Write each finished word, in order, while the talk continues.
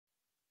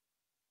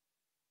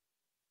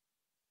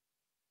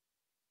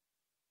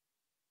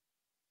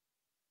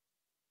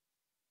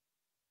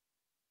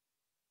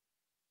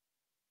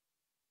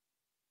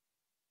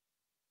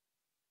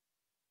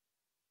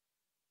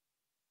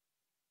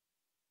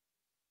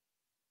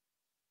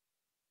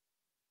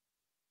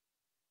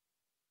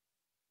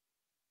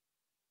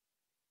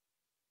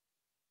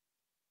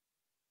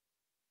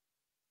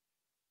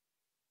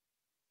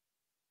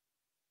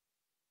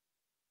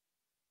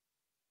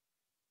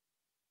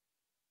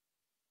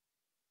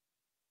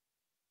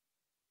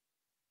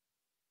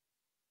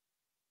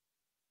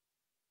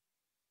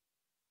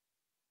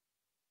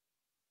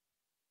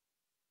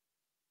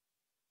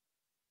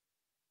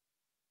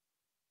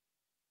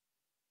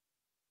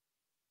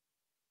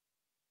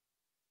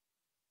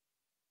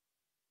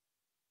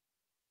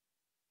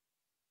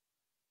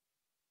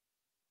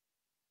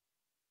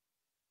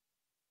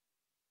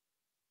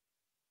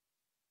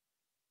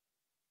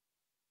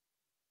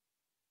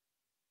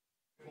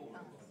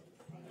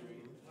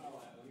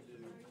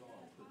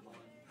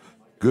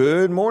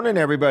Good morning,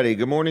 everybody.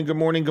 Good morning, good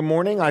morning, good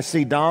morning. I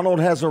see Donald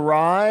has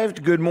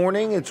arrived. Good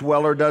morning. It's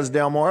Weller Does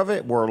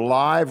Delmarva. We're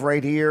live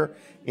right here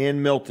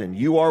in Milton.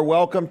 You are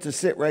welcome to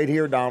sit right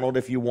here, Donald,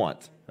 if you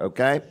want,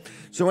 okay?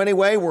 So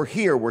anyway, we're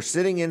here. We're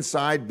sitting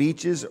inside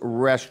Beach's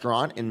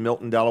Restaurant in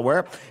Milton,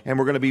 Delaware, and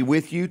we're going to be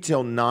with you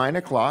till 9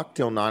 o'clock,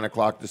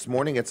 this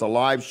morning. It's a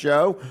live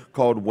show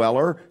called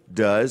Weller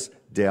Does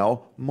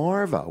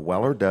Delmarva.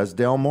 Weller Does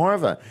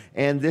Delmarva.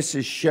 And this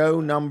is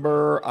show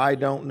number, I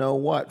don't know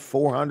what,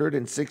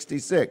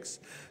 466.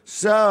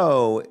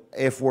 So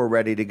if we're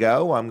ready to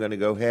go, I'm going to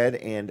go ahead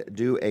and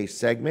do a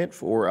segment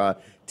for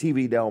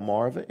TV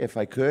Delmarva, if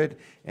I could.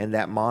 And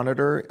that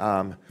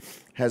monitor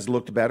has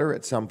looked better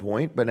at some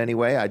point. But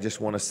anyway, I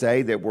just want to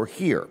say that we're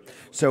here.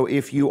 So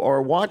if you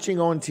are watching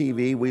on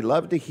TV, we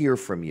love to hear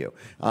from you.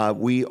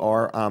 We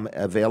are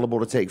available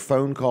to take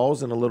phone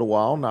calls in a little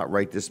while, not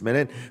right this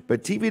minute.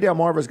 But TV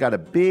Delmarva's got a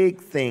big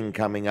thing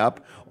coming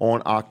up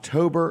on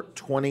October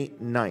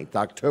 29th.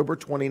 October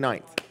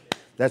 29th.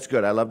 That's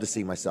good. I love to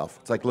see myself.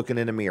 It's like looking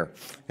in a mirror.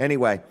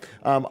 Anyway,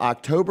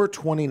 October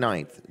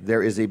 29th,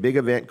 there is a big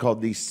event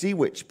called the Sea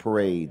Witch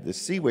Parade. The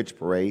Sea Witch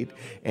Parade,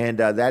 and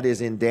that is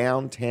in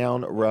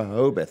downtown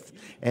Rehoboth.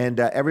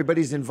 And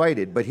everybody's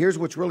invited. But here's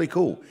what's really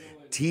cool.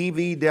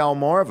 TV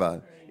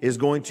Delmarva is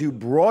going to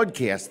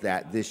broadcast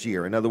that this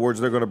year. In other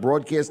words, they're going to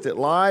broadcast it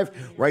live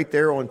right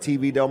there on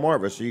TV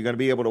Delmarva. So you're going to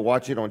be able to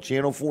watch it on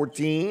Channel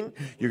 14.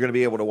 You're going to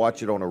be able to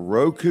watch it on a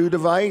Roku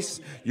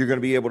device. You're going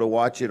to be able to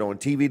watch it on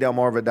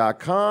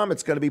tvdelmarva.com.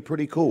 It's going to be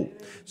pretty cool.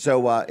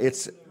 So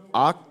it's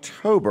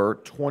October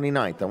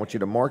 29th. I want you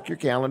to mark your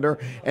calendar.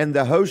 And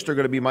the hosts are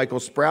going to be Michael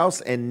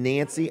Sprouse and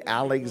Nancy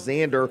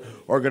Alexander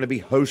are going to be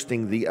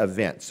hosting the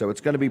event. So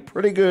it's going to be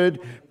pretty good,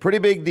 pretty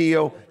big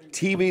deal.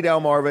 TV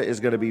Delmarva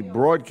is going to be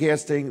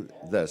broadcasting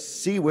the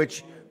Sea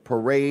Witch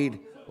Parade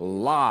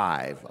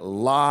live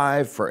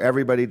for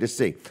everybody to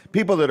see.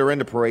 People that are in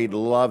the parade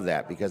love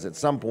that because at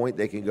some point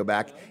they can go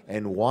back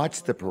and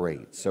watch the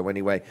parade. So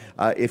anyway,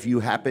 if you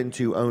happen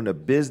to own a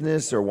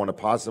business or want to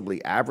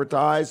possibly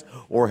advertise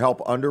or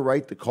help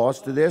underwrite the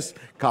cost of this,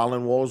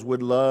 Colin Walls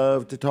would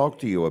love to talk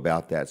to you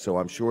about that. So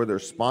I'm sure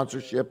there's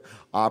sponsorship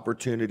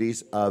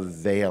opportunities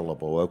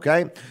available,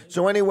 okay?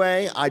 So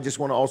anyway, I just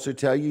want to also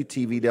tell you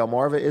TV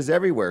Delmarva is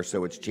everywhere.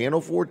 So it's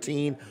Channel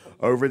 14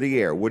 over the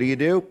air. What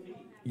do?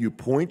 You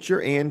point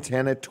your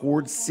antenna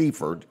towards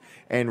Seaford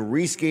and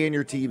rescan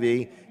your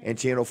TV, and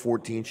Channel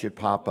 14 should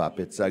pop up.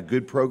 It's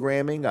good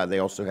programming. They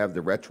also have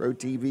the Retro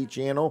TV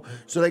channel.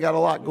 So they got a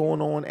lot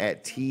going on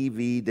at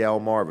TV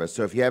Delmarva.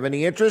 So if you have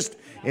any interest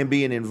in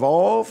being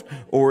involved,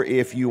 or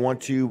if you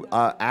want to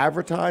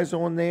advertise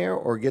on there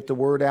or get the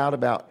word out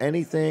about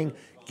anything,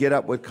 get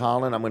up with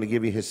Colin. I'm going to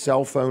give you his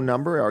cell phone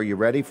number. Are you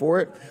ready for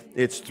it?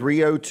 It's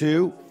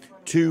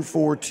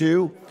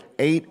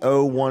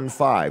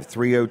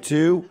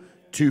 302-242-8015.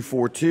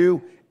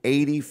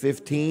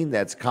 302-242-8015.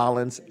 That's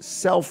Colin's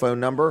cell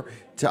phone number.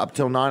 Up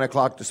till 9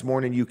 o'clock this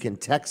morning, you can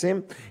text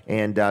him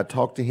and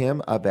talk to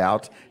him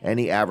about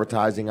any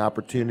advertising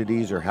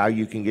opportunities or how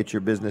you can get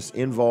your business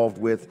involved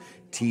with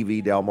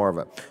TV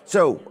Delmarva.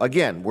 So,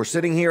 again, we're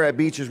sitting here at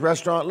Beach's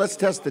Restaurant. Let's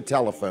test the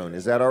telephone.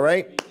 Is that all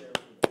right?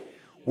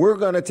 We're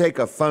going to take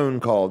a phone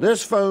call.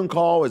 This phone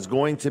call is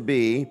going to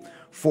be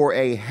for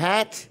a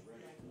hat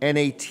and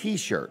a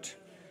T-shirt.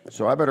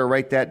 So I better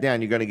write that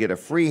down. You're going to get a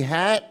free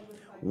hat,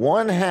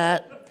 one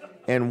hat,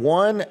 and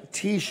one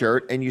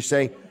T-shirt, and you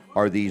say,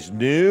 are these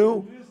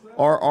new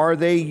or are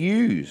they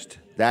used?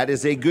 That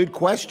is a good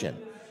question.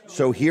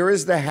 So here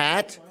is the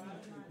hat.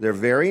 They're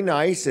very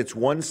nice. It's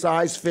one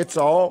size fits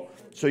all.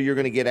 So you're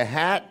going to get a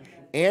hat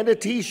and a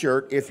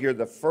T-shirt if you're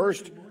the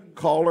first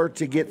caller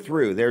to get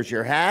through. There's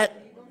your hat,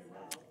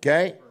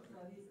 okay?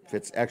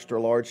 Fits extra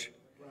large.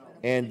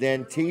 And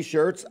then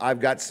T-shirts. I've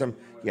got some,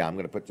 I'm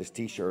going to put this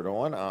T-shirt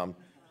on.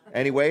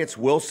 Anyway, it's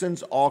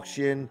Wilson's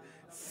Auction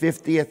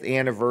 50th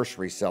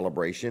anniversary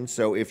celebration.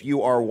 So if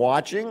you are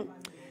watching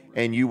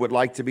and you would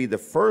like to be the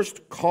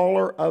first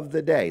caller of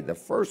the day, the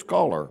first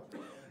caller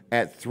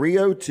at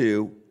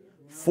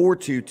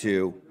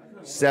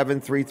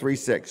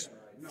 302-422-7336.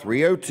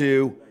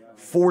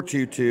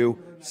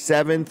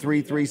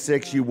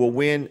 302-422-7336. You will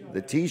win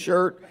the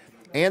T-shirt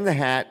and the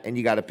hat, and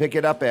you got to pick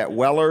it up at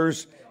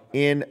Weller's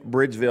in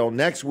Bridgeville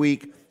next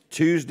week,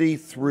 Tuesday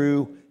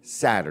through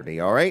Saturday,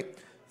 all right?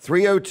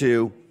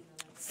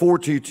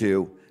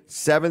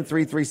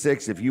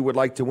 302-422-7336. If you would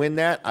like to win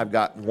that, I've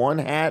got one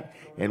hat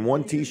and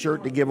one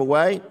T-shirt to give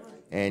away,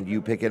 and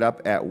you pick it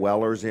up at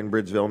Weller's in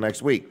Bridgeville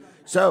next week.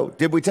 So,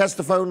 did we test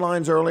the phone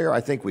lines earlier?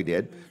 I think we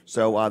did.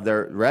 So,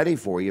 they're ready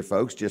for you,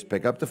 folks. Just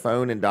pick up the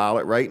phone and dial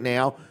it right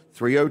now,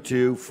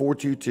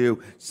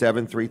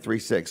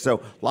 302-422-7336.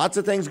 So, lots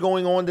of things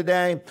going on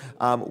today.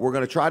 We're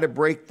going to try to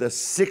break the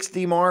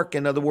 60 mark.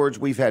 In other words,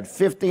 we've had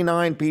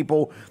 59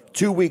 people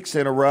 2 weeks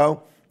in a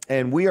row,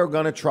 and we are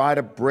going to try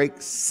to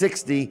break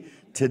 60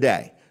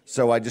 today.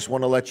 So I just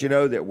want to let you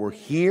know that we're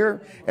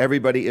here.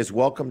 Everybody is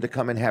welcome to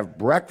come and have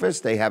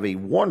breakfast. They have a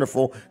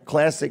wonderful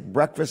classic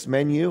breakfast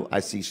menu. I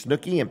see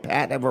Snooky and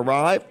Pat have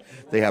arrived.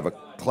 They have a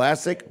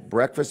classic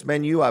breakfast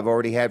menu. I've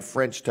already had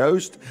French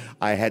toast.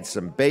 I had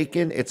some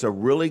bacon. It's a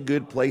really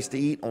good place to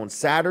eat on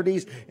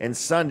Saturdays and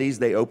Sundays.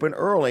 They open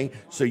early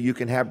so you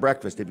can have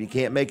breakfast. If you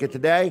can't make it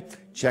today,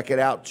 check it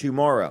out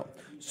tomorrow.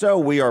 So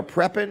we are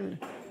prepping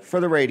for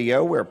the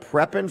radio. We're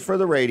prepping for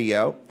the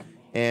radio.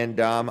 And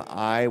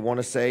I want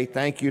to say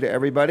thank you to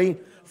everybody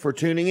for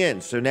tuning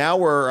in. So now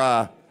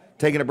we're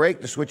taking a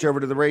break to switch over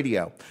to the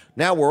radio.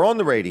 Now we're on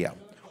the radio.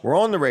 We're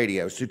on the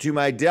radio. So to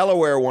my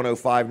Delaware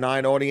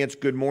 105.9 audience,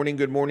 good morning,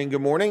 good morning,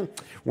 good morning.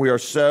 We are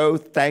so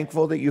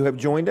thankful that you have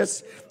joined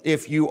us.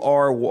 If you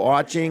are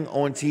watching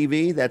on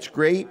TV, that's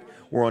great.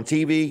 We're on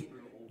TV,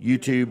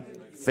 YouTube,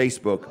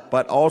 Facebook.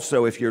 But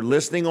also, if you're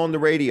listening on the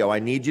radio, I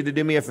need you to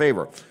do me a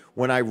favor.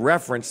 When I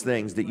reference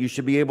things that you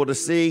should be able to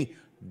see,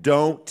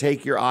 don't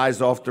take your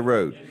eyes off the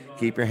road.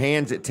 Keep your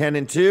hands at 10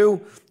 and 2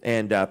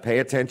 and pay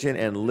attention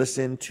and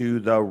listen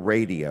to the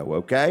radio,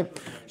 okay?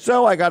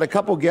 So I got a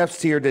couple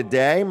guests here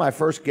today. My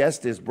first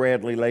guest is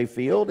Bradley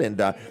Layfield, and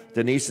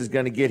Denise is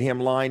going to get him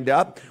lined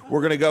up.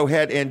 We're going to go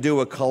ahead and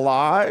do a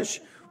collage.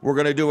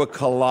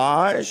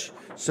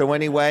 So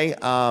anyway,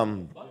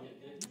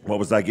 what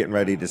was I getting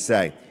ready to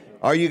say?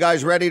 Are you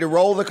guys ready to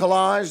roll the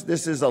collage?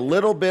 This is a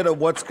little bit of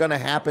what's going to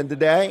happen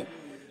today.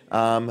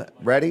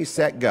 Ready,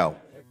 set, go.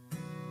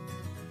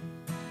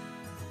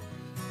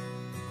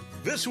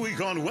 This week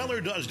on Weller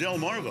Does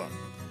Delmarva,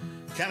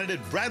 candidate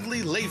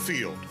Bradley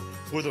Layfield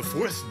for the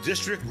 4th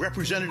District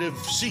Representative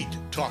seat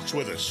talks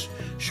with us.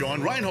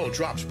 Sean Reinhold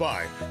drops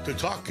by to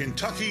talk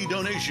Kentucky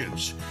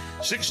donations.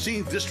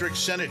 16th District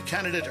Senate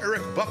candidate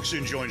Eric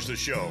Buxton joins the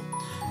show.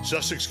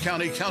 Sussex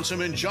County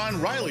Councilman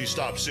John Riley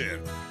stops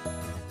in.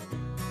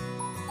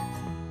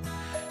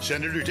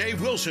 Senator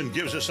Dave Wilson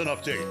gives us an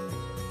update.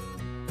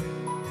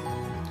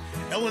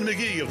 Ellen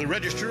McGee of the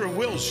Register of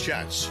Wills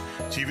chats.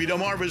 TV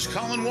Delmarva's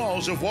Colin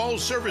Walls of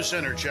Walls Service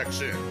Center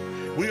checks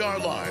in. We are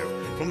live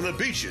from the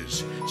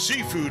Beaches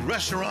Seafood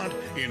Restaurant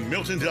in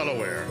Milton,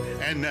 Delaware.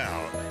 And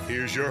now,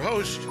 here's your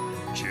host,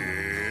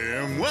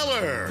 Jim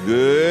Weller.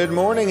 Good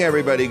morning,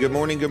 everybody. Good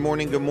morning, good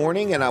morning, good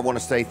morning. And I want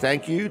to say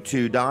thank you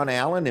to Don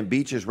Allen and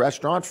Beaches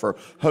Restaurant for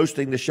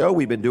hosting the show.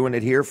 We've been doing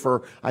it here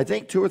for, I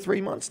think, 2 or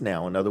 3 months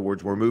now. In other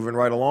words, we're moving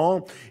right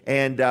along.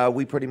 And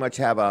we pretty much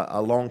have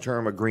a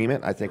long-term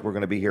agreement. I think we're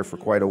going to be here for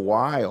quite a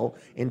while,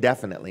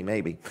 indefinitely,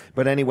 maybe.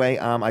 But anyway,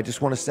 I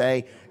just want to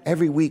say,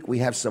 every week we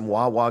have some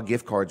Wawa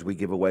gift cards we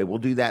give away. We'll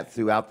do that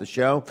throughout the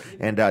show.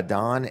 And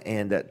Don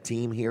and the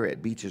team here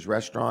at Beaches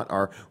Restaurant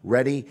are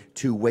ready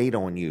to wait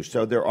on you.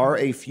 So there are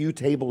a few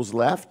tables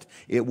left.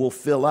 It will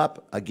fill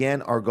up.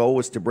 Again, our goal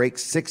is to break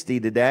 60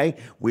 today.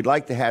 We'd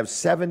like to have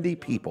 70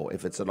 people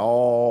if it's at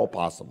all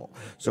possible.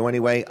 So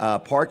anyway,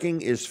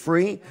 parking is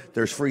free.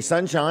 There's free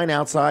sunshine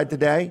outside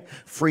today,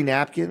 free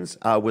napkins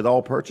with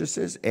all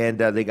purchases, and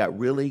they got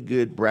really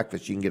good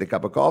breakfast. You can get a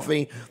cup of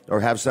coffee or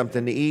have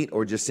something to eat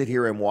or just sit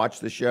here and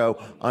watch the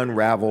show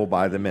unravel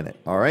by the minute.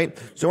 All right.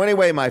 So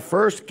anyway, my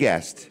first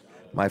guest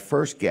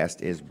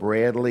is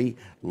Bradley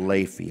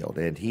Layfield,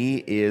 and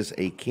he is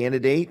a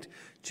candidate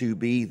to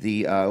be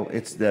the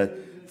it's the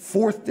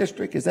 4th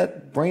district. Is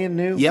that brand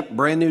new? Yep,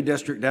 brand new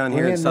district down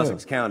here in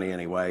Sussex County.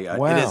 Anyway,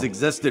 wow. It has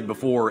existed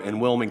before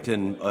in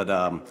Wilmington,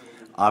 but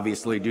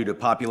obviously due to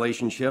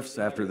population shifts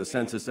after the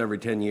census every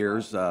 10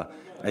 years.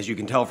 As you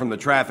can tell from the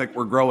traffic,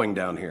 we're growing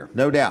down here.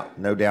 No doubt,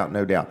 no doubt,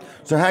 no doubt.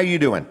 So how are you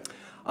doing?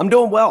 I'm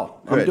doing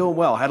well. Good. I'm doing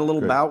well. Had a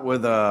little bout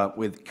with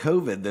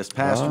COVID this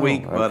past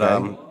week,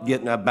 but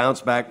getting a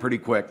bounce back pretty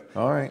quick.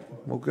 All right.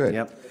 Well, good.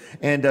 Yep.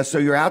 And so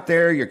you're out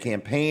there, you're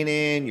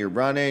campaigning, you're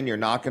running, you're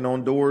knocking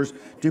on doors.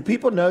 Do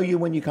people know you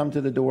when you come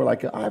to the door?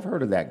 Like, I've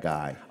heard of that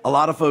guy. A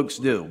lot of folks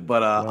do,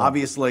 but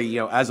obviously,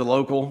 as a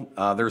local,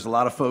 there's a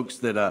lot of folks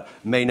that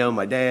may know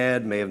my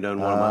dad, may have known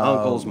one of my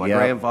uncles, my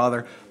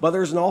grandfather, but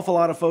there's an awful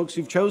lot of folks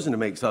who've chosen to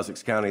make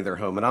Sussex County their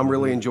home, and I'm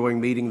really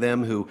enjoying meeting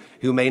them who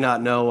may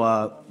not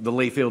know the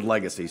Layfield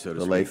legacy, so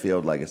to speak. The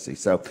Layfield legacy.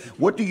 So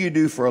what do you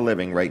do for a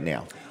living right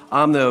now?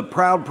 I'm the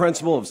proud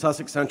principal of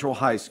Sussex Central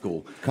High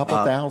School. Couple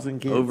thousand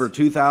kids? Over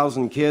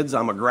 2,000 kids.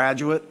 I'm a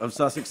graduate of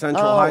Sussex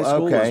Central High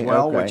School as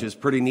well, which is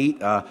pretty neat.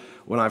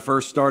 When I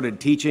first started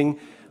teaching,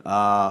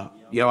 I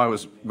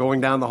was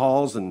going down the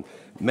halls, and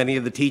many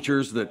of the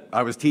teachers that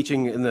I was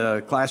teaching in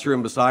the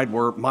classroom beside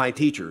were my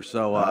teachers.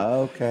 So,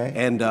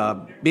 and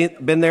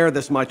been there.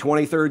 This is my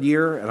 23rd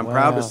year, and I'm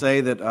proud to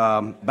say that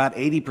about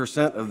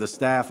 80% of the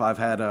staff I've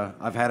had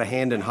a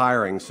hand in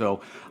hiring.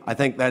 So I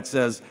think that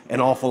says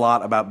an awful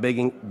lot about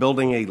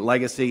building a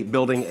legacy,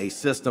 building a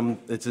system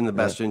that's in the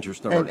best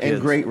interest of our kids.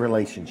 And great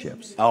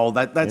relationships. Oh,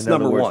 that's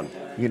number one.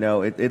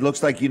 It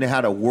looks like you know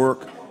how to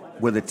work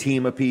with a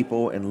team of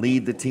people and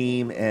lead the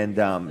team and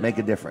make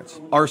a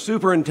difference. Our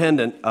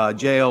superintendent,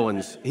 Jay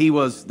Owens, he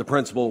was the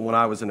principal when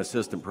I was an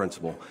assistant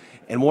principal.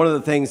 And one of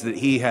the things that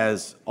he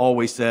has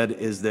always said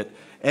is that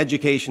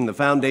education, the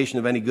foundation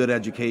of any good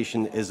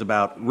education is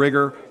about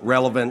rigor,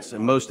 relevance,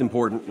 and most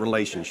important,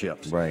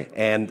 relationships. Right.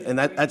 And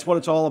that's what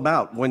it's all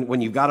about.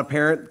 When you've got a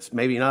parent that's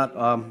maybe not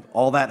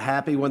all that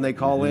happy when they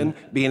call in,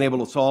 being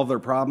able to solve their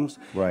problems,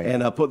 right,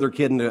 and put their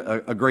kid in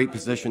a great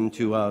position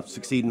to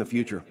succeed in the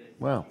future.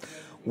 Wow.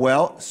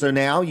 Well, so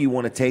now you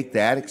want to take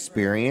that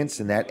experience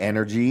and that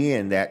energy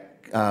and that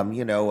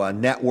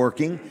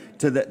networking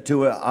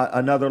to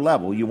another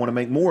level. You want to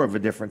make more of a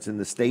difference in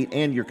the state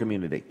and your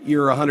community.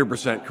 You're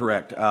 100%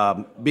 correct.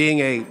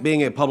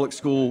 Being a public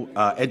school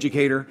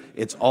educator,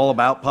 it's all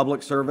about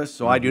public service.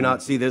 So I do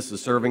not see this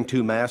as serving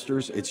two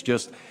masters. It's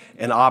just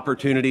an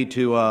opportunity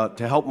to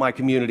help my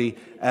community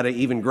at an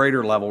even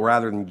greater level,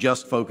 rather than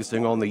just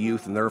focusing on the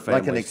youth and their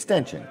families. Like an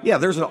extension. Yeah,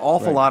 there's an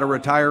awful Right. lot of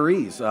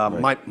retirees.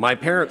 My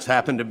parents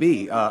happen to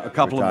be a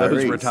couple of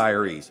those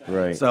retirees.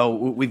 Right. So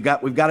we've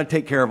got to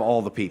take care of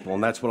all the people,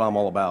 and that's what I'm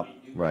all about.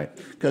 Right.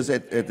 Because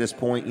at this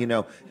point,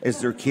 is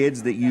there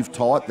kids that you've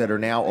taught that are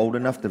now old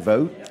enough to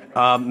vote?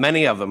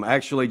 Many of them.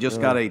 Actually,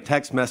 just got a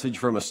text message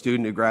from a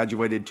student who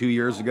graduated 2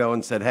 years ago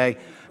and said, hey,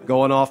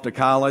 going off to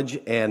college,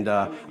 and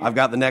I've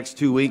got the next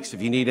 2 weeks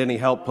if you need any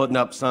help putting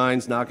up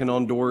signs, knocking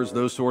on doors,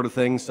 those sort of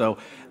things. So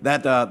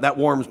that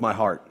warms my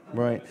heart.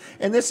 Right.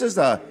 And this is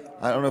I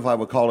don't know if I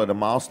would call it a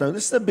milestone.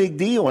 This is a big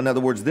deal. In other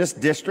words, this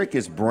district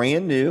is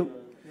brand new.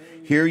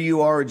 Here you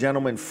are, a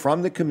gentleman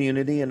from the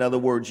community. In other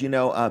words,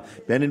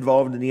 been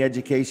involved in the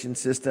education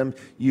system.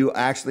 You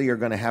actually are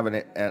going to have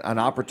an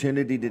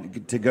opportunity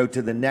to go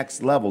to the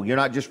next level. You're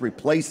not just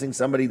replacing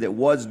somebody that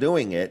was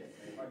doing it.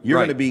 You're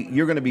Right.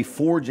 going to be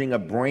forging a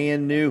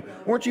brand new.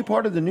 Weren't you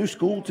part of the new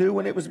school too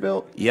when it was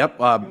built?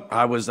 Yep,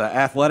 I was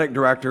athletic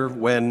director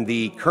when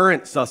the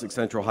current Sussex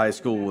Central High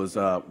School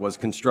was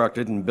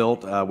constructed and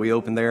built. We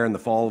opened there in the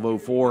fall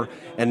of '04,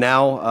 and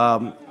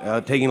now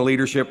taking a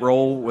leadership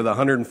role with a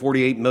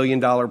 $148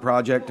 million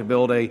project to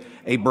build a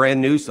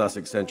brand new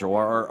Sussex Central.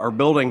 Our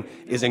building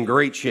is in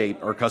great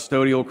shape. Our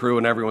custodial crew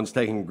and everyone's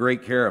taking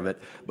great care of it,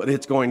 but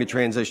it's going to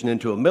transition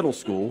into a middle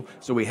school,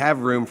 so we have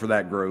room for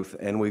that growth,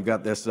 and we've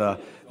got this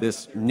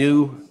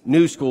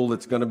new school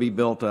that's going to be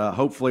built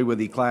hopefully with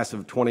the class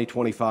of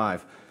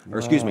 2025, or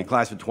excuse me,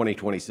 class of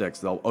 2026.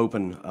 They'll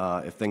open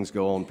if things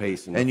go on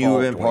pace. And you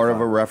have been part of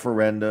a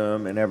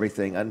referendum and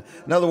everything. And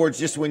in other words,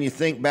 just when you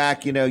think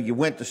back, you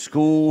went to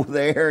school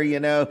there,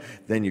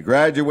 then you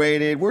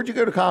graduated. Where'd you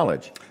go to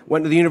college?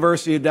 Went to the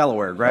University of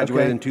Delaware,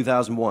 graduated Okay. in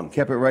 2001.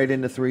 Kept it right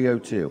into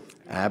 302.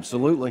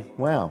 Absolutely.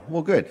 Wow.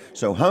 Well, good.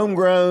 So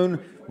homegrown,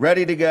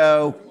 ready to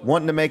go,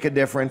 wanting to make a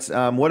difference.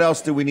 What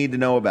else do we need to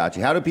know about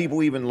you? How do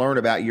people even learn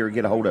about you or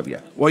get a hold of you?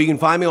 Well, you can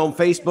find me on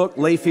Facebook,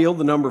 Layfield,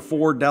 the number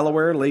 4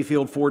 Delaware,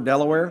 Layfield 4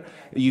 Delaware.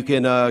 You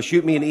can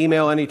shoot me an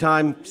email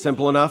anytime,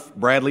 simple enough,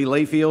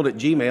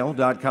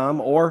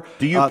 bradleylayfield@gmail.com. Or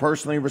do you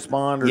personally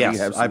respond, or yes, do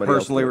you have I somebody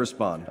personally else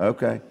respond.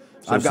 Okay.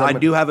 So I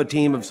do have a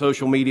team of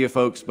social media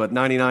folks, but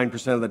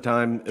 99% of the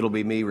time it'll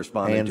be me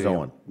responding to you.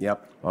 Hands-on.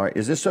 Yep. All right.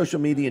 Is this social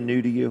media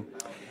new to you?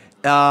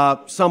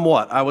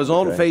 Somewhat. I was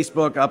on Okay.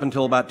 Facebook up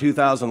until about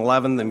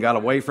 2011, then got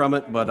away from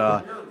it. But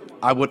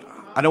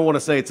I don't want to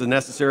say it's a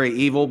necessary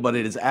evil, but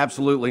it is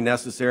absolutely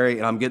necessary,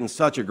 and I'm getting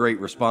such a great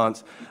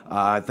response.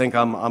 I think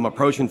I'm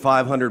approaching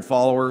 500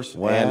 followers,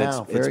 Wow, and it's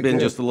very been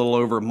good. just a little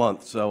over a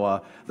month.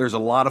 So there's a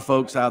lot of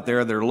folks out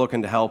there that are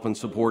looking to help and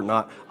support.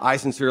 And I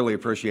sincerely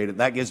appreciate it.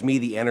 That gives me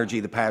the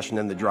energy, the passion,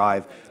 and the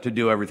drive to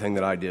do everything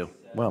that I do.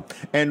 Well,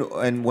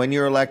 and when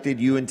you're elected,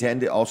 you intend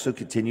to also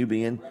continue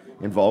being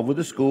involved with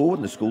the school,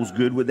 and the school's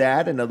good with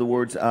that. In other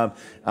words,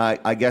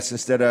 I guess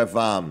instead of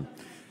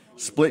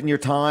splitting your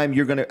time,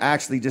 you're going to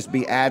actually just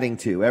be adding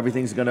to.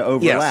 Everything's going to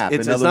overlap.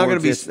 Yes, it's not going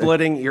to be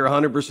splitting. You're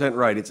 100%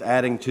 right. It's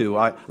adding to.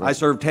 I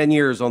served 10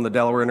 years on the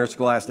Delaware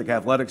Interscholastic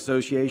Athletic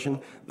Association,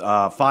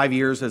 5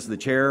 years as the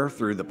chair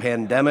through the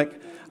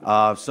pandemic.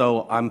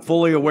 So I'm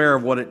fully aware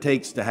of what it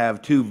takes to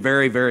have two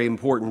very, very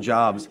important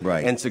jobs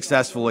and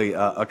successfully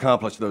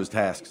accomplish those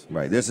tasks.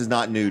 Right. This is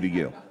not new to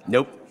you.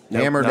 Nope.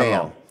 Hammer not at down.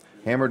 all.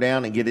 Hammer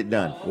down and get it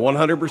done.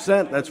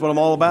 100%. That's what I'm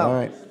all about. All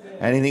right.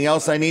 Anything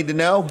else I need to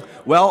know?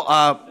 Well,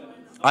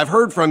 I've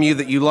heard from you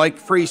that you like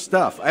free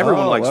stuff.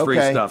 Everyone likes free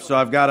stuff. So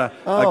I've got a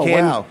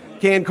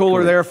can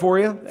cooler there for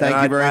you.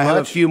 Thank you very much. I have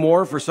a few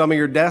more for some of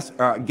your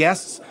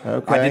guests.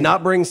 Okay. I did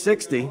not bring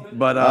 60,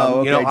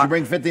 but did you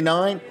bring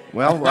 59?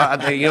 Well,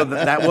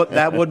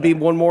 that would be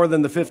one more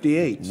than the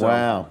 58. So.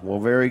 Wow. Well,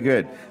 very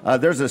good.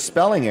 There's a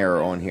spelling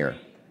error on here.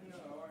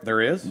 There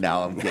is?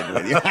 No, I'm kidding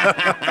with you.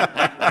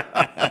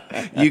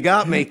 You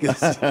got me,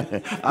 'cause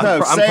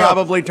I'm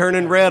probably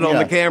turning red on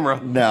the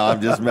camera. No,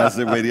 I'm just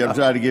messing with you. I'm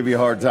trying to give you a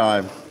hard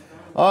time.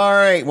 All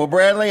right. Well,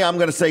 Bradley, I'm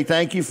going to say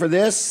thank you for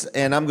this,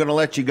 and I'm going to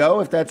let you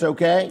go if that's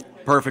okay.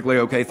 Perfectly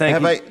okay. Thank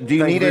you. Do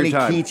you need any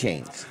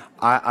keychains?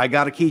 I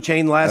got a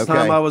keychain last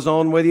time I was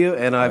on with you,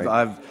 and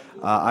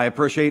I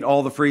appreciate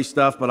all the free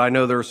stuff, but I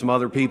know there are some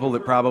other people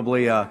that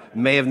probably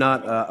may have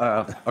not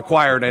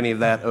acquired any of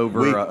that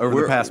over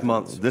the past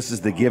months. This is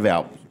the give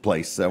out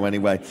place. So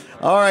anyway,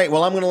 all right.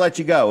 Well, I'm going to let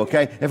you go.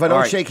 Okay. If I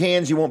don't shake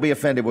hands, you won't be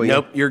offended, will you?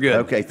 Nope. You're good.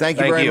 Okay. Thank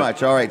you very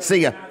much. All right. See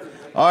ya.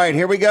 All right,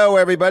 here we go,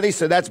 everybody.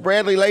 So that's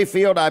Bradley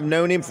Layfield. I've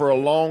known him for a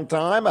long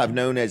time. I've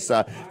known his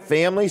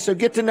family. So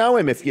get to know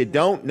him. If you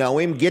don't know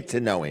him, get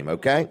to know him,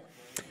 okay?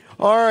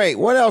 All right,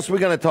 what else are we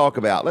going to talk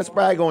about? Let's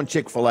brag on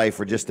Chick-fil-A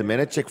for just a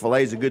minute.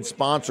 Chick-fil-A is a good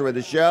sponsor of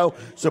the show,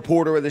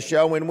 supporter of the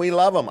show, and we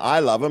love them. I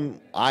love them.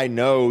 I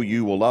know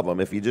you will love them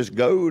if you just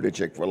go to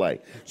Chick-fil-A.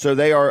 So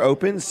they are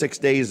open 6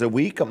 days a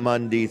week,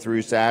 Monday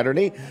through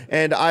Saturday,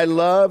 and I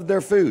love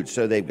their food.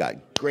 So they've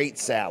got great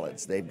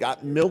salads. They've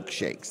got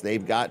milkshakes.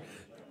 They've got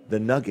the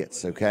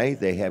nuggets, okay?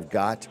 They have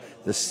got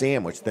the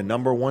sandwich. The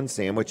 #1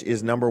 sandwich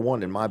is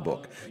 #1 in my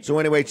book. So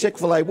anyway,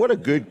 Chick-fil-A, what a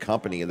good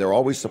company. They're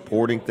always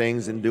supporting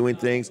things and doing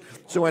things.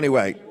 So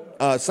anyway,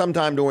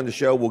 sometime during the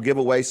show, we'll give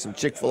away some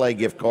Chick-fil-A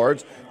gift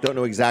cards. Don't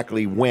know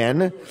exactly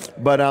when,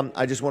 but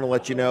I just want to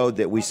let you know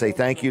that we say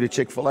thank you to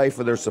Chick-fil-A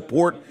for their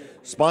support,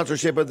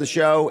 sponsorship of the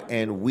show,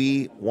 and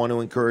we want to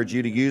encourage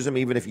you to use them,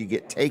 even if you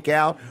get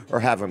takeout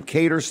or have them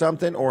cater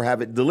something or have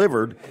it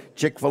delivered.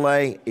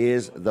 Chick-fil-A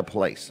is the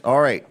place.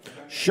 All right,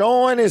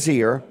 Sean is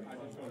here,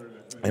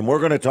 and we're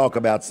going to talk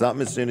about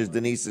something as soon as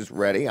Denise is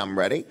ready. I'm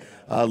ready.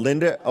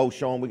 Linda,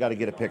 Sean, we got to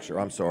get a picture.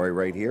 I'm sorry,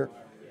 right here.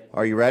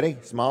 Are you ready?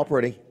 Smile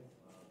pretty.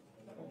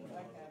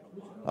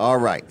 All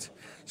right.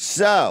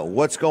 So,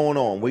 what's going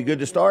on? We good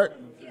to start?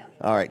 Yeah.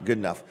 All right, good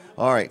enough.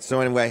 All right, so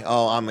anyway,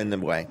 I'm in the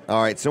way.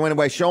 All right, so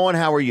anyway, Sean,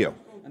 how are you?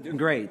 I'm doing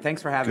great.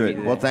 Thanks for having me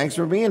today. Well, thanks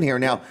for being here.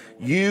 Now,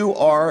 you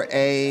are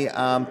a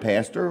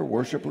pastor,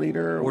 worship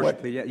leader?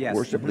 Worship leader, yes.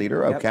 Worship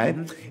leader, okay.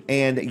 Yep.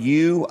 And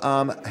you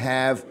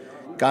have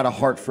got a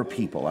heart for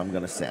people, I'm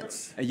going to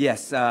sense.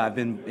 Yes, I've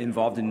been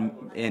involved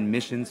in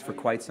missions for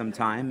quite some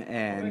time,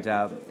 and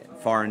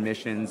foreign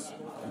missions,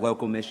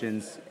 local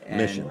missions.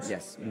 Missions.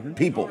 Yes. Mm-hmm.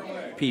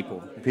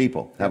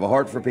 People. Have a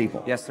heart for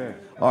people. Yes, sir.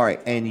 All right,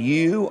 and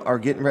you are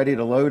getting ready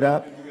to load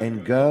up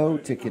and go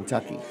to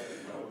Kentucky.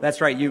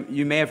 That's right.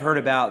 You may have heard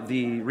about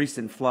the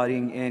recent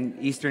flooding in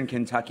eastern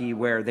Kentucky,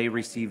 where they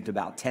received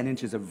about 10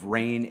 inches of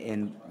rain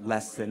in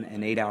less than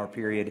an 8-hour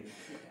period,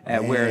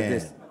 where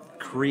this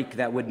creek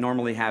that would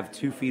normally have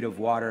 2 feet of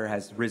water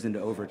has risen to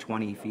over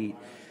 20 feet,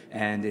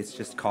 and it's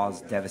just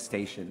caused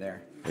devastation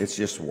there. It's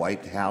just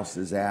wiped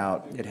houses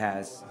out. It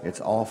has.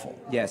 It's awful.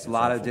 Yes, a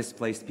lot of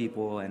displaced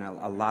people and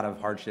a lot of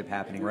hardship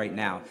happening right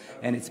now.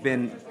 And it's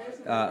been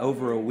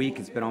over a week.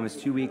 It's been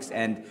almost 2 weeks,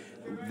 and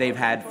they've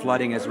had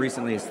flooding as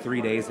recently as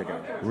 3 days ago.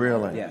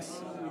 Really?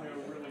 Yes.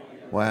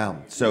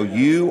 Wow. So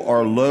you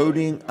are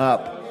loading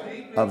up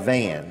a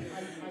van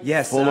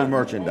full of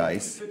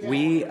merchandise.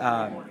 We...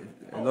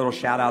 a little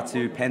shout out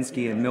to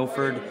Penske and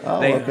Milford.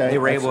 Okay. They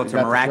were able to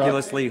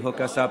miraculously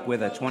hook us up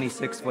with a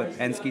 26-foot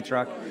Penske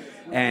truck,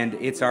 and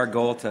it's our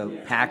goal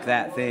to pack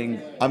that thing.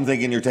 I'm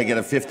thinking you're taking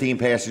a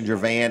 15-passenger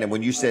van, and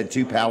when you said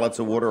 2 pallets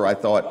of water, I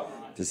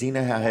thought, does he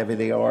know how heavy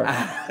they are?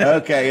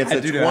 Okay, it's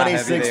a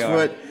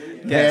 26-foot.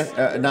 Yes.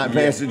 Not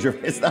passenger.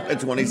 It's not a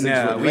 26-foot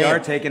van. We are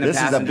taking a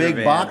passenger van. This is a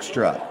big box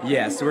truck.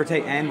 Yes, we're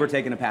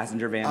taking a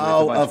passenger van with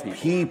a bunch of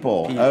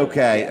people.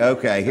 Okay, yeah.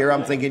 Okay. Here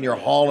I'm thinking you're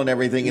hauling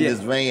everything in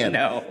this van.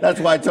 No. That's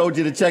why I told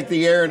you to check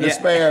the air and the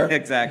spare.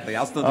 Exactly.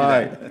 I'll still do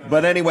that. Right.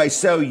 But anyway,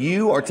 so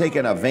you are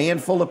taking a van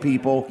full of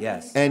people.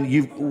 Yes. And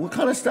what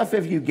kind of stuff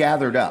have you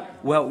gathered up?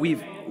 Well,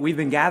 we've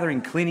been gathering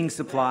cleaning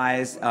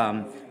supplies,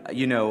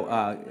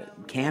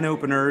 can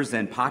openers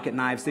and pocket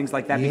knives, things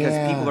like that, because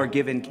people are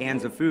given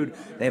cans of food.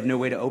 They have no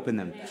way to open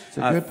them. That's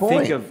a good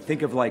point.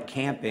 Think of like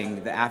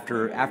camping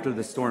after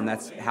the storm.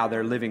 That's how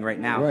they're living right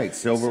now. Right,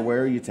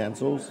 silverware,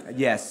 utensils.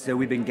 Yes, so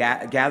we've been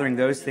gathering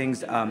those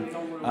things.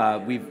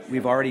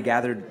 We've already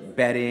gathered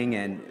bedding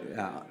and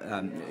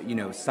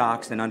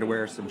socks and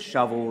underwear, some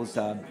shovels,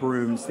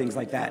 brooms, things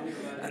like that.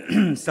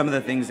 Some of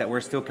the things that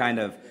we're still kind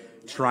of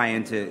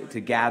trying to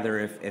gather,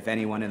 if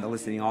anyone in the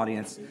listening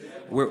audience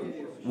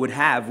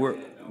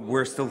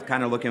we're still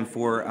kind of looking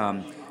for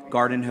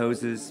garden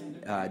hoses,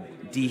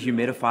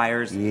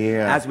 dehumidifiers.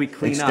 Yeah. As we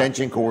clean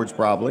extension cords,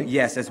 probably.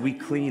 Yes, as we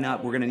clean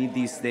up, we're going to need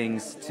these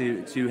things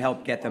to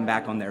help get them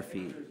back on their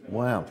feet.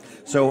 Wow.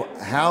 So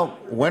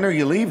when are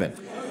you leaving?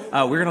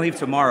 We're going to leave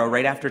tomorrow,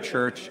 right after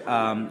church.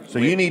 So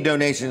you need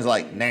donations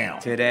like now?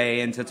 Today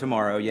into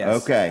tomorrow,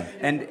 yes. Okay.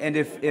 And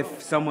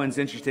if someone's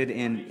interested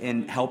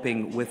in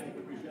helping with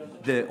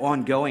the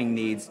ongoing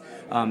needs,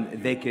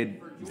 they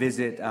could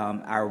visit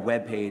our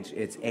webpage.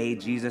 It's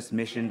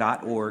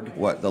ajesusmission.org.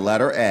 What, the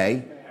letter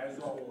A?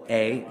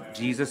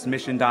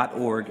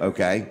 ajesusmission.org.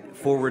 Okay.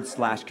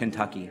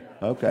 /Kentucky.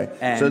 Okay.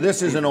 And so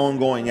this is an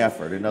ongoing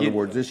effort. In other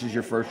words, this is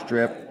your first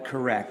trip?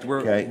 Correct.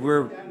 We're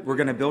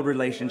going to build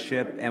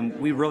relationship, and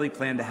we really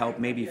plan to help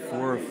maybe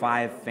 4 or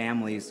 5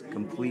 families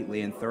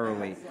completely and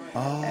thoroughly.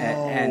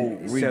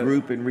 And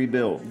regroup and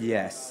rebuild.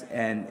 Yes,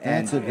 and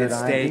That's a good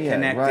stay idea,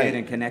 connected right.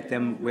 and connect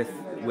them with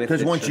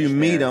because once you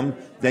meet them,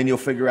 then you'll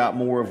figure out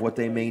more of what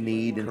they may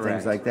need and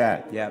things like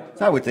that. Yep.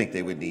 So I would think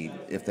they would need,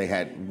 if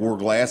they wore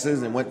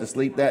glasses and went to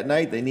sleep that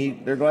night, they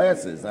need their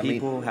glasses.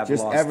 People have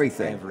just lost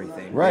everything.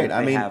 Right.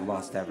 They have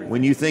lost everything.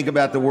 When you think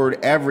about the word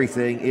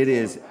everything, it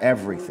is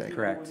everything.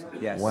 Correct.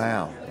 Yes.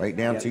 Wow. Right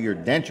down to your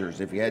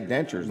dentures, if you had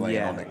dentures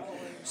laying on it.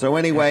 So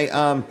anyway,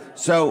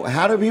 so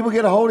how do people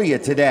get a hold of you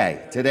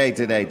today?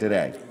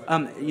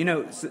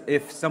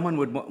 If someone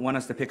would want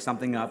us to pick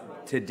something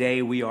up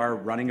today, we are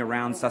running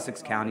around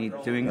Sussex County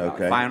doing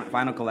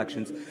final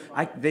collections.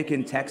 They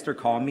can text or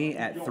call me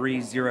at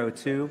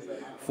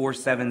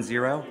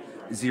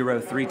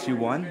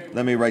 302-470-0321.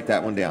 Let me write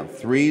that one down.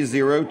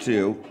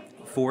 302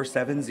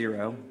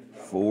 470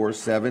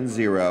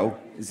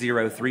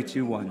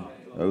 0321.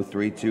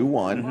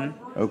 0321.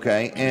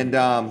 Okay. And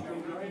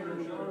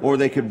or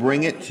they could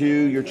bring it to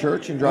your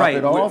church and drop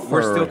it off?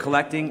 We're still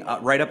collecting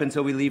right up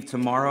until we leave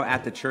tomorrow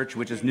at the church,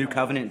 which is New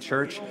Covenant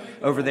Church,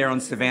 over there on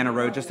Savannah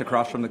Road, just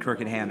across from the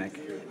Crooked Hammock.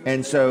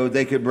 And so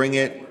they could bring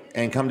it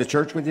and come to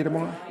church with you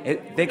tomorrow?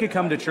 They could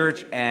come to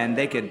church and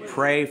they could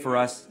pray for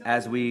us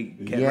as we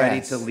get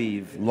ready to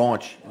leave.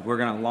 Launch. We're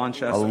going to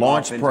launch us a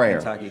launch off prayer.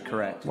 Into Kentucky,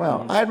 correct.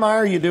 Well, I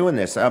admire you doing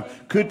this.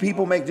 Could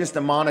people make just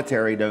a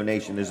monetary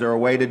donation? Is there a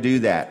way to do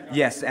that?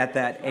 Yes, at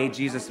that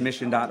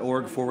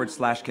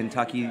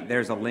ajesusmission.org/Kentucky,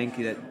 there's a link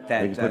that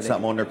they can put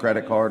something on their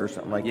credit card or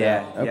something like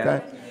that? Okay.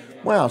 Yeah.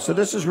 Wow, so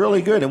this is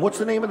really good. And what's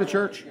the name of the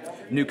church?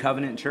 New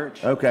Covenant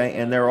Church. Okay,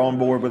 and they're on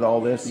board with all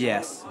this?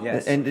 Yes.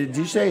 And did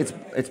you say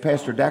it's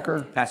Pastor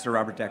Decker? Pastor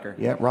Robert Decker.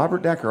 Yeah,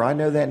 Robert Decker. I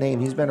know that name.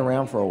 He's been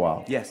around for a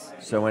while. Yes.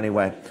 So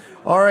anyway.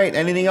 All right,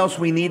 anything else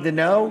we need to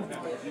know?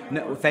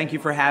 No, thank you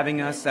for having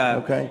us.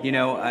 Okay.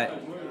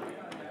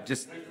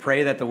 Just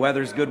pray that the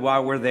weather's good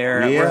while we're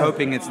there. Yeah. We're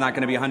hoping it's not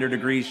going to be 100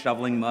 degrees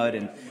shoveling mud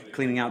and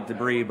cleaning out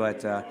debris,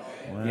 but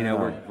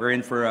we're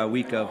in for a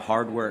week of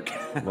hard work.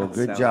 Well,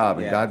 good job,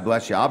 and God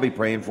bless you. I'll be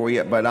praying for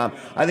you. But I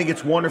think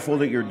it's wonderful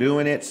that you're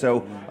doing it.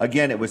 So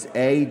again, it was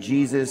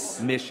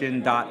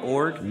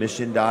ajesusmission.org.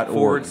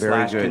 Mission.org.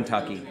 Very good.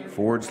 Kentucky.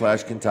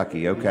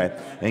 /Kentucky. Okay.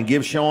 And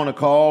give Sean a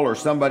call or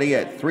somebody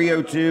at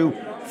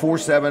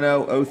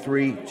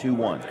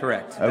 302-470-0321.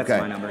 Correct. Okay.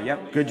 That's my number.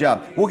 Yep. Good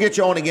job. We'll get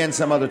you on again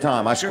some other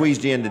time. I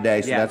squeezed you in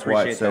today, so that's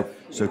why it's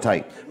so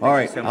tight. All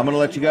right. I'm going to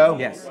let you go.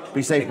 Yes.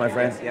 Be safe, my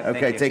friend. Yep,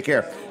 okay. Take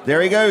care.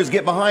 There he goes.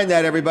 Get behind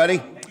that,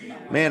 everybody.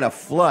 Man, a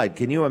flood.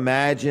 Can you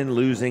imagine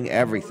losing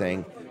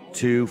everything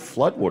to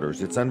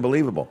floodwaters? It's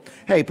unbelievable.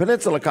 Hey,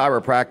 Peninsula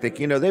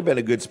Chiropractic, they've been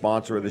a good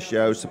sponsor of the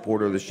show,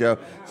 supporter of the show.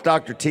 It's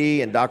Dr.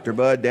 T and Dr.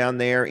 Bud down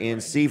there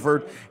in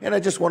Seaford. And I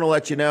just want to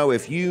let you know,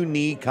 if you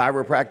need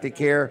chiropractic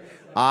care,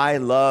 I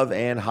love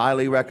and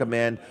highly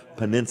recommend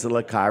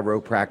Peninsula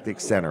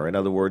Chiropractic Center. In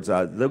other words,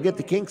 they'll get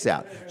the kinks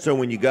out. So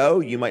when you go,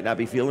 you might not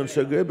be feeling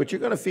so good, but you're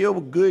going to feel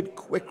good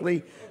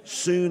quickly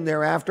soon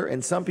thereafter.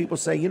 And some people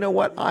say, you know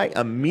what, I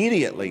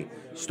immediately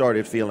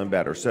started feeling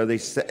better. So they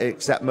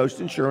accept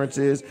most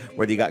insurances,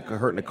 whether you got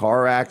hurt in a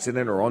car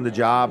accident or on the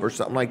job or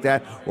something like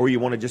that, or you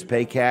want to just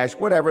pay cash,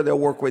 whatever, they'll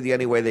work with you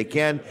any way they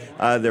can.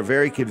 They're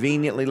very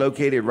conveniently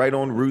located right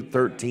on Route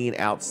 13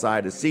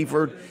 outside of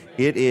Seaford.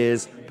 It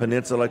is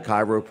Peninsula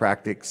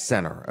Chiropractic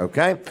Center,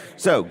 okay?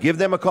 So give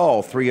them a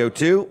call,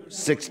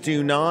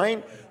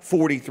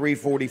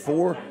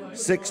 302-629-4344,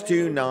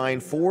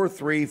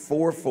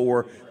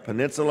 629-4344,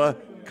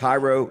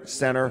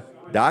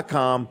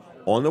 PeninsulaChiroCenter.com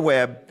on the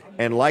web.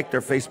 And like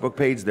their Facebook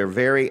page. They're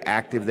very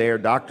active there.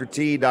 Dr.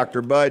 T,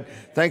 Dr. Bud,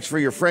 thanks for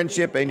your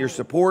friendship and your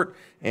support.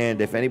 And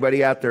if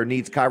anybody out there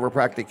needs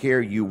chiropractic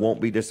care, you won't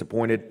be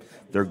disappointed.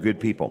 They're good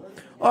people.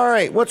 All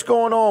right, what's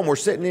going on? We're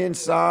sitting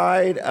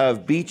inside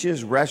of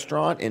Beach's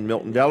Restaurant in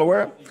Milton,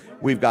 Delaware.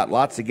 We've got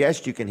lots of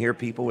guests. You can hear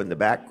people in the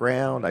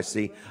background. I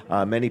see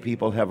many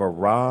people have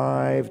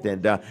arrived,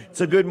 and it's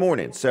a good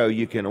morning. So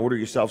you can order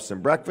yourself some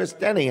breakfast.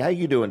 Denny, how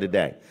you doing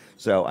today?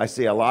 So I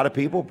see a lot of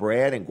people.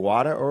 Brad and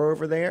Guada are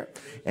over there,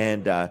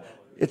 and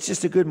it's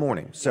just a good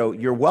morning. So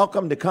you're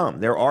welcome to come.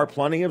 There are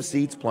plenty of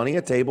seats, plenty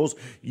of tables.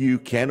 You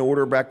can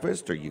order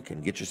breakfast, or you can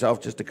get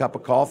yourself just a cup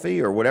of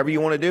coffee or whatever you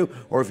want to do.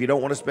 Or if you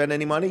don't want to spend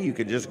any money, you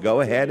can just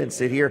go ahead and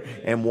sit here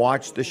and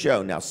watch the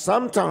show. Now,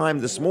 sometime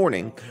this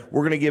morning,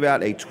 we're going to give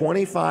out a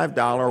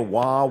 $25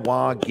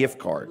 Wawa gift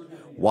card.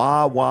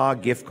 Wawa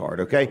gift card,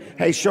 okay?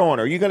 Hey, Sean,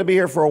 are you going to be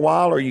here for a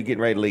while, or are you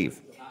getting ready to leave?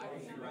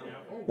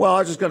 Well, I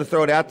was just going to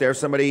throw it out there. If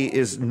somebody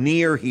is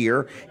near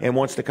here and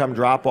wants to come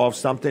drop off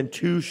something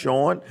to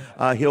Sean,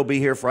 he'll be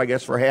here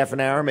for half an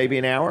hour, maybe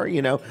an hour,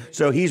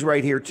 So he's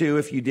right here, too.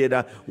 If you did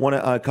want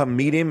to come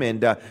meet him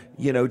and,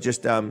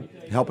 just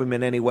help him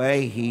in any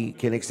way, he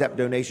can accept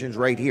donations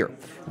right here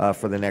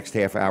for the next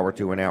half hour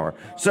to an hour.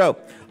 So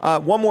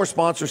one more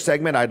sponsor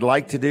segment I'd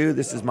like to do.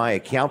 This is my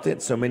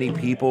accountant. So many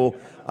people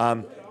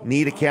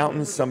need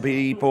accountants. Some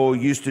people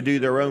used to do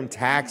their own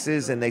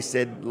taxes, and they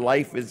said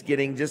life is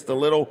getting just a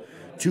little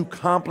too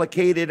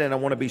complicated, and I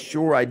want to be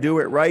sure I do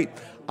it right.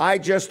 I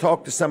just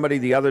talked to somebody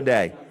the other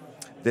day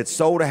that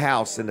sold a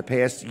house in the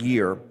past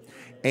year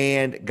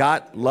and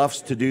got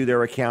Lufs to do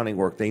their accounting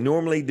work. They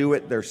normally do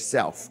it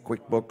themselves,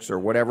 QuickBooks or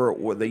whatever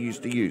they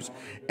used to use.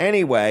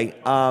 Anyway,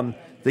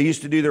 they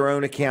used to do their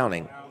own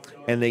accounting,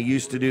 and they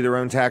used to do their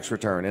own tax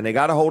return, and they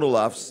got a hold of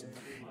Lufs,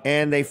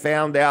 and they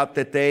found out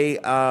that they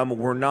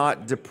were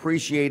not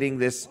depreciating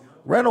this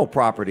rental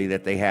property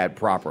that they had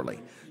properly.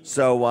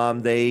 So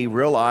they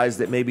realized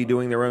that maybe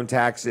doing their own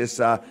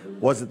taxes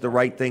wasn't the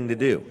right thing to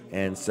do.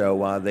 And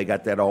so they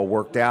got that all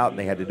worked out, and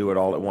they had to do it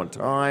all at one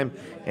time.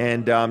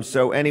 And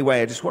so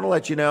anyway, I just want to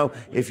let you know,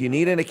 if you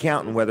need an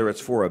accountant, whether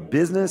it's for a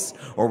business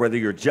or whether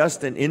you're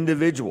just an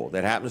individual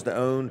that happens to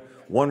own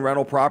one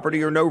rental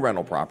property or no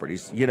rental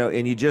properties,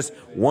 and you just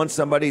want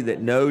somebody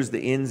that knows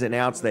the ins and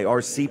outs. They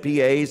are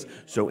CPAs,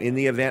 so in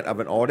the event of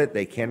an audit,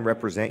 they can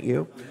represent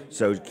you.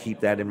 So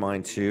keep that in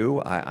mind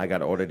too. I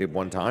got audited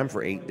one time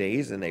for 8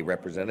 days, and they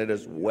represented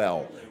us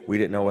well. We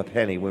didn't know a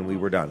penny when we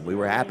were done. We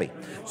were happy.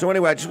 So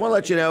anyway, I just want to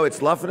let you know,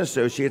 it's Luff &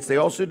 Associates. They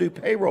also do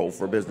payroll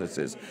for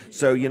businesses.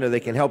 So,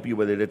 they can help you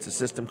with it. It's a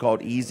system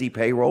called Easy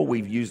Payroll.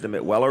 We've used them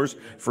at Weller's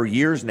for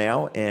years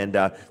now,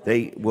 and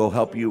they will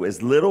help you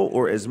as little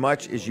or as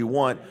much as you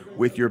want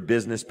with your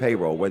business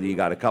payroll. Whether you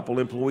got a couple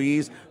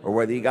employees or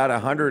whether you got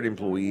 100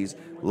 employees,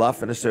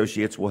 Luff &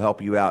 Associates will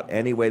help you out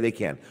any way they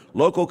can.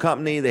 Local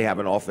company, they have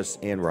an office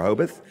in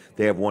Rehoboth.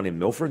 They have one in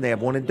Milford. And they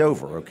have one in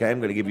Dover, okay? I'm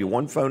going to give you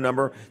one phone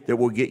number that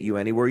will get you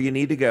anywhere you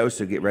need to go,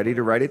 so get ready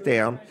to write it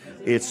down.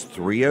 It's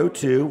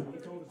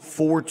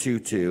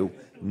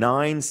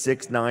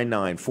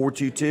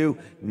 302-422-9699.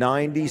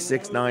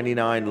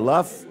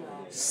 422-9699.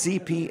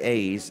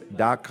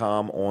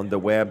 LuffCPAs.com on the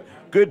web.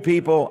 Good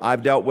people.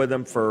 I've dealt with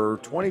them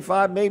for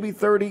 25, maybe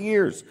 30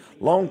 years.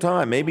 Long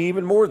time, maybe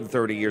even more than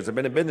 30 years. I've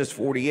been in business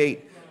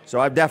 48, so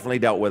I've definitely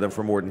dealt with them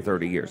for more than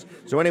 30 years.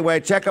 So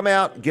anyway, check them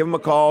out. Give them a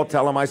call.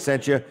 Tell them I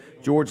sent you.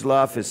 George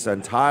Luff, his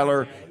son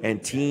Tyler,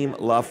 and Team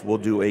Luff will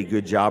do a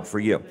good job for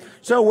you.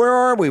 So where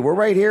are we? We're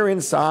right here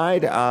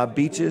inside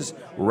Beach's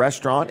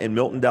Restaurant in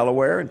Milton,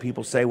 Delaware, and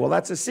people say, well,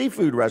 that's a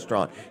seafood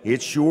restaurant.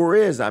 It sure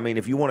is. I mean,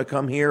 if you want to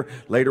come here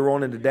later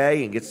on in the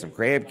day and get some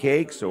crab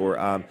cakes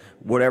or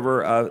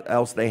whatever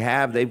else they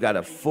have, they've got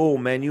a full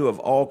menu of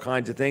all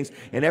kinds of things,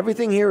 and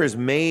everything here is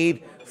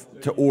made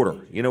to order.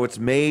 It's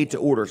made to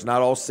order. It's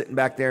not all sitting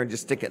back there and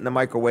just stick it in the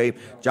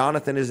microwave.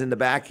 Jonathan is in the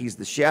back. He's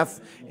the chef,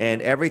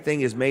 and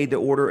everything is made to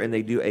order, and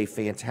they do a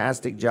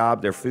fantastic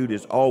job. Their food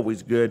is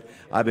always good.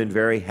 I've been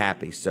very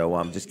happy.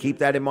 So just keep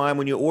that in mind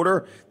when you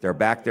order. They're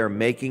back there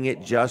making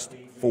it just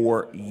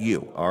for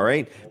you. All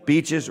right.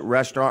 Beach's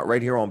Restaurant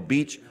right here on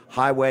Beach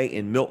Highway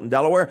in Milton,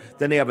 Delaware.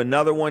 Then they have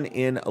another one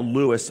in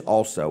Lewis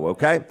also,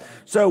 okay?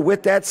 So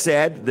with that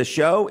said, the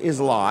show is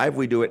live.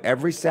 We do it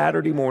every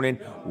Saturday morning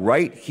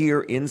right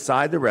here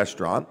inside the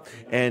restaurant,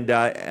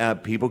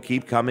 and people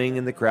keep coming,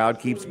 and the crowd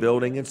keeps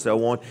building, and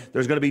so on.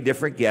 There's going to be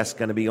different guests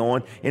going to be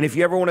on, and if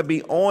you ever want to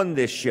be on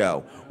this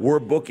show, we're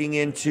booking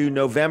into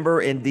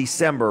November and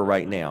December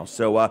right now.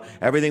 So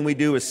everything we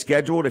do is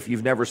scheduled. If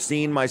you've never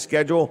seen my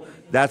schedule,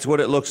 that's what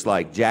it looks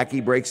like.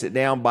 Jackie breaks it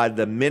down by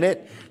the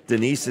minute.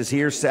 Denise is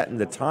here setting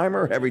the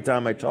timer. Every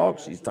time I talk,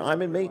 she's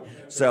timing me.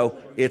 So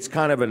it's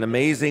kind of an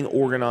amazing,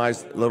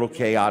 organized, little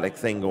chaotic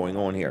thing going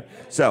on here.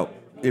 So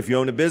if you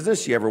own a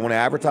business, you ever want to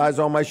advertise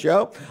on my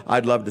show,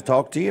 I'd love to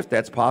talk to you if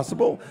that's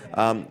possible.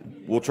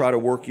 We'll try to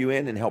work you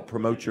in and help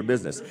promote your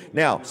business.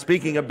 Now,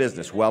 speaking of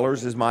business,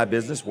 Weller's is my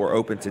business. We're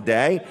open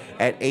today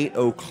at 8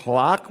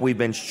 o'clock. We've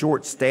been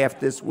short-staffed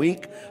this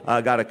week.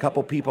 Got a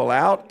couple people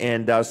out,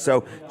 and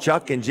so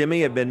Chuck and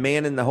Jimmy have been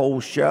manning the whole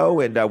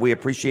show, and we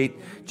appreciate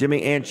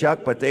Jimmy and Chuck,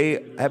 but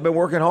they have been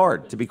working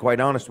hard, to be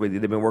quite honest with you.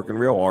 They've been working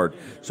real hard.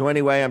 So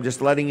anyway, I'm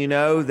just letting you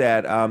know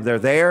that they're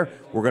there.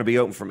 We're going to be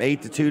open from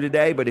 8 to 2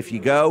 today, but if you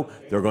go,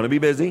 they're going to be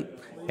busy.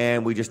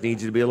 And we just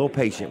need you to be a little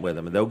patient with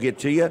them. And they'll get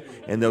to you,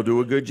 and they'll do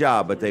a good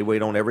job. But they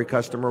wait on every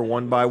customer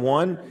one by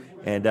one,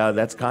 and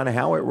that's kind of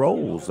how it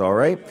rolls, all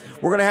right?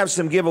 We're going to have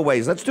some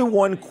giveaways. Let's do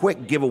one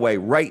quick giveaway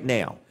right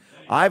now.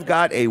 I've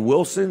got a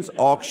Wilson's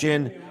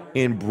Auction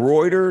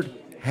embroidered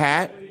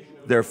hat,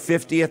 their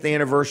 50th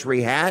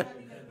anniversary hat.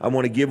 I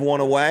want to give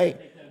one away.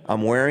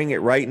 I'm wearing it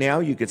right now.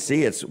 You can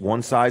see it's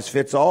one size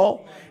fits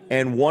all.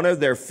 And one of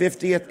their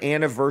 50th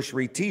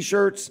anniversary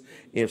T-shirts.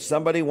 If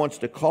somebody wants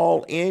to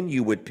call in,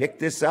 you would pick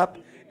this up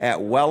at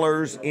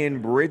Weller's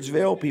in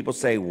Bridgeville. People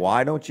say,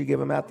 why don't you give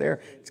them out there?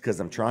 It's because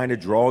I'm trying to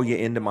draw you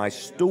into my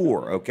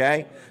store,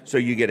 okay? So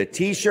you get a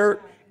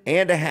T-shirt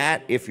and a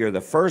hat if you're the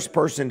first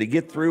person to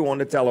get through on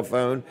the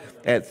telephone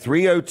at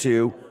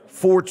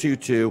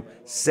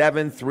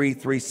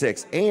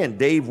 302-422-7336. And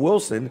Dave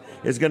Wilson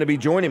is going to be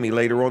joining me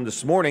later on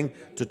this morning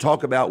to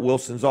talk about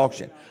Wilson's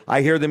Auction.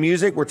 I hear the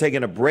music. We're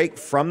taking a break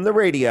from the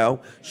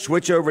radio,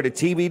 switch over to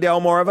TV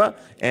Delmarva,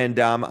 and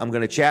I'm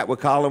going to chat with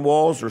Colin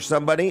Walls or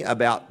somebody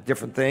about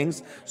different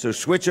things. So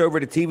switch over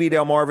to TV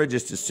Delmarva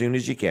just as soon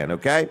as you can,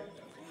 okay?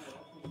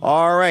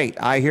 All right.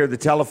 I hear the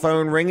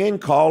telephone ringing.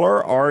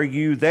 Caller, are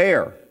you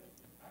there?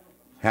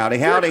 Howdy,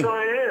 howdy. Yes,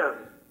 I am.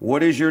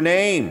 What is your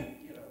name?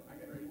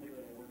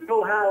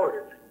 Bill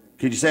Howard.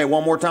 Could you say it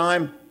one more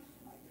time?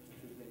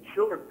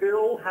 Sure,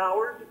 Bill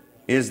Howard.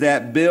 Is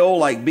that Bill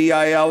like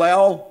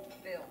B-I-L-L?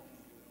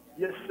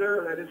 Yes,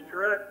 sir, that is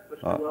correct,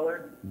 Mr.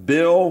 Weller.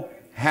 Bill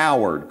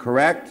Howard,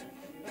 correct?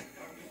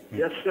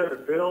 Yes,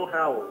 sir, Bill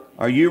Howard.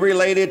 Are you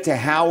related to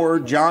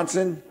Howard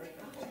Johnson?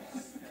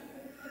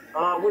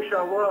 I wish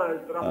I was,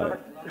 but I'm not.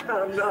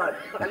 I'm not.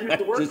 I used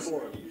to work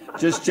for him.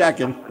 Just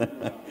checking.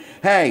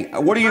 Hey,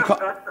 what are you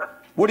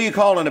What are you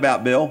calling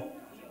about, Bill?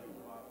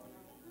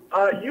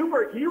 You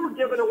were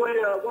giving away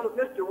one of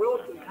Mr.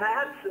 Wilson's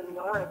hats, and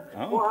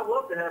I'd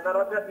love to have that.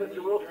 I've met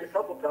Mr. Wilson a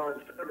couple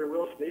times. Senator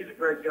Wilson, he's a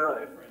great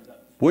guy.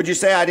 What'd you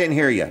say? I didn't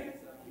hear you.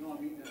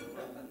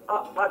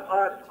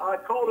 I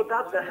called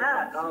about the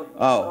hat of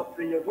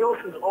the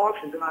Wilson's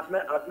auctions, and I've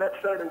met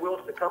Senator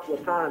Wilson a couple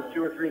of times,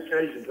 2 or 3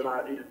 occasions,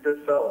 and he's a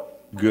good fellow.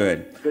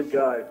 Good. Good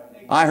guy.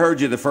 I heard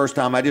you the first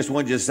time. I just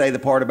wanted you to say the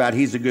part about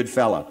he's a good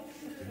fella.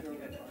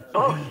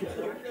 Oh,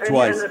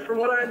 Twice. And from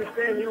what I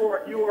understand, you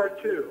are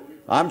too.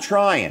 I'm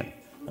trying.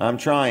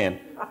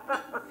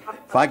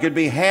 If I could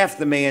be half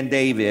the man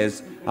Dave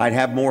is, I'd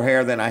have more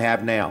hair than I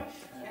have now.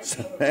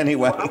 So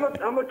anyway, well,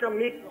 I'm gonna come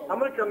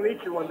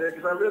meet you one day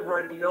because I live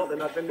right in Milton.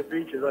 I've been to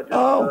beaches. I just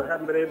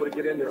haven't been able to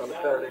get in there on a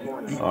Saturday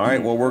morning. All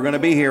right. Well, we're going to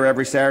be here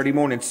every Saturday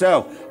morning.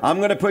 So I'm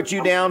going to put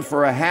you down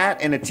for a hat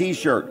and a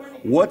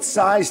T-shirt. What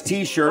size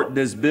T-shirt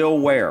does Bill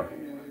wear?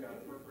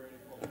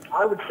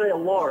 I would say a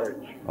large.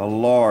 A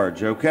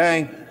large.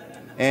 Okay.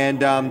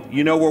 And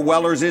you know where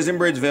Weller's is in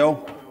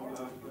Bridgeville?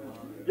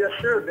 Yes,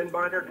 sir. Been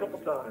by there a couple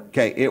times.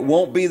 Okay. It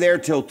won't be there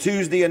till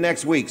Tuesday of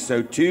next week.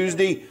 So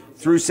Tuesday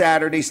through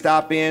Saturday,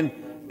 stop in,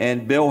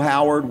 and Bill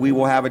Howard, we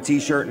will have a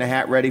T-shirt and a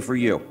hat ready for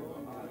you.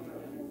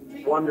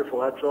 Wonderful.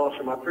 That's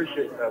awesome. I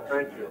appreciate that.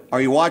 Thank you. Are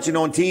you watching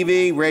on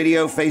TV,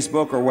 radio,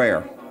 Facebook, or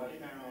where?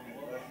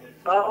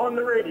 On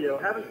the radio.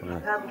 Haven't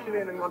seen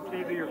anything on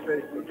TV or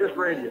Facebook. Just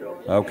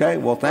radio. Okay.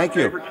 Well, thank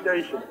you. Favorite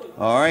station.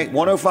 All right.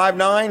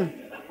 105.9?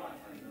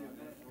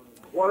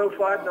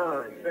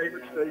 105.9.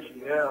 Favorite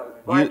station. Yeah.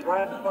 Glad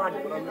to find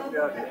it when I moved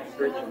out here.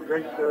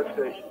 Great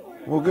station.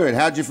 Well, good.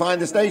 How'd you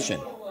find the station?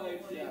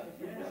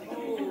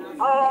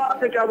 I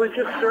think I was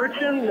just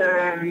searching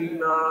and,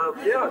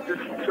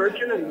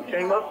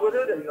 came up with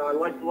it. And I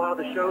liked a lot of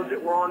the shows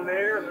that were on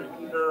there. I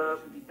listened to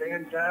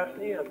Dan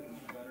Gaffney and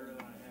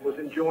was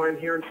enjoying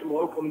hearing some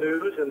local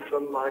news and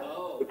some, I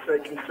would say,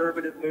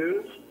 conservative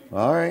news.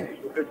 All right.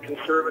 Some good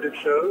conservative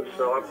shows,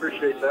 so I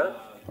appreciate that.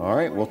 All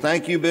right. Well,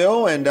 thank you,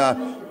 Bill, and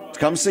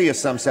come see us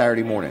some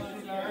Saturday morning.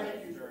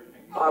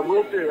 I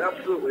will do,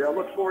 absolutely. I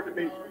look forward to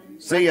meeting you.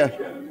 See ya.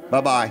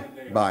 Bye-bye.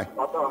 Bye.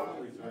 Bye-bye.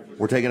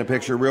 We're taking a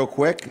picture real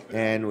quick,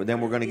 and then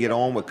we're going to get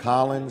on with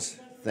Colin's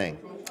thing.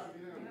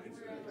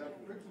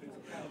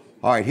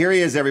 All right, here he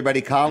is, everybody.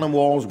 Colin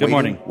Walls. Good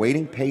morning.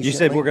 Waiting patiently. You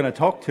said we're going to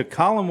talk to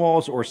Colin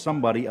Walls or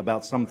somebody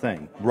about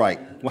something. Right.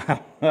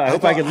 Wow. I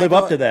hope I could live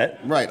up to that.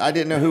 Right. I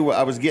didn't know who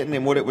I was getting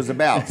and what it was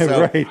about.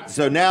 So, right.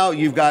 So now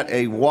you've got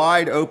a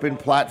wide open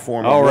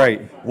platform. All right.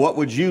 What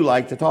would you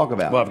like to talk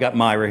about? Well, I've got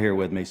Myra here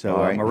with me. So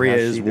right. Maria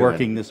How's is she doing?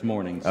 working this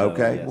morning. So,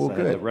 okay. Yes, well, I had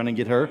to good. run and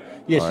get her.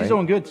 Yeah, All she's right.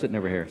 doing good sitting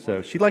over here.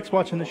 So she likes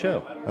watching the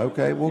show.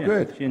 Okay. Well, Yeah,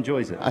 good. She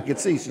enjoys it. I can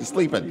see she's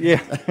sleeping. Yeah.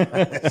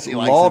 She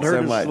likes Lulled it her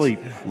so to much. sleep.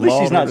 At least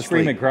she's not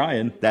screaming,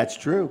 crying. That's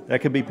true.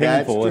 That could be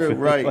painful. That's true, if it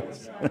right.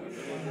 was.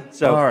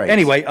 So All right.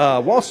 anyway,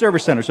 Wall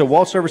Service Center. So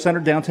Wall Service Center,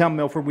 downtown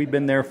Milford. We've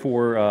been there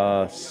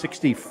for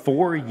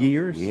 64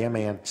 years. Yeah,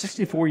 man.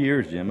 64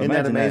 years, Jim. Isn't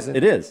that Imagine amazing?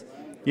 It is.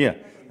 Yeah,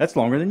 that's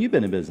longer than you've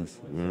been in business.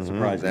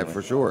 Surprisingly. That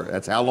for sure.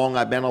 That's how long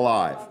I've been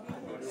alive.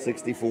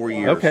 64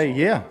 years. Okay.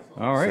 Yeah.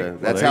 All right. So Well,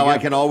 that's there how you I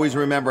go. can always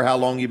remember how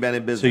long you've been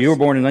in business. So you were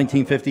born in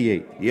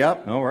 1958.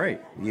 Yep. All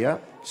right.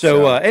 Yep.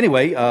 So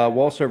anyway,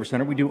 Wall Service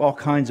Center, we do all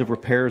kinds of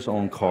repairs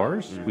on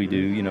cars. We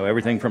do,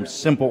 everything from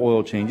simple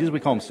oil changes.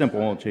 We call them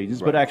simple oil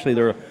changes, but actually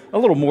they're a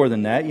little more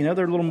than that.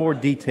 They're a little more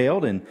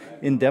detailed and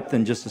in depth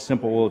than just a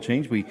simple oil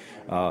change. We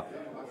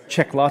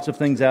check lots of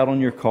things out on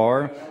your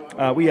car.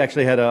 We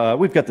actually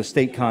we've got the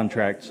state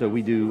contract, so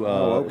we do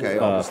All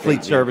the state fleet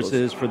vehicles.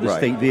 services for the Right.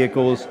 state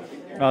vehicles.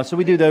 So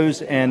we do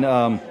those,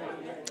 and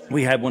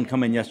we had one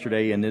come in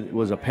yesterday, and it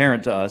was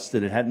apparent to us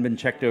that it hadn't been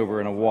checked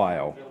over in a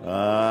while.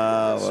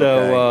 Okay.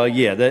 So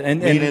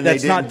and Meaning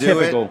that's they not didn't do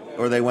typical. it,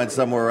 or they went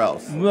somewhere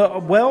else.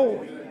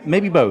 Well,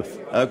 maybe both.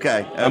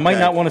 Okay. I might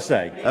not want to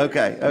say.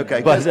 Okay.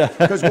 But,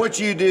 Because what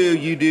you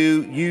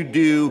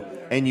do,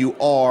 and you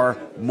are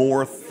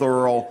more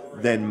thorough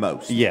than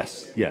most.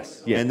 Yes.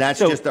 And that's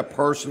So, just a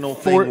personal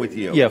thing with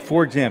you. Yeah.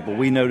 For example,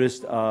 we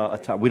noticed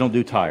we don't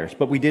do tires,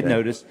 but we did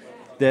notice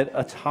that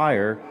a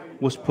tire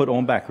was put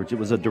on backwards. It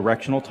was a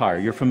directional tire.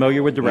 You're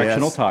familiar with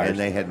directional Yes, tires. and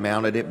they had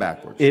mounted it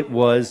backwards. It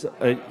was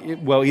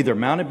either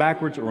mounted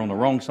backwards or on the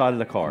wrong side of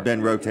the car.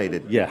 Then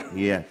rotated.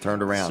 Yeah.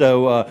 Turned around.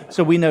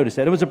 So we noticed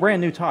that it was a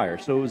brand new tire.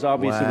 So it was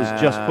obvious it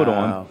was just put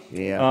on. Wow,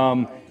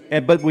 yeah.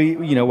 But we,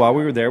 while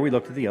we were there, we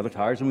looked at the other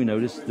tires and we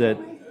noticed that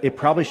it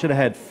probably should have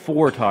had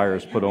 4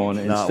 tires put on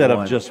instead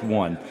one. of just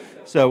one.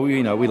 So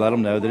we let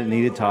them know that it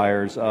needed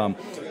tires.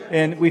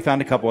 And we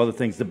found a couple other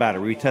things. The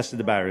battery. We tested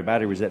the battery. The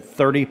battery was at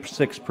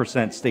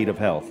 36% state of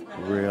health.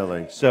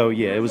 Really? So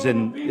yeah, it was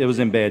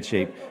in bad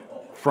shape.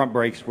 Front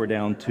brakes were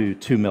down to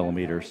 2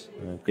 millimeters.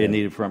 Okay. It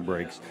needed front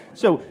brakes.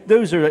 So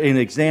those are an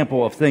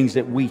example of things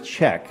that we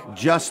check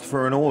Just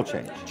for an oil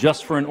change.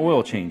 just for an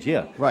oil change.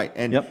 Yeah. Right.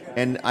 And Yep.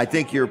 and I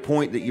think your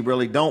point that you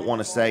really don't want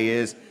to say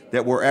is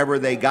that wherever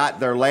they got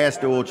their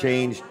last oil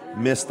change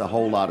missed a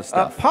whole lot of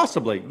stuff.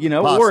 Possibly,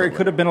 or Possibly. it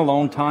could have been a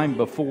long time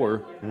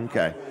before,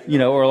 Okay.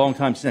 or a long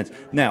time since.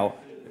 Now,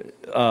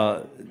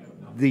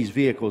 these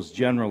vehicles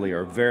generally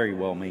are very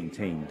well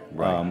maintained.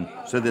 Right.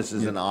 So this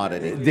is an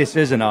oddity. This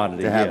is an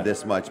oddity to have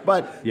this much,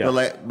 but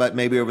but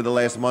maybe over the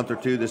last month or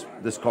two,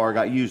 this car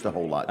got used a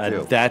whole lot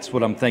too. That's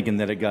what I'm thinking,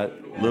 that it got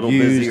a little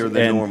used busier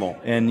than normal.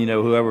 And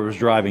whoever was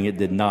driving it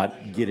did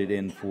not get it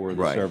in for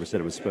the service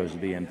that it was supposed to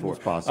be in for.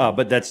 It's possible.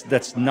 But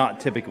that's not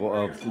typical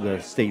of the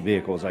state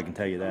vehicles. I can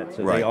tell you that.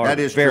 So they are that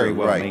is very true.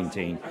 well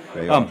maintained.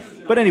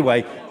 But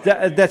anyway,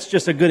 that's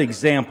just a good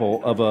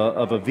example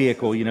of a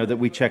vehicle that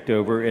we checked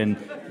over and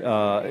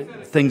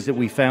things that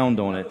we found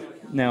on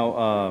it.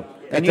 Now.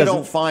 And you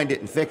don't find it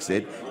and fix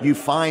it. You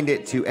find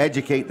it to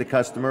educate the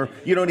customer.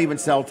 You don't even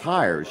sell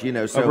tires,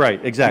 So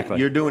right, exactly.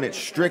 You're doing it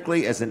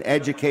strictly as an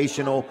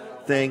educational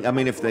thing. I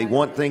mean, if they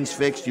want things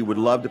fixed, you would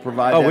love to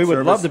provide that service. Oh, we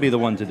would love to be the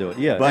one to do it,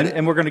 yeah. But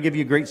and we're going to give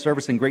you great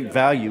service and great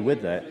value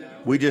with that.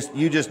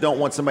 You just don't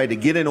want somebody to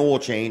get an oil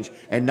change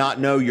and not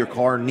know your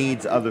car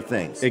needs other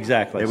things.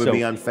 Exactly. It would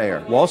be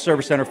unfair. Wall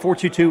Service Center,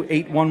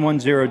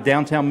 422-8110,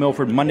 downtown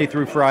Milford, Monday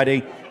through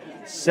Friday,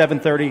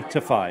 7:30 to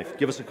 5.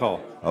 Give us a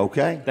call.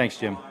 Okay. Thanks,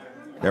 Jim.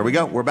 There we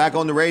go. We're back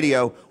on the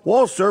radio.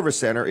 Wall Service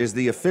Center is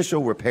the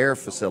official repair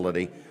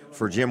facility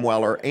for Jim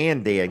Weller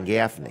and Dan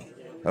Gaffney.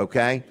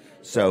 Okay?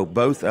 So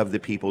both of the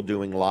people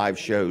doing live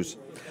shows.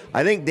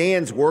 I think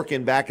Dan's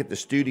working back at the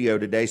studio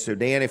today. So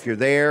Dan, if you're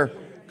there,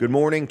 good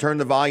morning. Turn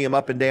the volume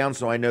up and down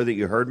so I know that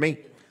you heard me.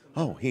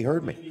 Oh, he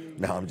heard me.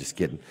 No, I'm just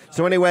kidding.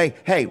 So anyway,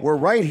 hey, we're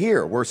right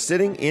here. We're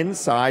sitting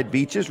inside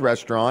Beach's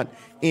Restaurant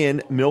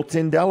in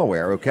Milton,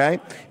 Delaware, okay?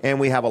 And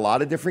we have a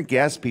lot of different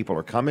guests. People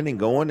are coming and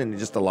going and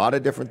just a lot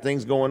of different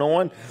things going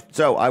on.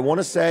 So I want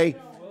to say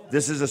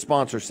this is a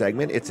sponsor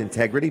segment. It's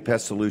Integrity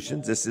Pest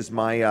Solutions. This is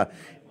my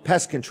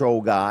pest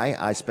control guy.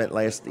 I spent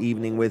last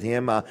evening with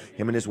him.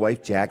 Him and his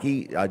wife,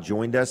 Jackie,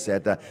 joined us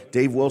at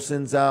Dave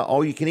Wilson's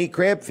all-you-can-eat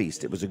crab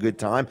feast. It was a good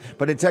time.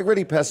 But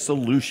Integrity Pest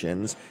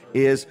Solutions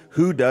is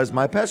who does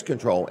my pest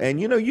control.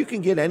 And, you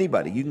can get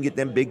anybody. You can get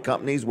them big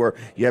companies where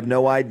you have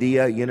no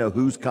idea,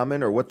 who's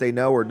coming or what they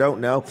know or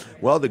don't know.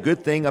 Well, the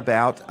good thing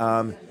about,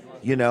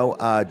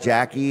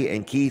 Jackie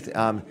and Keith,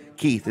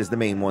 Keith is the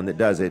main one that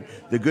does it.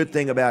 The good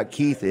thing about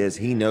Keith is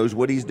he knows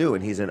what he's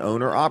doing. He's an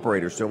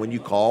owner-operator. So when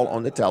you call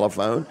on the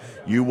telephone,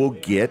 you will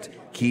get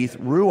Keith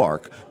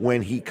Ruark.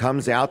 When he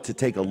comes out to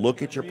take a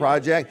look at your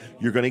project,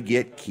 you're going to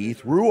get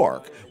Keith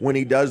Ruark. When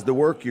he does the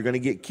work, you're going to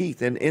get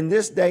Keith. And in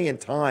this day and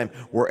time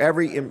where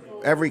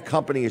every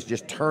company is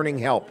just turning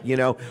help,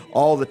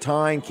 all the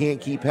time,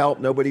 can't keep help,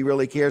 nobody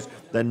really cares.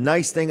 The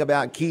nice thing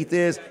about Keith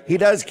is he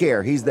does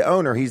care. He's the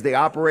owner. He's the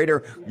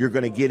operator. You're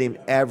going to get him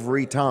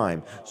every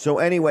time. So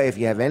anyway, if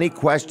you have any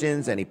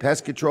questions, any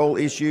pest control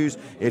issues,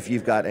 if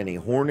you've got any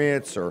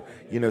hornets or,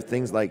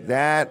 things like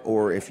that,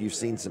 or if you've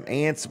seen some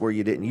ants where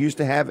you didn't used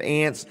to have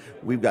ants,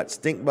 we've got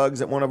stink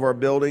bugs at one of our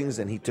buildings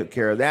and he took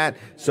care of that.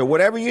 So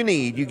whatever you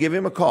need, you give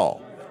him a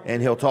call. And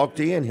he'll talk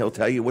to you, and he'll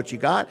tell you what you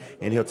got,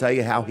 and he'll tell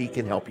you how he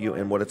can help you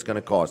and what it's going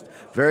to cost.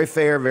 Very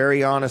fair,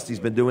 very honest. He's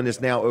been doing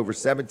this now over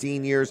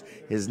 17 years.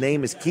 His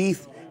name is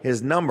Keith.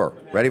 His number,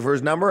 ready for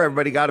his number?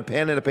 Everybody got a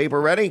pen and a paper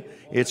ready?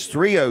 It's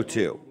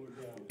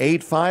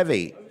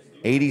 302-858-8629,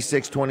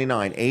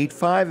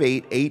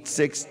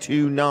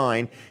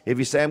 858-8629. If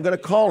you say, I'm going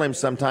to call him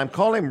sometime,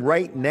 call him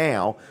right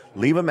now.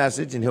 Leave a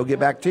message, and he'll get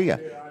back to you.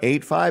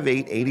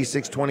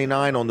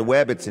 858-8629. On the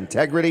web, it's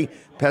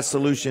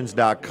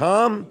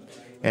integritypestsolutions.com.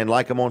 And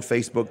like them on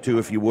Facebook, too,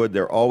 if you would.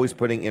 They're always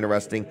putting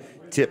interesting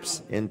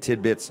tips and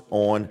tidbits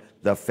on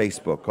the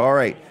Facebook. All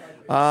right.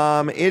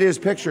 It is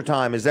picture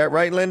time. Is that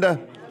right, Linda?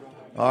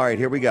 All right,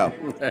 here we go.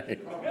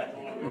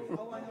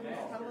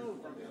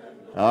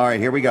 All right,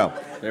 here we go.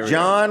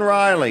 John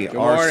Riley,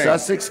 our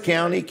Sussex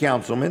County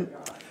Councilman,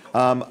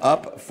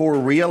 up for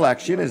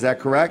re-election. Is that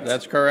correct?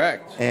 That's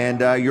correct.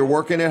 And you're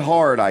working it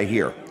hard, I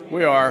hear.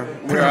 We are.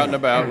 We're out and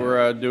about.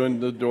 We're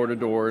doing the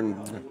door-to-door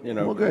and,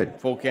 well, good.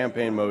 Full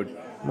campaign mode.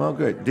 Well,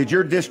 good. Did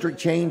your district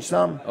change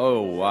some?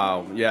 Oh,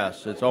 wow.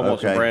 Yes. It's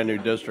almost a brand new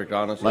district,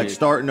 honestly. Like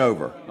starting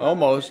over?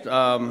 Almost. We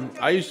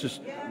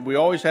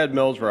always had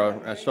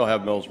Millsboro. I still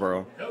have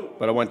Millsboro.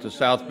 But I went to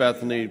South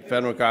Bethany,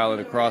 Fenwick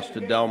Island, across to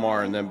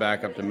Delmar, and then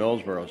back up to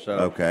Millsboro. So.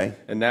 Okay.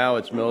 And now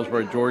it's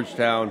Millsboro,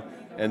 Georgetown,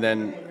 and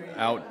then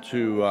out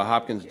to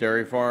Hopkins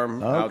Dairy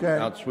Farm, out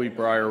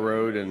Sweetbriar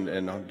Road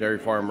and Dairy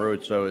Farm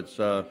Road. So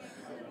it's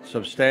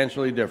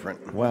substantially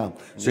different. Wow.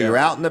 So you're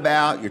out and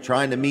about, you're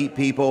trying to meet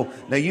people.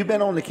 Now, you've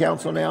been on the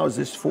council now, is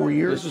this 4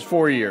 years? This is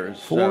 4 years.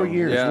 4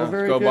 years. Yeah, well,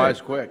 very go good. by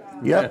as quick.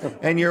 Yep.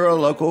 And you're a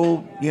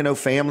local,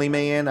 family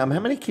man. How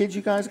many kids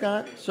you guys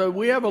got? So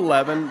we have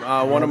 11.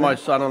 One of my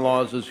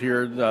son-in-laws is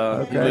here.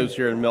 He lives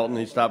here in Milton.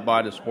 He stopped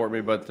by to support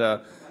me,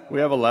 but we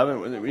have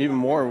 11, even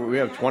more. We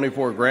have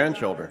 24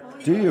 grandchildren.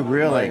 Do you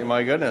really?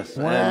 My goodness.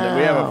 Wow. And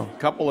we have a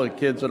couple of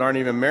kids that aren't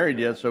even married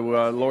yet, so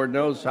Lord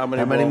knows how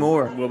many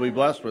more we'll be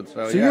blessed with.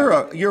 So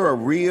you're a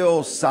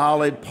real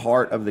solid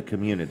part of the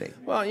community.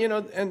 Well,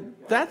 and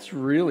that's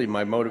really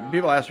my motive.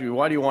 People ask me,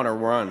 why do you want to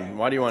run?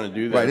 Why do you want to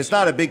do this? Right, it's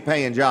not a big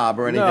paying job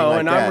or anything like that. No,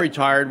 and I'm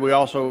retired. We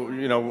also,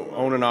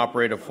 own and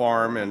operate a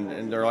farm,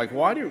 and they're like,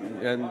 why do you?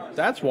 And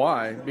that's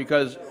why,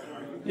 because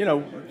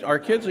our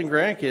kids and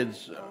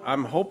grandkids,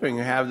 I'm hoping,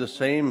 have the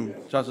same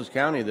Sussex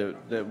County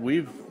that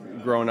we've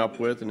grown up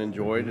with and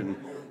enjoyed, and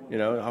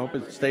I hope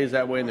it stays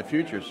that way in the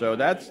future. So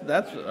that's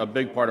a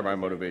big part of my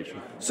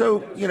motivation. So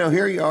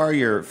here you are,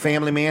 you're a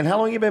family man. How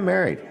long have you been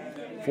married?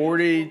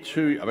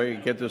 42. I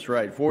mean, get this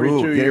right. 42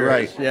 Ooh, years. Get it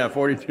right. Yeah,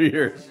 42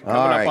 years. Coming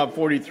right. up on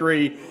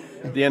 43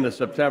 at the end of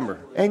September.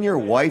 And your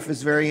wife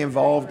is very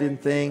involved in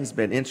things,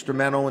 been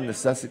instrumental in the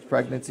Sussex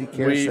Pregnancy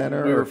Care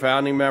Center? We were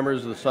founding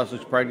members of the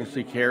Sussex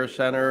Pregnancy Care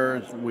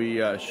Center.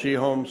 She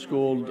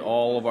homeschooled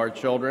all of our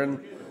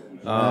children.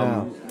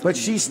 Wow. But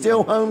she's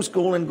still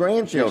homeschooling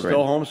grandchildren. She's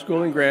still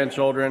homeschooling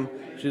grandchildren.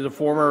 She's a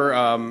former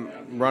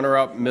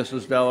runner-up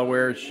Mrs.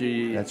 Delaware.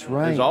 That's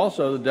right. is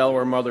also the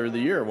Delaware Mother of the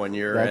Year one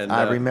year.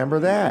 I remember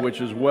that. Which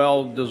is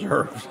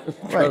well-deserved.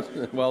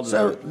 Right.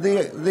 Well-deserved. So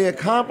the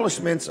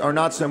accomplishments are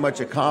not so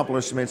much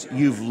accomplishments.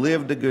 You've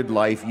lived a good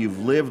life.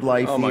 You've lived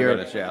life here. Oh, my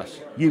goodness,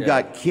 yes. You've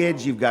got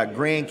kids. You've got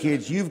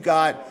grandkids. You've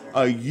got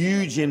a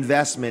huge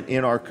investment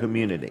in our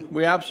community.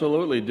 We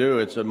absolutely do.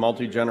 It's a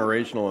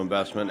multi-generational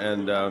investment,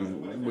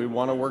 and we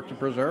want to work to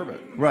preserve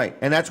it. Right.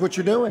 And that's what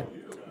you're doing.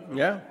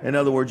 Yeah. In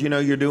other words,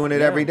 you're doing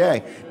it every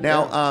day.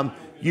 Now,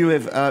 you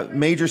have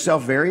made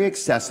yourself very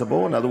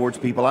accessible. In other words,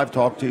 people I've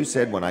talked to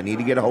said, when I need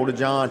to get a hold of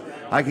John,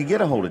 I can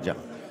get a hold of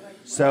John.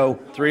 So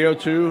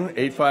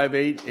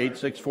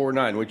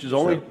 302-858-8649, which is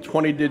only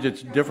 20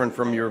 digits different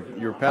from your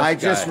past I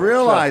just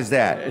realized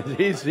that.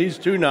 He's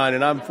 29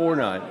 and I'm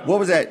 49. What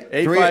was that?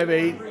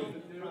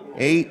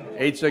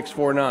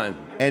 858-8649.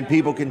 And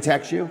people can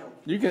text you?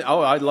 You can. Oh,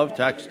 I love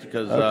text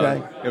because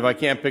if I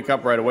can't pick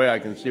up right away, I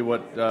can see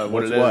what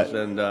it is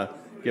and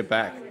get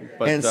back.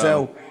 But, and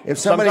so if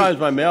somebody, sometimes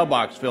my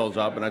mailbox fills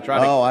up, and I try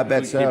to I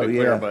bet keep it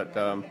clear. Yeah.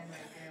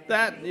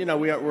 But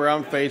we're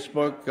on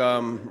Facebook,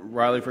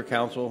 Riley for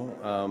Council,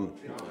 on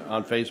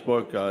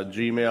Facebook,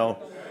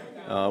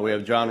 Gmail. We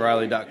have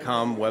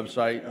johnriley.com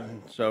website.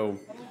 So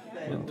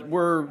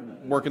we're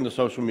working the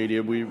social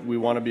media. We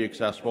want to be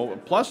accessible.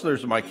 Plus,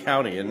 there's my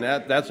county, and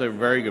that's a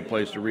very good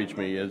place to reach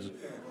me. Is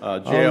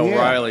J.L.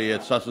 Riley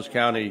at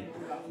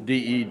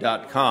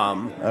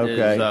SussexCountyDE.com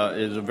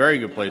is a very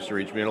good place to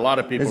reach me. And a lot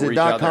of people reach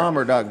out there. Is it .com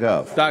or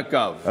 .gov?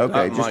 .gov.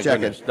 Okay, just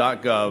check it.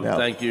 .gov. No.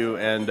 Thank you.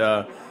 And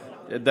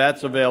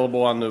that's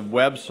available on the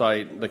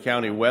website, the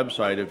county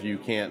website, if you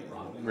can't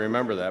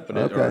remember that,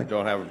 but or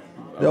don't have.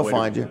 They'll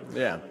find you.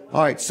 Yeah.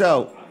 All right.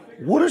 So,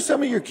 what do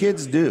some of your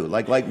kids do?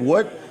 Like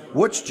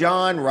what's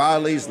John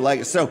Riley's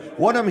legacy? So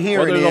what I'm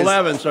hearing there's is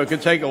 11, so it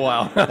could take a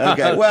while.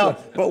 Okay.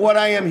 Well, but what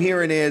I am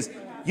hearing is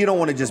you don't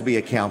want to just be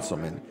a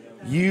councilman.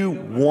 You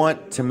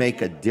want to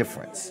make a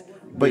difference.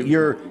 But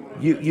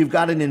you've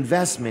got an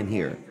investment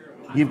here.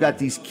 You've got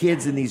these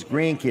kids and these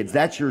grandkids.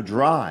 That's your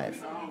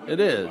drive. It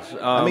is.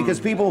 I mean, because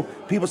people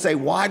say,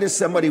 why does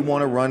somebody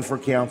want to run for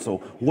council?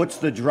 What's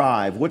the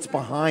drive? What's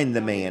behind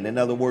the man? In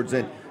other words,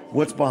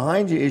 what's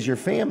behind you is your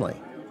family.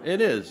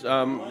 It is.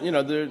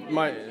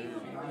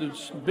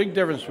 There's a big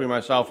difference between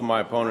myself and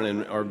my opponent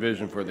in our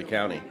vision for the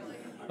county.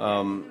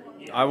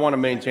 I want to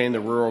maintain the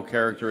rural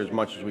character as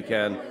much as we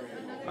can.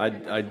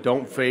 I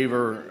don't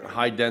favor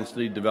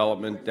high-density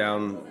development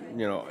down,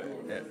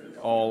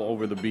 all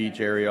over the beach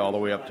area, all the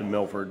way up to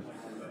Milford.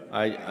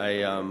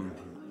 I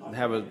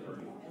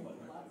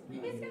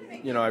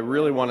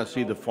really want to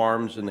see the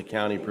farms in the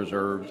county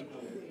preserved,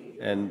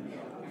 and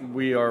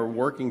we are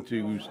working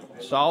to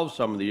solve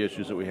some of the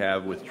issues that we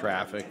have with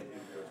traffic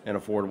and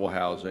affordable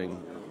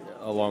housing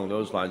along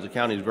those lines. The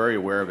county is very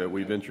aware of it.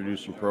 We've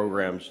introduced some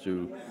programs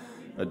to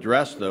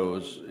address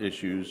those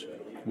issues.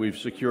 We've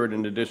secured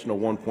an additional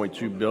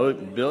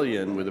 $1.2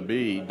 billion with a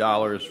B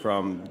dollars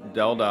from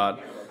DelDOT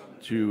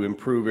to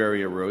improve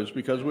area roads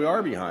because we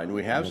are behind.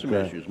 We have some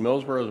issues.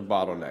 Millsboro is a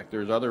bottleneck.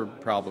 There's other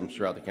problems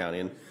throughout the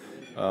county, and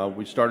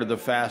we started the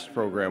FAST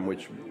program,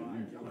 which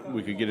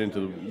we could get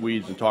into the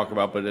weeds and talk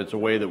about, but it's a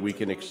way that we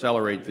can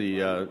accelerate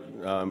the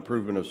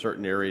improvement of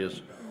certain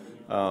areas.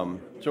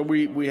 So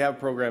we have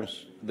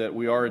programs that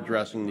we are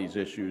addressing these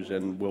issues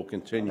and will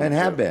continue and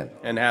have been.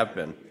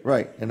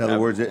 Right. In other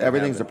words,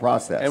 everything's a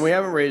process. And we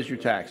haven't raised your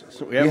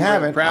taxes. We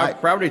haven't.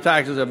 Property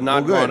taxes have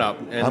not gone up.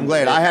 And I'm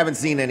glad. I haven't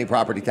seen any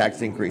property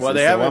tax increases,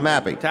 so I'm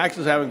happy.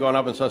 Taxes haven't gone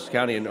up in Sussex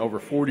County in over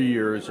 40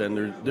 years,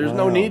 and there's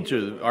no need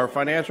to. Our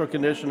financial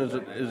condition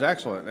is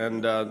excellent,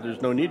 and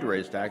there's no need to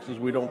raise taxes.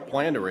 We don't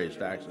plan to raise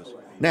taxes.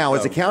 Now,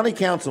 as a county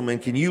councilman,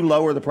 can you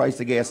lower the price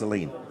of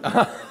gasoline?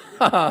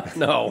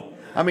 No.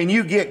 I mean,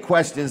 you get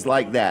questions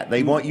like that.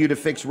 They want you to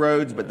fix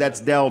roads, but that's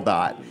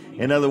DelDOT.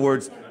 In other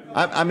words,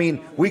 I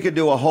mean, we could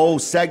do a whole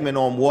segment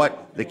on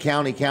what the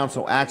county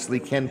council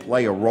actually can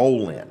play a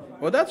role in.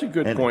 Well, that's a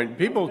good point.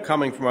 People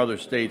coming from other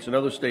states,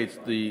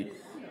 the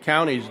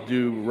counties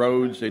do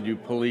roads, they do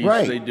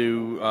police, they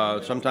do,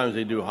 sometimes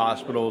they do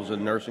hospitals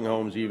and nursing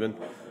homes even.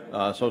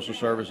 Social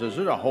services.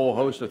 There's a whole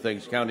host of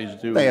things counties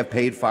do. They have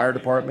paid fire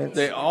departments.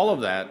 All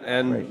of that.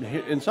 And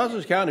in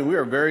Sussex County, we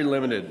are very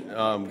limited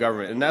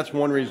government, and that's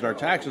one reason our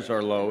taxes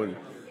are low.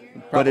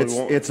 But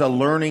it's a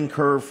learning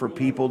curve for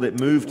people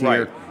that moved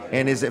here.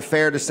 And is it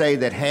fair to say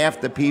that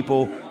half the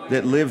people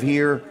that live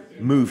here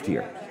moved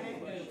here?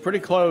 pretty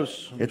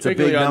close. It's a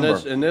big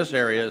number. In this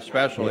area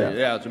especially.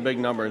 Yeah, it's a big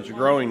number. It's a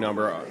growing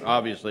number,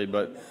 obviously,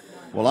 but...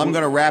 Well, I'm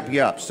going to wrap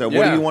you up. So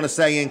what do you want to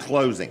say in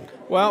closing?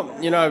 Well,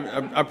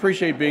 I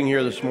appreciate being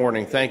here this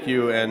morning. Thank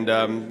you. And,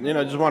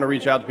 I just want to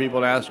reach out to people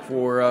and ask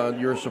for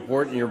your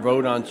support and your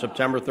vote on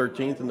September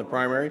 13th in the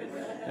primary.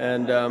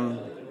 And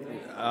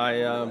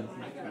I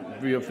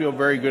feel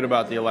very good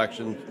about the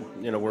election.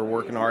 We're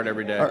working hard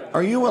every day.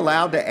 Are you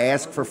allowed to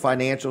ask for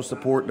financial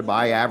support to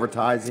buy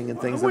advertising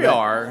and things like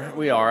that?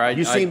 We are.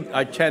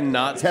 I tend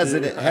not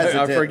hesitant.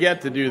 I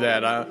forget to do we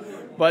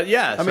But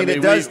yes, I mean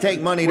it does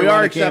take money to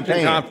run a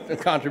campaign. We are accepting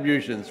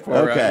contributions for.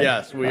 Okay.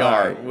 Yes, we All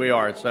are. right. We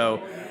are. So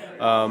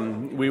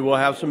we will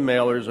have some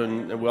mailers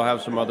and we'll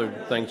have some other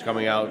things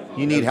coming out.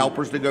 You need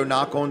helpers to go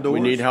knock on doors.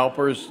 We need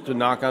helpers to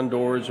knock on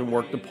doors and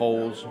work the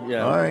polls.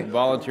 Yeah. All right.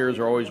 Volunteers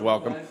are always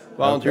welcome.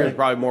 Volunteers are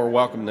probably more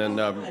welcome than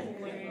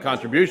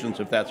contributions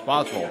if that's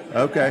possible.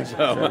 Okay.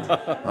 So.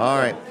 All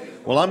right.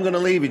 Well, I'm going to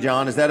leave you,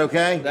 John. Is that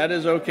okay? That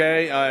is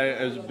okay.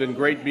 It's been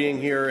great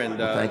being here, and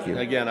thank you.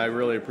 Again, I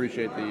really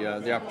appreciate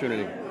the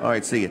opportunity. All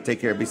right, see you.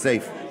 Take care. Be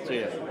safe. See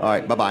you. All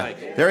right,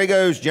 bye-bye. There he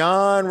goes,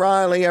 John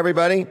Riley,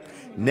 everybody.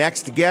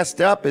 Next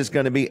guest up is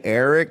going to be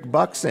Eric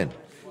Buxton.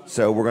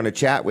 So we're going to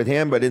chat with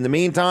him, but in the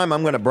meantime,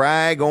 I'm going to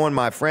brag on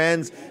my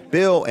friends,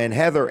 Bill and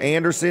Heather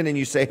Anderson, and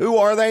you say, who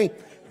are they?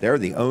 They're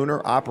the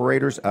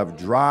owner-operators of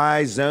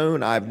Dry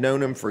Zone. I've known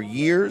them for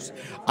years.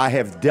 I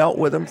have dealt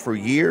with them for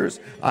years.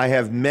 I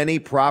have many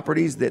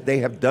properties that they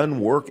have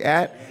done work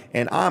at,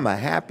 and I'm a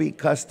happy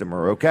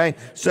customer, okay?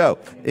 So,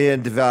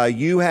 and if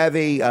you have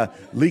a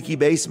leaky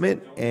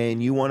basement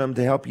and you want them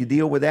to help you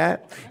deal with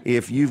that,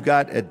 if you've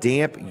got a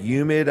damp,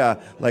 humid,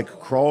 like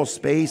crawl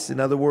space, in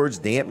other words,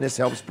 dampness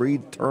helps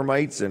breed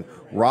termites and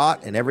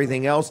rot and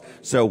everything else.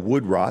 So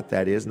wood rot,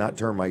 that is, not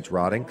termites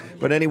rotting.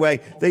 But anyway,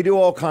 they do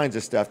all kinds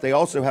of stuff. They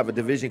also have a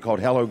division called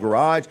Hello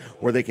Garage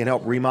where they can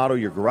help remodel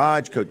your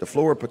garage, coat the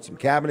floor, put some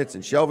cabinets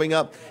and shelving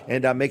up,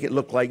 and make it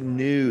look like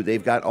new.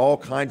 They've got all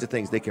kinds of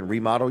things. They can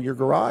remodel your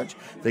garage.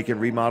 They can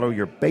remodel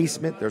your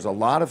basement. There's a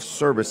lot of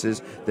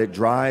services that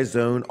Dry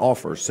Zone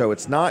offers. So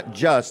it's not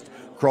just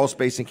crawl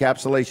space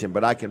encapsulation,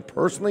 but I can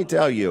personally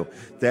tell you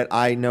that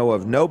I know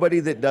of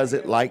nobody that does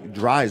it like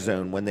Dry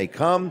Zone. When they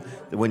come,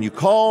 when you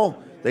call,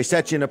 they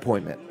set you an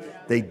appointment.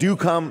 They do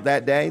come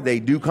that day. They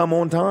do come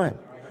on time.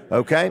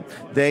 Okay?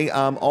 They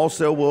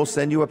also will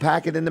send you a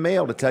packet in the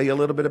mail to tell you a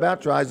little bit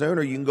about Dry Zone,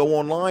 or you can go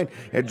online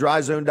at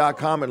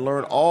dryzone.com and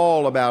learn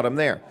all about them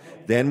there.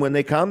 Then when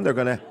they come, they're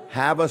going to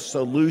have a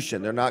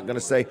solution. They're not going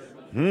to say,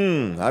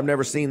 I've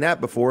never seen that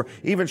before.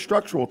 Even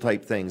structural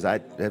type things. I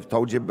have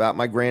told you about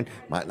my daughter,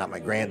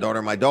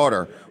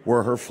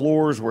 where her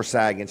floors were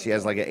sagging. She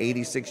has like an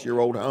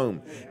 86-year-old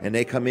home. And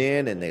they come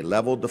in and they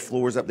leveled the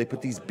floors up. They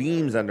put these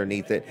beams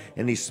underneath it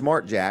and these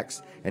smart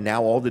jacks. And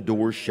now all the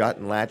doors shut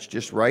and latch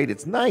just right.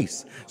 It's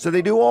nice. So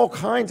they do all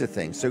kinds of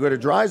things. So go to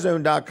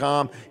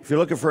dryzone.com. If you're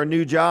looking for a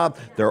new job,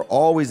 they're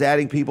always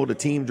adding people to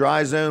Team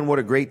Dry Zone. What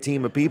a great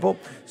team of people.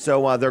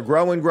 So they're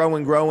growing,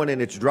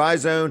 and it's Dry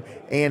Zone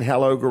and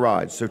Hello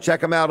Garage. So check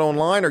them out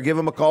online or give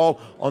them a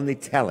call on the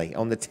telly.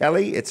 On the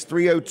telly, it's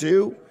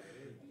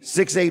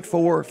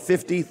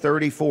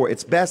 302-684-5034.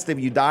 It's best if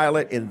you dial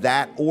it in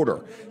that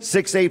order.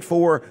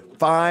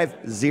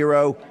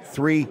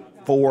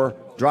 684-5034.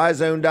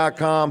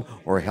 Dryzone.com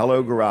or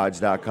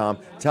HelloGarage.com.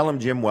 Tell them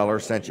Jim Weller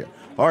sent you.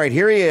 All right,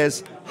 here he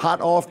is, hot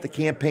off the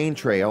campaign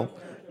trail.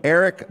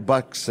 Eric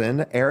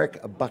Buxton,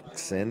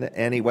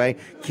 anyway,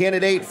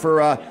 candidate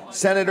for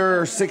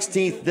Senator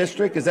 16th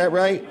District, is that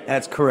right?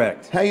 That's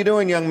correct. How you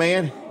doing, young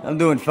man? I'm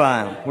doing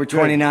fine. We're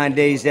 29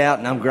 days out,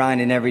 and I'm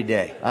grinding every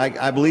day.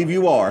 I believe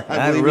you are.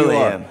 I really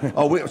am.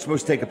 Oh, we were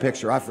supposed to take a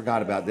picture. I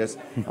forgot about this.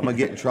 I'm going to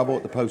get in trouble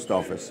at the post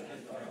office.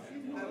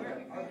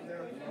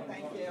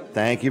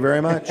 Thank you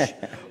very much.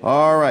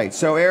 All right.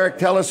 So, Eric,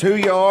 tell us who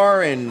you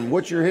are and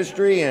what's your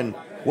history and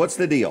what's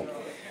the deal?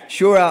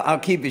 Sure, I'll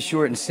keep it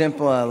short and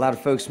simple. A lot of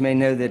folks may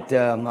know that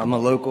I'm a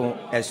local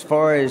as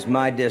far as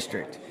my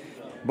district.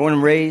 Born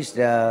and raised,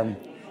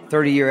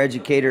 30-year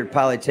educator at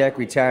Polytech,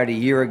 retired a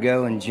year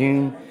ago in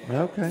June.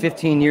 Okay.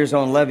 15 years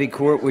on levy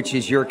court, which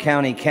is your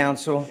county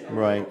council.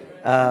 Right.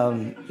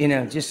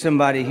 Just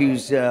somebody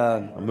who's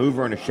a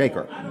mover and a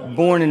shaker.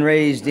 Born and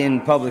raised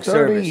in public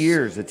service. 30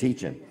 years of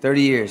teaching.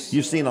 30 years.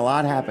 You've seen a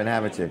lot happen,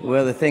 haven't you?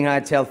 Well, the thing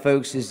I tell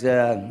folks is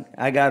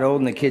I got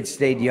old and the kids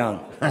stayed young.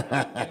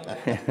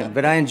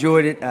 But I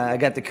enjoyed it. I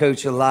got to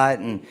coach a lot,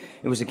 and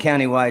it was a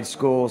countywide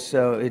school.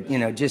 So,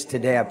 just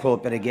today I pull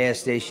up at a gas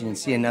station and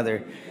see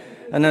another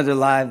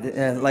life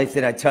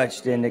that I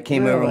touched, and it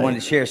came over and wanted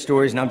to share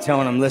stories, and I'm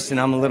telling them, listen,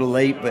 I'm a little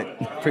late, but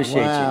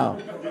appreciate you.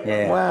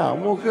 Yeah. Wow.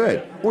 Well, good.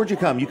 Where'd you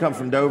come? You come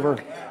from Dover?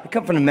 I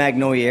come from the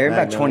Magnolia area,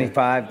 about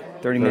 25,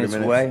 30 minutes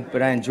away,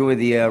 but I enjoy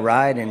the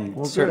ride,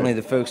 and certainly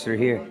the folks that are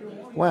here.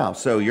 Wow.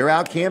 So you're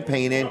out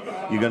campaigning.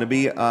 You're going to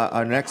be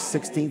our next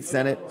 16th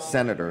Senate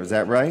senator. Is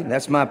that right?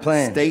 That's my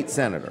plan. State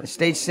senator.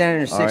 State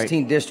senator,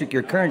 16th district.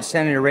 Your current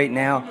senator right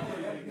now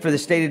for the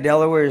state of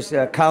Delaware is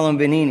Colin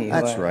Benini.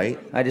 That's right.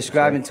 I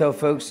describe and tell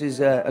folks is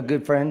a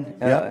good friend.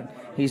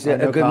 He's a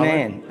good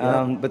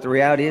man. But the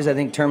reality is, I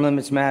think term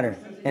limits matter.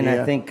 And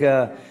I think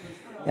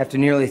after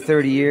nearly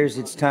 30 years,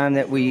 it's time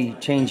that we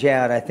change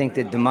out. I think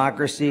that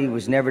democracy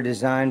was never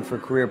designed for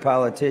career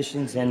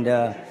politicians, and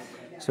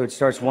so it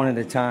starts one at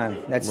a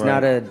time. That's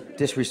not a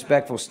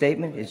disrespectful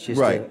statement. It's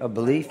just a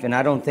belief. And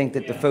I don't think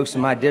that the folks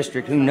in my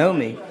district who know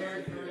me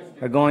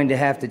are going to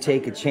have to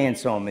take a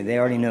chance on me. They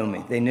already know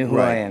me. They knew who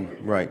I am.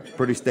 Right.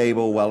 Pretty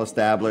stable, well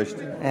established.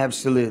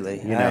 Absolutely.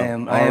 You know,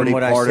 I am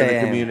what part I say of the I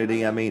am.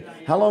 community. I mean,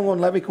 how long on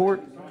Levy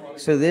Court?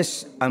 So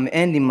I'm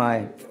ending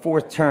my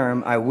 4th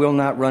term. I will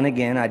not run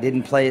again. I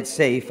didn't play it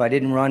safe. I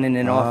didn't run in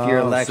an off-year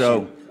election.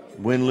 So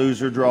win,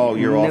 lose, or draw,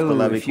 you're off the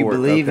Levy Court. If you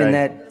believe in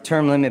that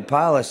term limit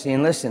policy,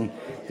 and listen,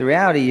 the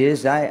reality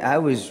is I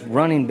was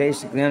running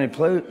basically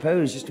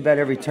unopposed just about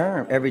every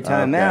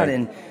time out,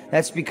 and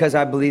that's because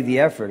I believe the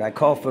effort. I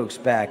call folks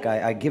back.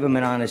 I give them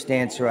an honest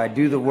answer. I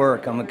do the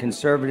work. I'm a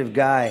conservative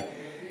guy.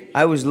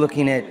 I was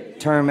looking at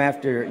terms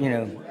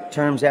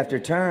after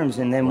terms,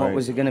 and then what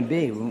was it going to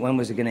be? When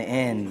was it going to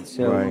end?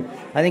 So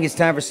I think it's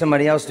time for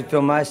somebody else to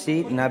fill my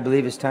seat, and I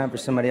believe it's time for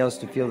somebody else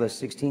to fill the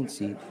 16th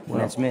seat, and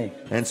that's me.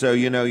 And so,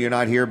 you're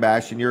not here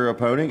bashing your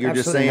opponent. You're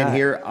Absolutely just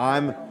saying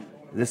not.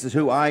 This is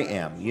who I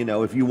am.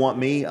 If you want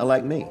me,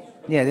 elect me.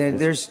 Yeah,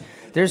 there's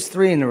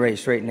 3 in the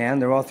race right now, and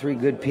they're all 3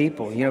 good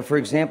people. For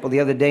example, the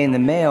other day in the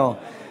mail,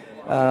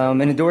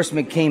 an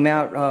endorsement came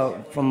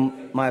out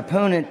from my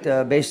opponent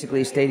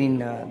basically stating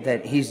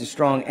that he's a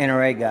strong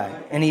NRA guy,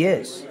 and he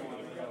is.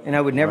 And I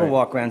would never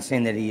walk around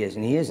saying that he is,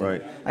 and he isn't.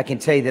 Right. I can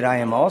tell you that I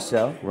am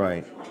also.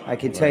 Right. I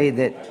can tell you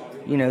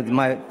that,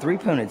 my 3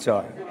 opponents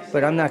are.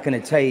 But I'm not going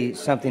to tell you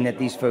something that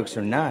these folks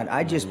are not.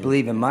 I just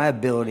believe in my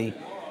ability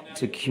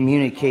to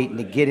communicate and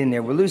to get in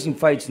there. We're losing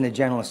fights in the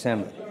General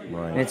Assembly.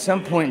 Right. And at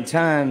some point in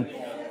time,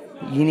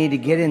 you need to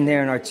get in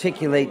there and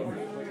articulate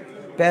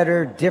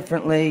better,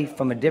 differently,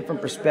 from a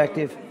different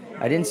perspective.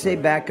 I didn't say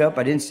back up.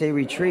 I didn't say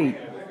retreat.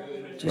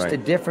 Just a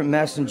different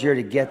messenger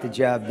to get the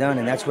job done,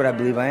 and that's what I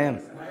believe I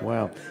am.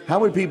 Wow. How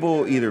would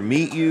people either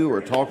meet you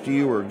or talk to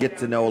you or get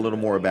to know a little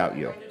more about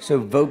you?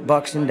 So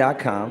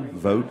votebuxton.com.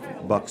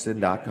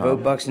 Votebuxton.com.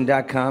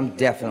 Votebuxton.com,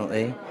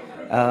 definitely.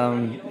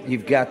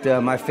 You've got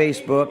my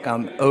Facebook.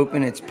 I'm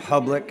open. It's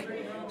public.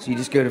 So you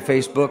just go to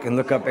Facebook and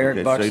look up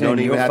Eric Buxton. So you don't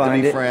even have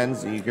to be it.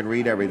 friends. You can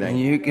read everything. And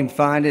you can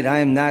find it. I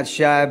am not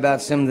shy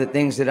about some of the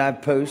things that I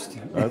post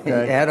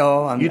at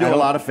all. You do a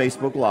lot of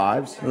Facebook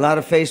Lives. A lot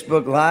of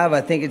Facebook Live. I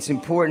think it's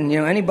important.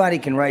 Anybody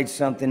can write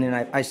something, and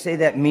I say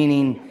that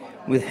meaning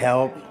with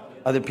help.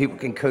 Other people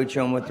can coach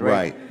you on what to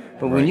write.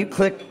 But when you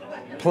click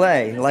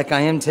play, like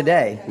I am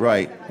today,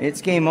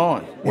 it's game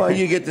on. Well,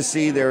 you get to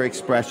see their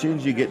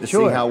expressions. You get to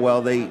see how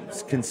well they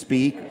can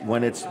speak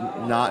when it's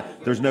not.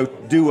 There's no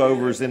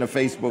do-overs in a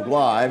Facebook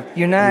Live.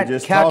 You're not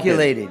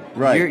calculated.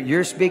 Right.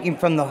 You're speaking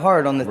from the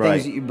heart on the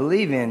things that you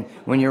believe in.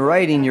 When you're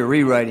writing, you're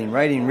rewriting,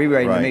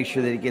 rewriting to make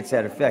sure that it gets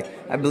that effect.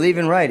 I believe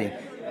in writing,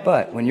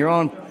 but when you're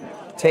on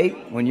tape,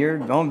 when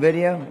you're on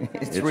video,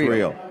 it's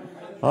real.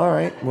 All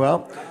right.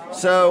 Well,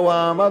 so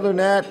other than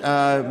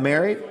that,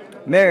 married?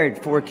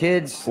 Married, 4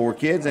 kids. 4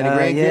 kids? Any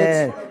grandkids?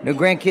 Yeah, no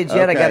grandkids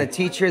yet. I got a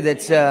teacher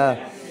that's,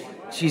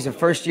 she's a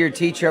first-year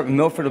teacher up in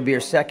Milford. It'll be her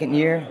 2nd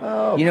year.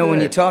 Oh,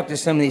 when you talk to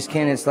some of these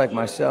candidates like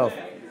myself,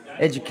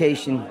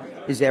 education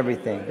is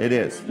everything. It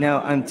is.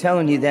 Now, I'm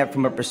telling you that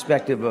from a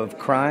perspective of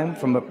crime,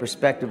 from a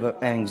perspective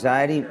of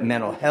anxiety,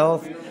 mental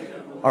health,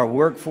 our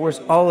workforce,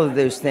 all of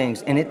those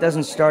things. And it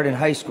doesn't start in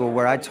high school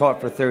where I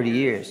taught for 30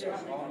 years.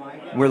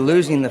 We're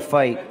losing the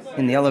fight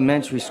in the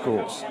elementary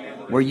schools,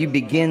 where you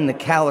begin the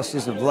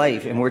calluses of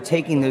life, and we're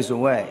taking those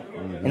away.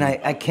 And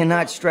I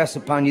cannot stress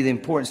upon you the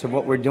importance of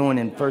what we're doing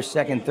in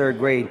 1st, 2nd, 3rd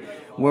grade,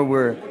 where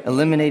we're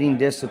eliminating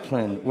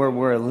discipline, where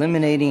we're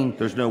eliminating...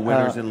 There's no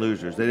winners and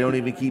losers. They don't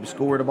even keep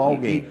score at a ball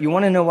game. You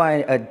want to know why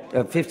a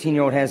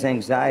 15-year-old has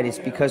anxiety? It's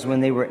because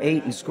when they were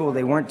 8 in school,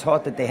 they weren't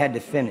taught that they had to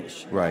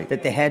finish,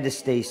 that they had to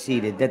stay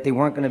seated, that they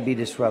weren't going to be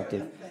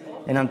disruptive.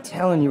 And I'm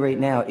telling you right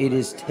now, it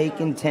has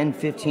taken 10,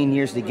 15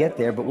 years to get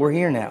there, but we're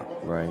here now.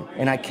 Right.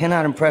 And I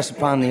cannot impress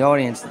upon the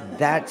audience,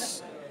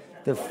 that's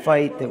the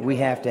fight that we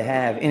have to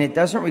have. And it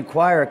doesn't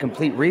require a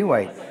complete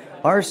rewrite.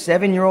 Our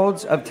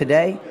 7-year-olds of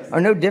today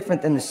are no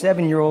different than the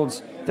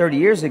 7-year-olds 30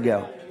 years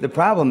ago. The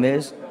problem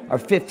is our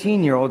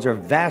 15-year-olds are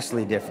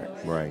vastly different.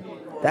 Right.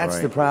 That's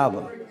the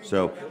problem.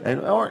 So,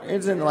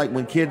 isn't it like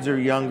when kids are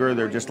younger,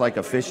 they're just like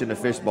a fish in a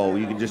fishbowl?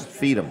 You can just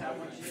feed them.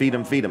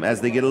 Feed them.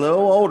 As they get a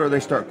little older, they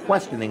start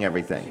questioning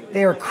everything.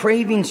 They are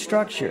craving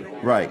structure.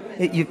 Right.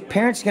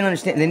 Parents can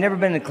understand. They've never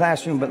been in a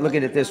classroom, but look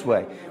at it this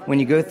way. When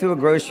you go through a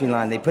grocery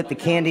line, they put the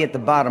candy at the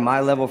bottom, eye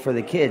level for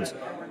the kids.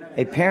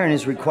 A parent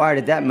is required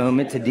at that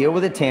moment to deal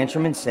with a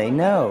tantrum and say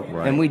no.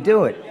 Right. And we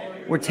do it.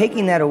 We're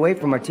taking that away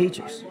from our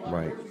teachers.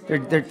 Right.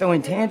 They're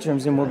throwing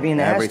tantrums, and we're being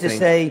asked to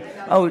say,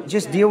 oh,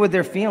 just deal with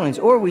their feelings.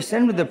 Or we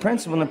send them to the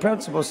principal, and the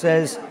principal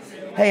says,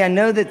 hey, I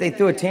know that they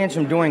threw a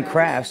tantrum during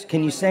crafts.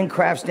 Can you send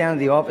crafts down to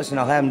the office and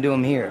I'll have them do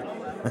them here?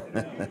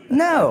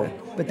 No,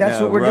 but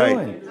that's what we're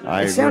doing.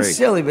 It sounds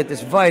silly, but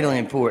it's vitally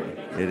important.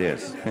 It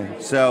is.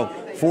 So,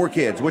 4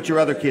 kids. What your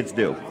other kids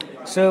do?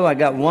 So I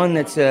got one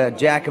that's a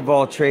jack of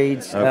all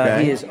trades.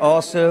 Okay. He is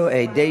also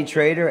a day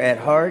trader at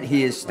heart.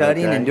 He is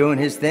studying and doing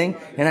his thing.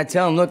 And I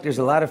tell him, look, there's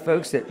a lot of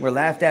folks that were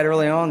laughed at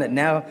early on that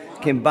now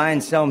can buy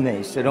and sell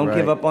maize. So don't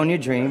give up on your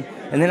dream.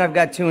 And then I've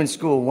got two in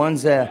school.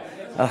 One's a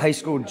high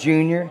school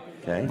junior,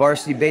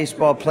 varsity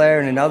baseball player,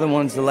 and another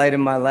one's the light of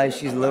my life.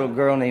 She's a little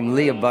girl named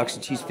Leah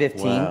Buxton. She's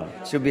 15. Wow.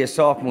 She'll be a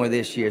sophomore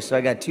this year. So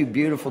I got two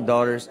beautiful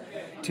daughters,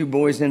 two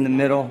boys in the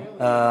middle.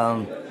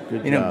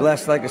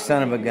 Blessed like a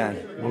son of a gun.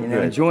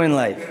 Enjoying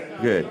life.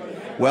 Good.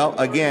 Well,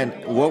 again,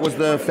 what was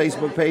the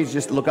Facebook page?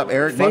 Just look up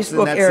Eric Buxton.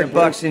 Facebook Eric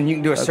Buxton. You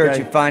can do a search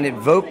and find it.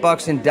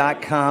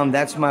 VoteBuxton.com.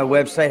 That's my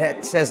website.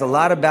 It says a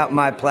lot about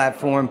my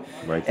platform.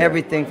 Right there.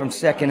 Everything from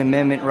Second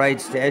Amendment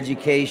rights to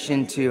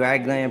education to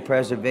ag land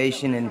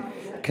preservation and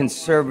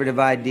conservative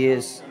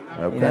ideas.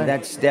 Okay.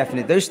 That's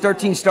definite. Those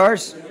 13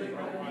 stars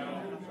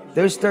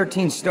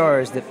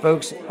that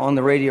folks on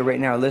the radio right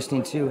now are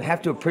listening to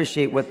have to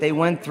appreciate what they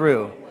went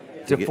through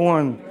to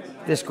form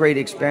this great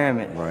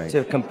experiment,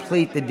 to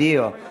complete the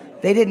deal.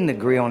 They didn't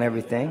agree on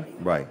everything.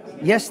 Right.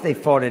 Yes, they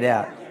fought it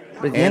out.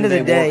 But at the end of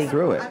the day,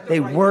 they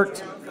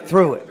worked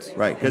through it.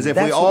 Right, because if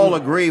we all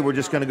agree, we're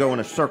just going to go in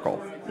a circle.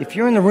 If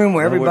you're in the room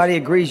where everybody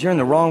agrees, you're in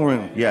the wrong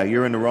room. Yeah,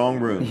 you're in the wrong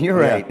room. You're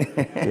right.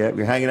 Yeah,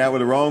 you're hanging out with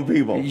the wrong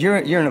people. You're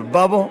in a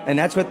bubble, and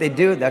that's what they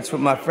do. That's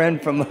what my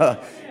friend from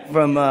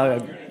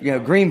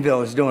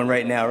Greenville is doing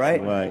right now,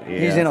 right? Right, yeah.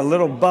 He's in a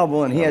little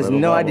bubble, and he has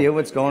no idea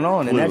what's going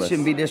on, and that Clueless.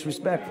 shouldn't be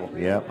disrespectful.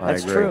 Yeah, I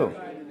That's agree. true.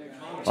 Jim,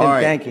 All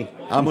right. thank you.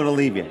 I'm going to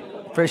leave you.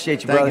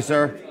 Appreciate you, Thank brother. you,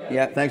 sir.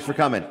 Yeah. Thanks for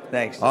coming.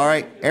 Thanks. All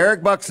right,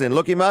 Eric Buxton.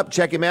 Look him up.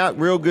 Check him out.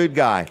 Real good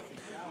guy.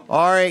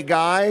 All right,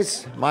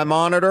 guys. My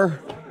monitor.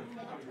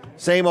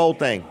 Same old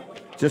thing.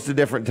 Just a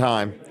different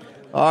time.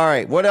 All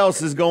right, what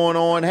else is going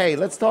on? Hey,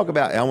 let's talk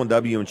about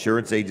L&W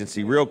Insurance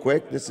Agency real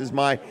quick. This is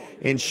my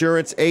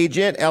insurance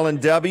agent,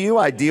 L&W.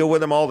 I deal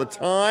with them all the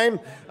time.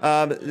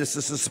 This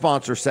is a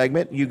sponsor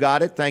segment. You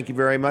got it. Thank you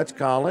very much,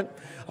 Colin.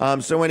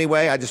 So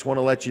anyway, I just want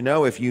to let you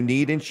know, if you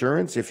need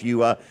insurance, if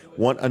you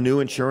want a new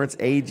insurance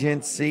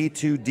agency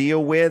to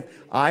deal with,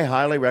 I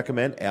highly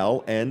recommend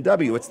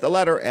L&W. It's the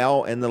letter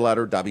L and the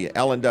letter W.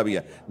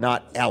 L&W,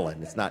 not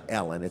Ellen. It's not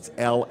Ellen. It's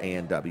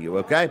L&W,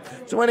 okay?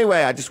 So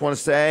anyway, I just want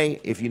to say,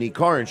 if you need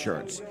car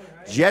insurance,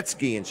 jet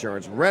ski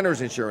insurance,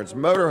 renter's insurance,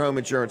 motorhome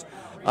insurance,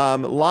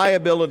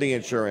 liability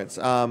insurance,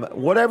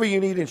 whatever you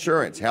need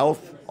insurance,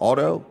 health,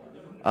 auto,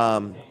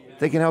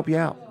 they can help you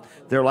out.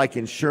 They're like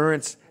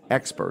insurance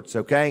experts,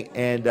 okay?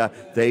 And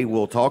they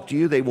will talk to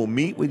you. They will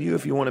meet with you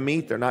if you want to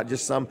meet. They're not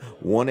just some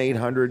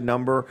 1-800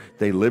 number.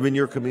 They live in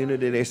your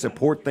community. They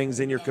support things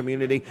in your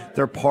community.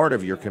 They're part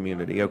of your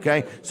community,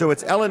 okay? So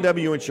it's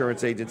L&W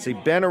Insurance Agency.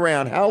 Been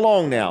around how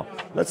long now?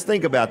 Let's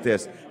think about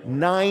this.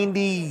 90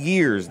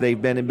 years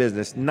they've been in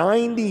business.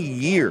 90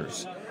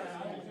 years.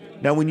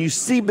 Now, when you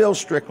see Bill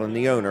Strickland,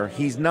 the owner,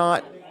 he's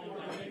not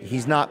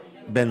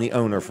been the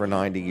owner for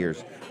 90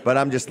 years. But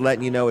I'm just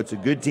letting you know, it's a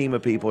good team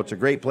of people. It's a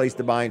great place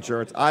to buy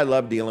insurance. I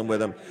love dealing with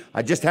them.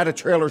 I just had a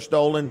trailer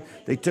stolen.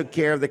 They took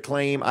care of the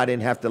claim. I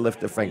didn't have to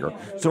lift a finger.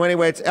 So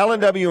anyway, it's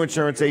L&W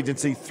Insurance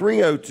Agency,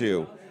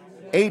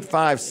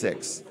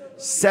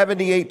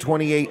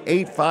 302-856-7828,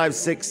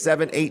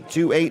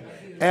 856-7828,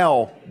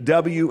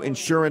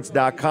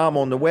 lwinsurance.com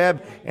on the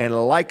web,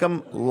 and like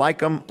them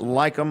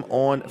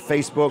on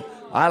Facebook.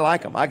 I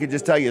like them. I could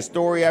just tell you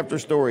story after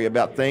story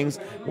about things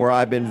where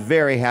I've been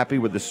very happy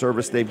with the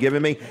service they've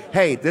given me.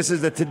 Hey, this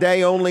is a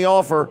today-only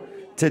offer.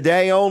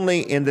 Today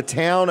only in the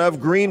town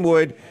of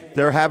Greenwood.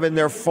 They're having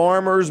their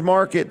farmers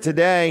market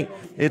today.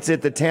 It's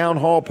at the town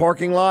hall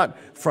parking lot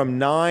from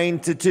 9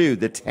 to 2.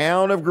 The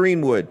town of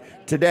Greenwood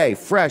today.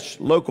 Fresh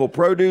local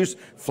produce,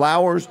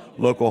 flowers,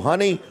 local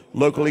honey,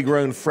 locally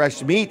grown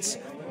fresh meats,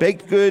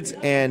 baked goods,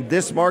 and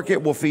this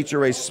market will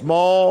feature a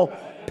small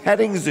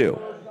petting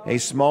zoo. A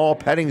small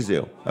petting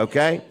zoo,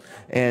 okay?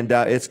 And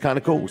it's kind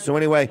of cool. So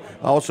anyway,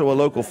 also a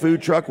local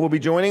food truck will be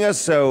joining us.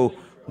 So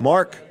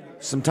mark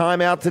some time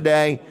out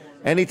today.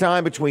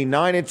 Anytime between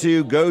 9 and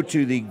 2, go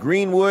to the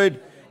Greenwood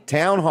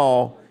Town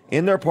Hall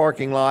in their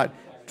parking lot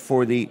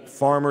for the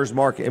farmers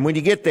market. And when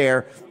you get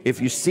there, if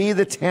you see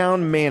the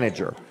town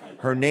manager,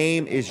 her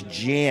name is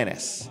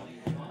Janice.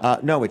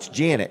 No, it's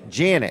Janet.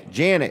 Janet.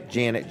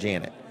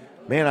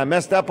 Man, I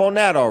messed up on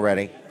that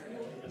already.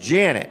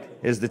 Janet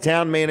is the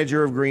town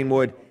manager of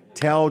Greenwood.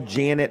 Tell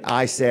Janet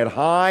I said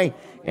hi.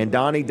 And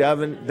Donnie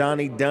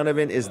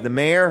Donovan is the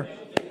mayor.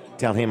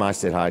 Tell him I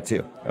said hi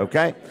too,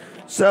 okay?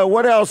 So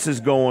what else is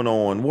going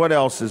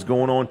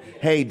on?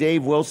 Hey,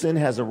 Dave Wilson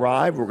has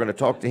arrived. We're going to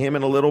talk to him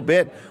in a little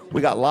bit. We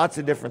got lots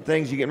of different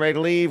things. You getting ready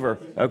to leave?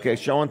 Okay,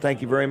 Sean,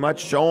 thank you very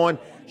much. Sean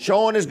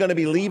is going to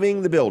be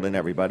leaving the building,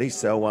 everybody.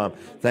 So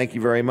thank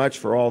you very much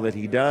for all that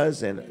he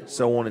does and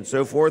so on and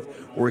so forth.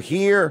 We're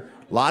here.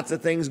 Lots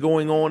of things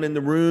going on in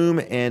the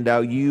room, and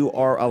you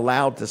are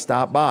allowed to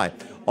stop by.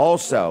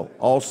 Also,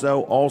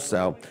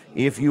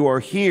 if you are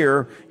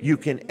here, you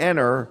can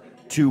enter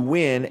to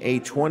win a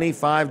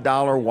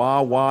 $25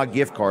 Wawa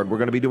gift card. We're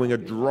going to be doing a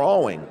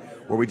drawing.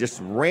 where we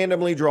just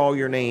randomly draw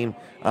your name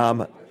out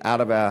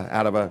of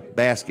a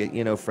basket,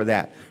 for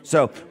that.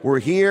 So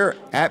we're here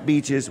at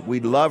Beaches.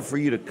 We'd love for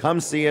you to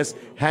come see us,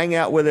 hang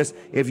out with us.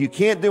 If you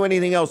can't do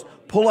anything else,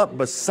 pull up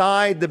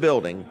beside the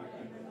building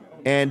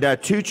and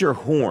toot your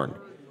horn.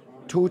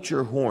 Toot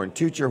your horn.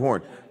 Toot your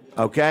horn.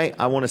 Okay?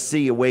 I want to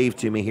see you wave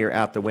to me here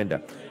out the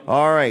window.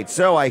 All right,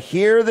 so I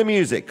hear the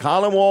music.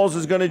 Colin Walls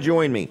is going to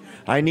join me.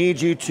 I need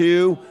you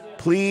to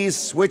please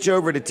switch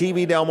over to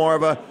TV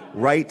Delmarva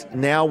right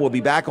now. We'll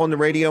be back on the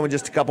radio in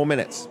just a couple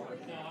minutes.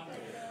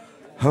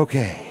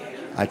 Okay.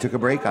 I took a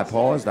break. I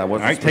paused. I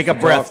wasn't. All right, take a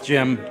breath,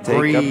 Jim. Take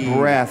Breathe. a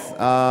breath.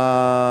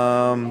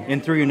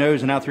 In through your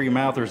nose and out through your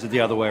mouth, or is it the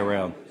other way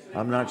around?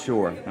 I'm not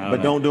sure.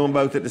 But don't do them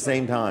both at the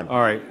same time. All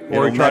right.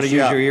 Or try to use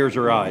your ears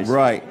or eyes.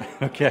 Right.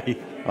 Okay.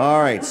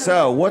 All right.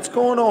 So what's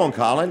going on,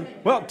 Colin?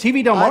 Well,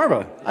 TV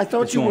Delmarva. I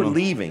thought you were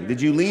leaving.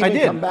 Did you leave I and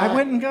did. come back? I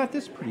went and got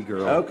this pretty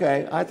girl.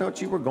 Okay. I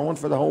thought you were going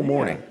for the whole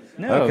morning.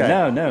 No, okay.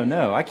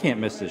 no. I can't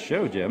miss this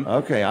show, Jim.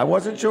 Okay. I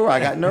wasn't sure. I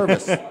got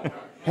nervous.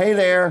 Hey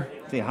there.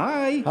 Say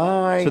hi.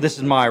 Hi. So this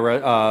is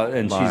Myra,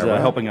 and she's Myra.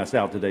 helping us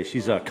out today.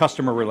 She's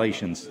customer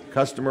relations.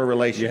 Customer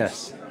relations.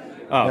 Yes.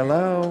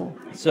 Hello.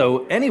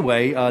 So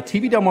anyway,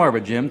 TV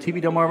Delmarva, Jim.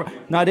 TV Delmarva.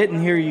 No, I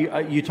didn't hear you.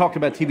 You talked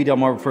about TV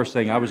Delmarva first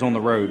thing. I was on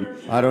the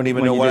road. I don't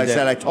even know what I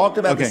said. I talked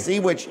about the Sea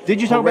Witch.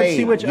 Did you talk about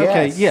Sea Witch? Yes.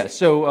 Okay, yeah.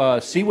 So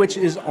Sea Witch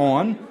is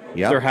on.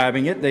 Yep. They're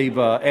having it. They've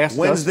asked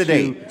When's us the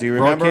date? Do you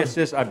remember? Broadcast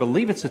this. I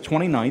believe it's the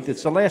 29th.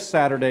 It's the last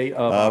Saturday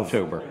of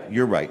October.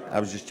 You're right. I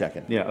was just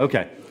checking. Yeah.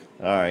 Okay.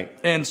 All right.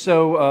 And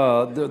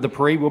so the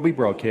parade will be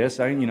broadcast.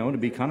 It'll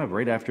be kind of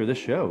right after this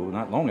show,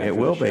 not long after It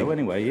will the show. be.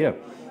 Anyway, yeah.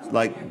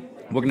 Like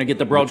we're going to get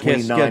the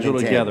broadcast between 9 schedule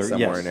and 10, together.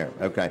 somewhere Yes. in there.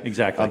 Okay.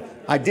 Exactly.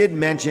 I did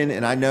mention,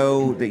 and I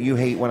know that you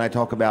hate when I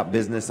talk about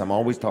business. I'm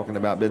always talking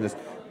about business.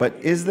 But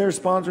is there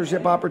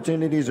sponsorship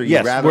opportunities, or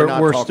yes, rather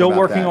not we're talk still about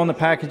working that? on the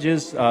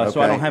packages, so I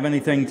Okay. don't have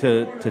anything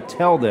to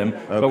tell them.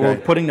 But we're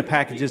putting the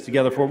packages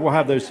together we'll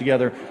have those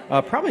together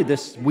probably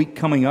this week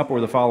coming up or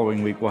the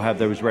following week. We'll have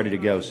those ready to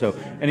go. So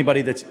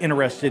anybody that's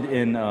interested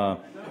in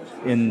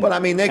But I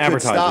mean, they could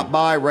advertising stop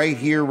by right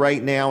here,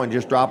 right now, and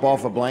just drop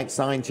off a blank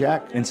signed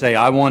check. and say,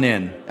 "I want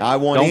in. I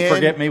want in. Don't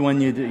forget me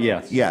when you do."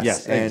 Yes.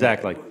 Yes. And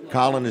exactly.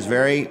 Colin is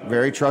very,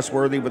 very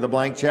trustworthy with a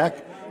blank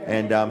check,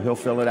 and he'll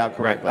fill it out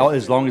correctly. Right.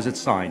 As long as it's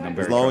signed, I'm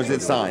very. As long as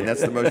it's trustworthy. signed,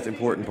 that's the most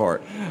important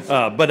part.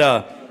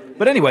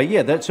 But anyway,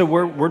 yeah. So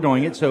we're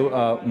doing it.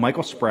 So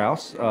Michael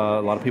Sprouse,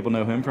 a lot of people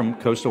know him from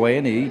Coastal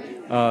A&E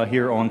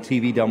here on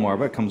TV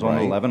Delmarva. It comes on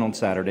at 11 on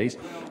Saturdays,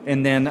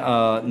 and then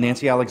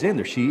Nancy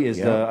Alexander. She is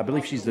I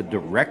believe she's the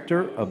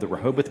director of the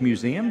Rehoboth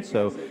Museum.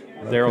 So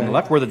there on the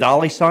left, where the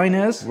Dolly sign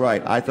is.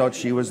 Right. I thought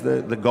she was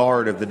the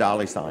guard of the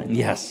Dolly sign.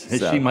 Yes,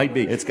 So she might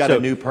be. It's got a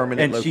new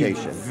permanent and location.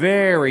 She's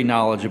very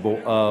knowledgeable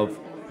of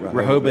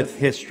Rehoboth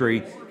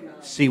history,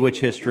 Sea Witch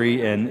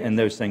history, and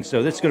those things.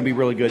 So that's going to be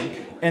really good.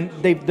 And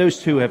those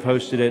two have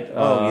hosted it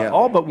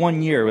all but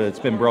 1 year that it's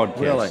been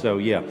broadcast. Really? So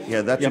yeah.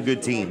 Yeah, that's a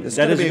good team. This is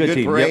That going to is be a a good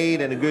good team.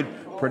 parade and a good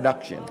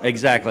production.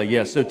 Exactly,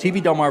 yes. So TV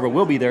Delmarva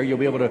will be there. You'll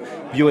be able to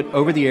view it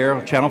over the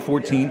air, Channel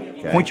 14.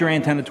 Okay. Point your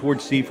antenna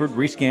towards Seaford,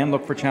 rescan,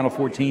 look for Channel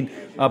 14.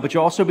 But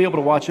you'll also be able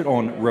to watch it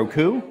on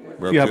Roku.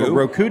 If you have a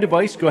Roku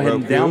device, go ahead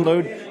and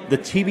download the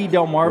TV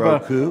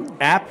Delmarva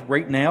app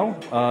right now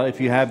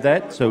if you have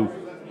that. So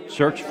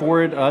search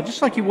for it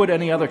just like you would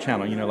any other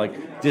channel,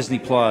 like Disney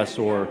Plus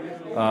or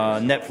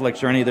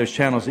Netflix or any of those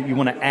channels that you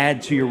want to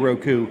add to your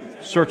Roku.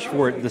 Search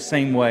for it the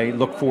same way.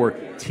 Look for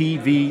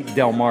TV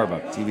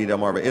Delmarva. TV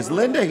Delmarva. Is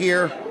Linda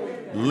here?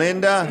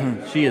 Linda?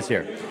 She is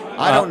here.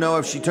 I don't know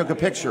if she took a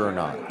picture or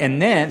not.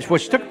 And then, she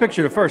took a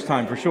picture the first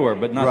time for sure,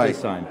 but not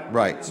this time.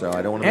 Right, so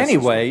I don't want to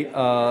Anyway,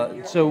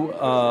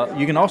 so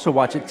you can also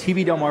watch it,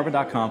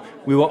 tvdelmarva.com.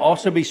 We will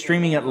also be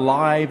streaming it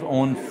live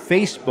on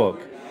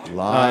Facebook.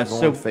 Live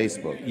on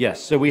Facebook. Yes,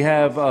 so we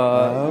have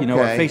our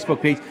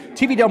Facebook page,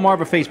 TV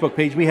Delmarva Facebook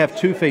page. We have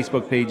two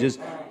Facebook pages.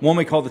 One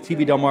we call the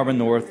TV Delmarva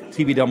North,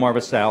 TV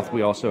Delmarva South.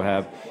 We also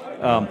have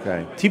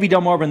TV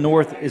Delmarva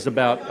North is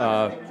about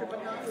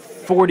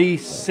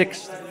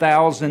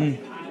 46,000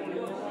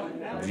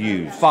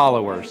 views,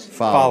 followers,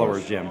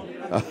 Jim.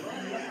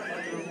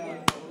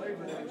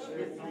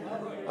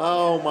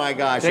 Oh my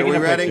gosh! Taking Are we a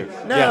ready?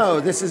 picture. No,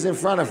 Yes. this is in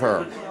front of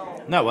her.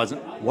 No, it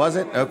wasn't. Was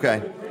it?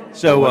 Okay.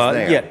 So What's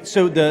there? yeah,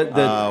 so the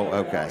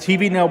okay.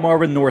 TV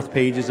Delmarva North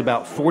page is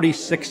about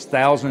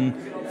 46,000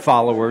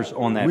 followers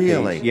on that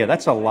Really? page. Yeah,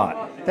 that's a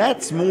lot.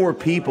 That's more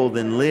people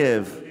than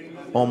live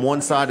on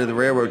one side of the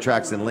railroad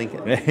tracks in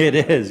Lincoln. It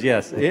is,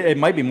 yes. It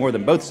might be more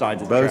than both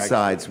sides of the Both track.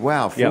 sides.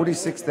 Wow, Yep.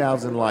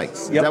 46,000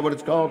 likes. Is Yep. that what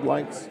it's called?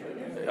 Likes?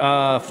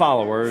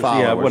 Followers,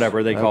 yeah,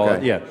 whatever they call it.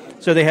 Okay. Yeah.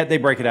 So they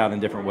break it out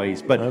in different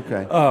ways. But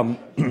and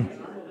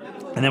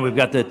then we've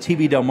got the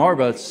TV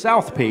Delmarva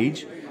South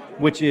page,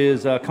 which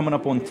is coming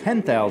up on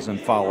 10,000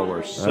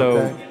 followers.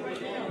 So,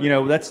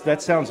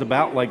 that sounds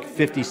about like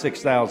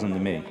 56,000 to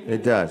me.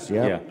 It does,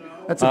 yeah.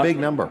 That's a big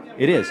number.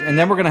 It is. And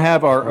then we're going to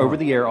have our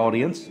over-the-air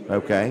audience.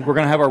 Okay. We're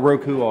going to have our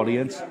Roku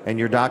audience. And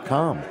your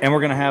 .com. And we're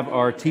going to have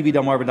our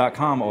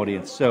tvdelmarva.com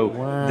audience. So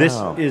this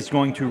is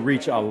going to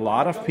reach a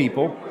lot of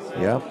people.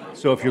 Yep.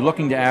 So if you're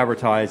looking to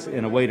advertise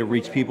in a way to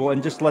reach people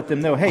and just let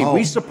them know, hey,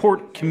 we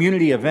support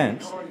community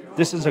events,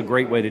 this is a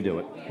great way to do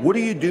it. What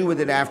do you do with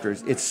it after?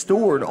 It's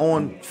stored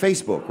on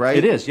Facebook, right?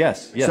 It is,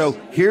 yes. So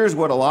here's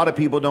what a lot of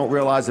people don't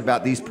realize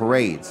about these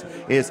parades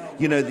is,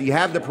 you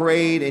have the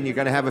parade and you're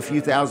going to have a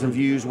few thousand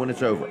views when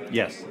it's over.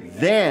 Yes.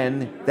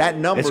 Then that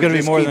number it's going to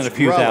be more than a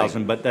few growing.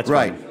 thousand, but that's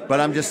right. fine. But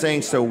I'm just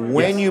saying, so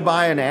when you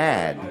buy an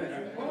ad,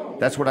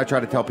 that's what I try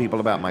to tell people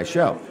about my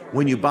show.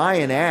 When you buy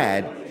an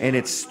ad and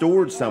it's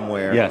stored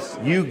somewhere,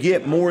 you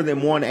get more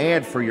than one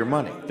ad for your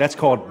money. That's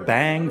called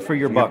bang for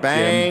your buck.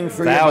 Bang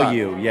for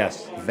value, your buck.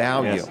 yes.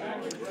 Value. Yes.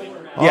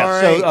 All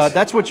right. So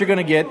that's what you're going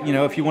to get.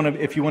 If you want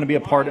to be a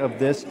part of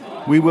this,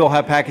 we will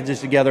have packages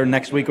together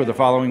next week or the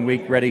following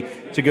week ready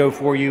to go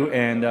for you,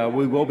 and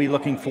we will be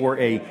looking for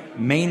a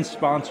main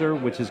sponsor,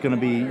 which is going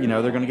to be,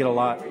 they're going to get a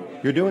lot.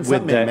 You're doing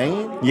something in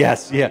Maine?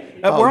 Yes, yeah.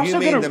 We're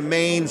also the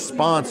main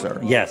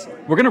sponsor? Yes,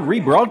 we're going to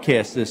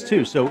rebroadcast this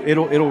too, so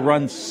it'll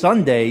run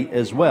Sunday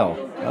as well.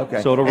 Okay.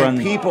 So it'll run.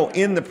 People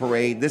in the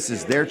parade, this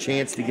is their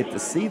chance to get to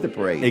see the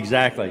parade.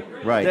 Exactly.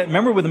 Right.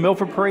 Remember with the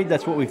Milford Parade,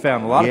 that's what we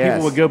found. A lot of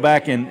people would go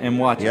back and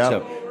watch it.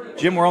 So,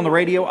 Jim, we're on the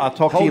radio. I'll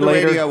talk to you later. Hold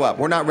the radio up.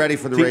 We're not ready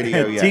for the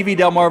radio yet. TV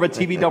Delmarva,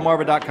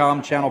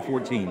 tvdelmarva.com, channel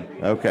 14.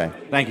 Okay.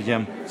 Thank you,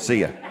 Jim.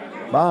 See ya.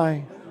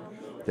 Bye.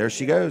 There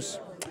she goes.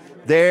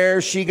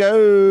 There she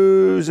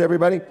goes,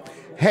 everybody.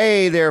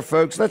 Hey there,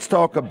 folks. Let's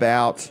talk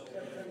about,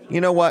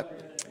 you know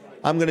what?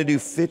 I'm going to do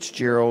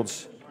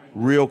Fitzgerald's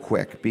real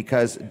quick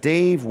because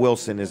Dave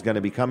Wilson is going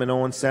to be coming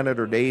on,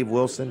 Senator Dave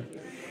Wilson,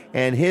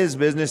 and his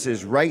business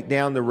is right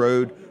down the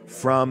road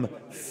from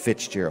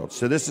Fitzgerald.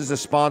 So this is a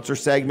sponsor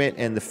segment,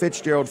 and the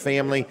Fitzgerald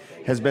family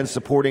has been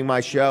supporting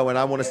my show, and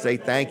I want to say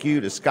thank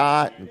you to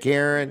Scott and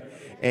Karen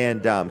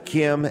and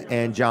Kim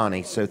and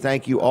Johnny. So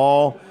thank you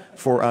all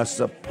for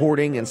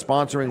supporting and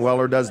sponsoring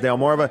Weller Does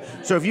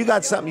Delmarva. So if you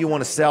got something you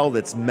want to sell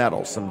that's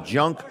metal, some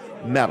junk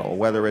metal,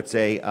 whether it's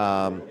a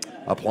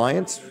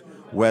appliance,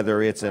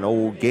 whether it's an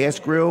old gas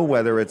grill,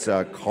 whether it's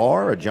a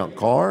car, a junk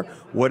car,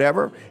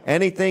 whatever,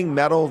 anything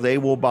metal, they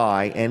will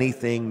buy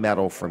anything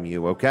metal from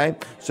you, okay?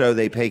 So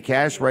they pay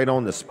cash right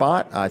on the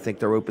spot. I think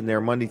they're open there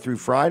Monday through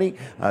Friday,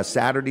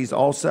 Saturdays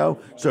also.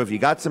 So if you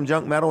got some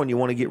junk metal and you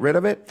want to get rid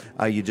of it,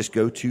 you just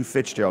go to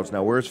Fitzgerald's.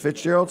 Now, where's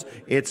Fitzgerald's?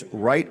 It's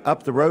right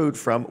up the road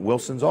from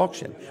Wilson's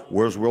Auction.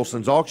 Where's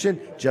Wilson's Auction?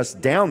 Just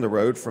down the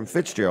road from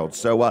Fitzgerald's.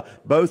 So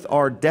both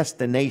are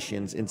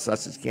destinations in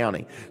Sussex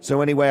County.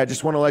 So anyway, I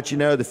just want to let you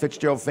know the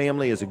Fitzgerald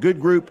family is a good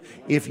group.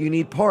 If you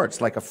need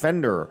parts like a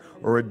fender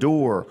or a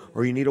door,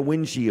 or you need a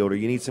windshield, or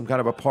you need some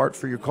kind of a part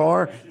for your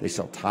car, they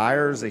sell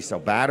tires, they sell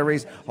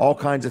batteries, all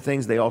kinds of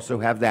things. They also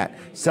have that.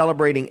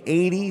 Celebrating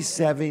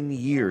 87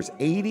 years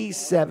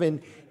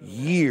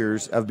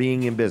of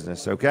being in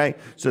business, okay?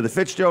 So the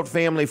Fitzgerald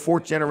family,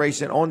 fourth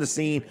generation on the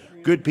scene,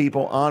 good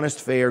people, honest,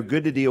 fair,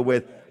 good to deal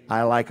with.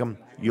 I like them.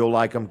 You'll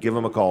like them. Give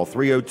them a call.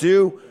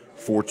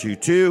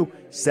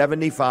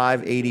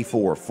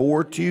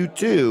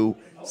 302-422-7584.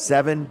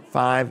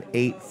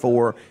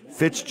 422-7584.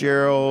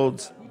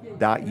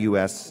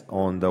 Fitzgerald's.us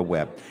on the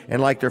web,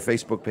 and like their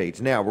Facebook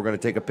page. Now we're going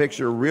to take a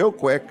picture real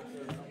quick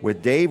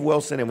with Dave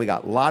Wilson, and we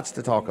got lots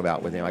to talk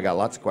about with him. I got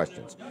lots of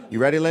questions. You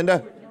ready,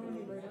 Linda?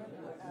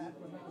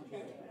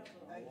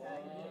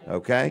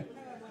 Okay.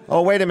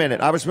 Oh, wait a minute.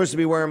 I was supposed to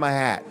be wearing my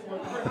hat.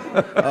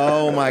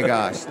 Oh my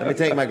gosh. Let me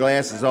take my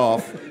glasses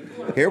off.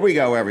 Here we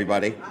go,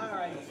 everybody.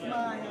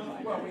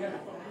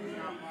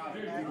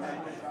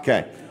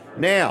 Okay.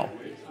 Now,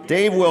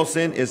 Dave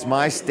Wilson is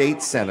my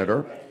state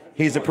senator.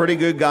 He's a pretty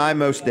good guy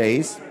most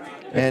days,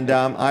 and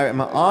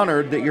I'm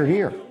honored that you're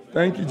here.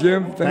 Thank you,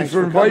 Jim. Thanks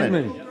for inviting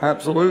me.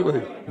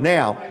 Absolutely.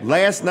 Now,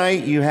 last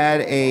night you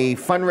had a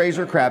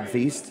fundraiser crab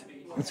feast.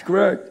 That's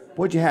correct.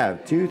 What'd you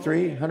have?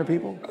 200-300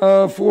 people?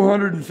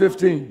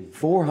 415.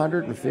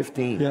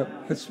 415.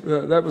 Yep.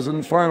 That was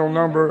the final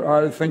number.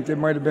 I think there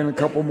might have been a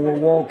couple more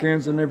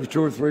walk-ins, and there were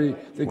 2 or 3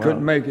 that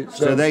couldn't make it.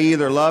 So they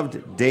either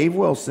loved Dave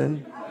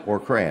Wilson or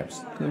crabs.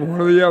 One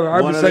or the other.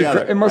 I would say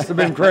it must have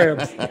been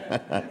crabs.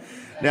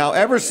 Now,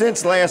 ever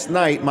since last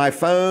night, my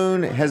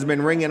phone has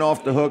been ringing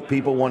off the hook,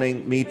 people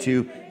wanting me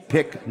to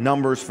pick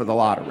numbers for the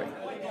lottery.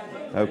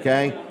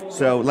 Okay?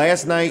 So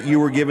last night you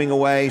were giving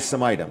away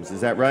some items.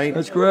 Is that right?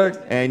 That's correct.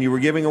 And you were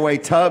giving away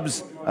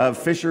tubs of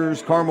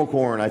Fisher's caramel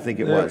corn, I think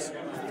it was.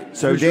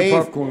 So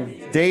Fisher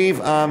Dave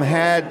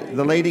had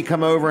the lady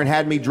come over and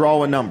had me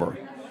draw a number.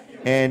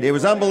 And it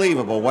was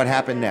unbelievable what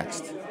happened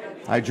next.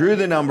 I drew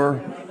the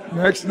number.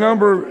 Next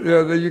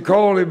number that you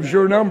called, it was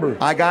your number.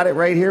 I got it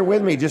right here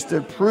with me just to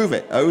prove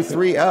it,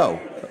 030.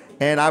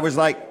 And I was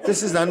like,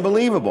 this is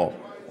unbelievable.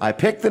 I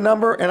picked the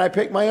number, and I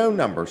picked my own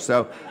number.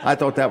 So I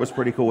thought that was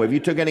pretty cool. Have you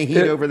took any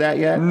heat over that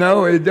yet?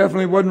 No, it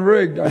definitely wasn't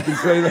rigged. I can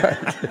say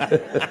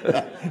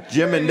that.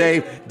 Jim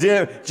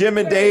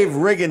and Dave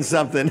rigging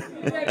something.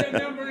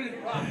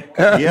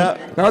 Yeah.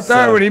 Not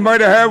that one. He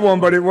might have had one,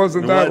 but it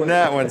wasn't that one.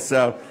 That one.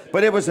 So,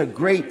 but it was a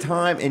great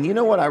time. And you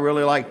know what I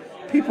really like?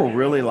 People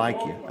really like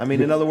you. I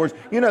mean, in other words,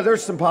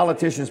 there's some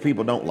politicians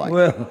people don't like.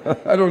 Well,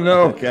 I don't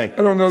know. Okay.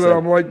 I don't know that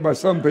I'm liked by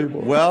some people.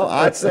 Well,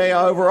 I'd say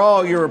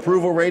overall your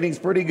approval rating's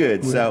pretty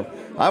good. So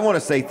I want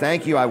to say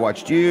thank you. I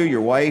watched you,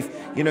 your wife.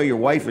 Your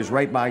wife is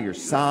right by your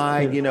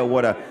side.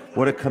 What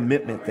a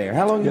commitment there.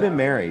 How long have you been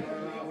married?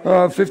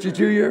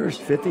 52 years.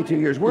 52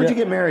 years. Where'd you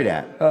get married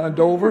at?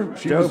 Dover.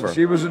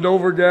 She was a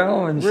Dover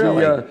gal, and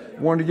really? She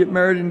wanted to get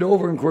married in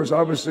Dover. And of course,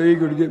 I was so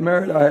eager to get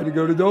married, I had to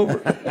go to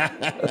Dover.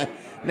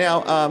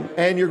 Now,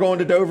 and you're going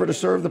to Dover to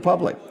serve the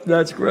public.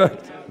 That's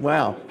correct.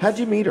 Wow. How'd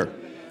you meet her?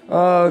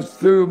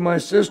 Through my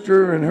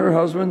sister and her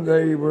husband.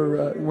 They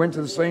went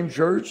to the same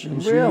church,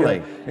 and she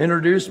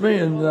introduced me.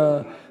 And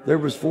there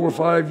was 4 or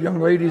 5 young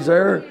ladies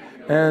there,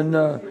 and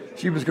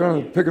she was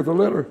going to pick up the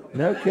litter.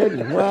 No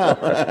kidding. Wow.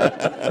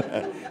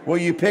 Well,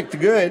 you picked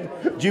good.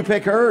 Did you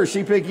pick her or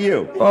she pick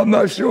you? I'm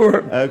not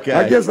sure. Okay.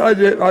 I guess I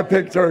did. I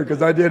picked her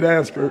because I did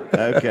ask her.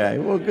 Okay.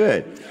 Well,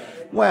 good.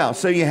 Wow.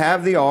 So you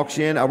have the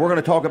auction. We're going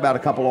to talk about a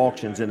couple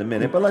auctions in a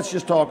minute, but let's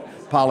just talk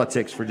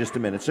politics for just a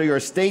minute. So you're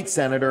a state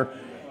senator.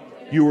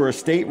 You were a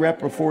state rep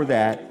before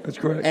that. That's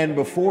correct. And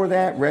before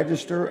that,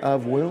 Register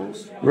of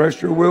Wills?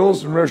 Register of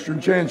Wills and Register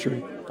of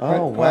Chancery.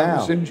 Oh, wow. I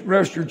was in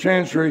Register of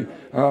Chancery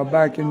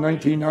back in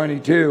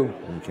 1992.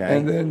 Okay.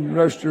 And then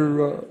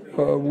Register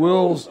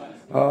Wills,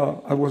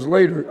 I was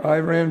later. I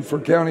ran for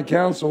county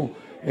council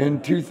in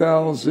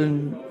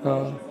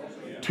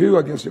 2002,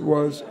 I guess it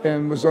was,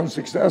 and was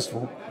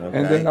unsuccessful. Okay.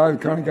 And then I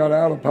kind of got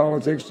out of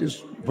politics,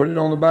 just put it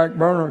on the back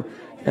burner.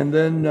 And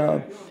then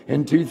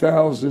in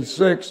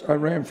 2006, I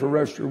ran for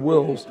Register of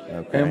Wills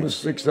and was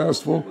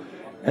successful.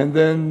 And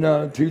then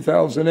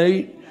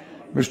 2008,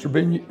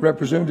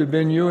 Representative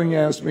Ben Ewing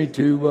asked me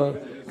to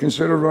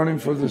consider running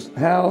for the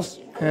House,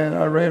 and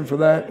I ran for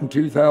that in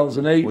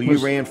 2008. Well, you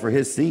ran for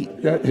his seat.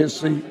 His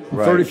seat,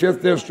 right.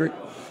 35th District,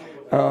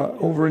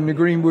 over in the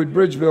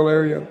Greenwood-Bridgeville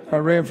area. I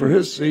ran for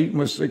his seat and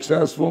was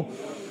successful.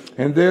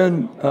 And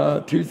then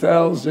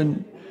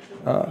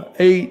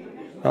 2008,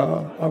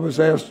 I was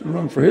asked to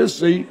run for his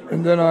seat,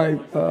 and then I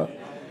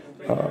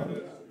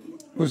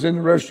was in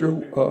the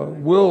Register of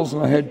Wills,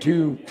 and I had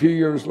two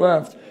years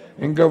left.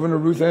 And Governor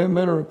Ruth Ann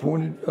Minter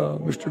appointed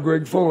Mr.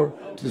 Greg Fuller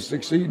to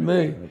succeed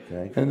me.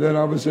 Okay. And then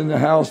I was in the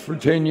House for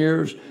 10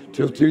 years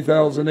till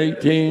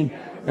 2018,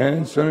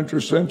 and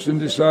Senator Simpson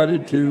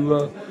decided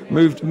to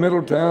move to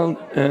Middletown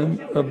and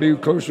be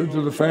closer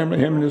to the family,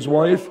 him and his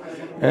wife.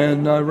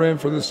 And I ran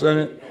for the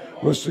Senate,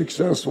 was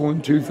successful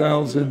in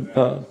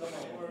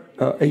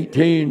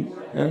 2018,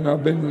 and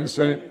I've been in the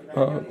Senate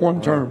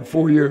one term,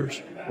 4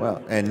 years.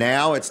 Well, and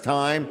now it's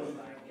time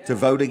to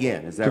vote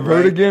again, is that right? To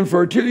vote again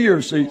for a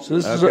 2-year seat. So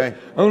this is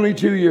only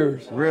 2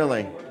 years.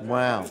 Really?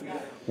 Wow.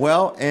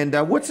 Well, and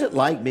what's it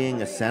like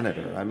being a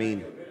senator? I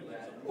mean,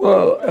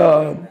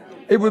 well,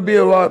 it would be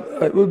a lot.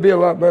 It would be a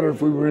lot better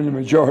if we were in the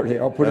majority.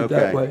 I'll put it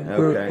that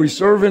way. We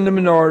serve in the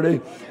minority.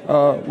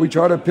 We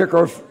try to pick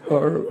our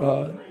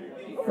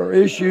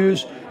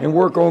issues and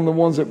work on the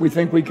ones that we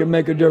think we can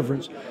make a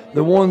difference.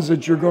 The ones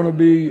that you're going to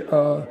be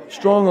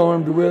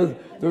strong-armed with,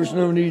 there's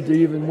no need to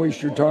even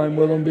waste your time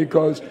with them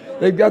because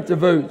they've got the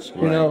votes.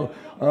 Right. You know,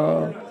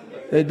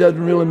 it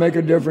doesn't really make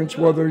a difference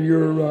whether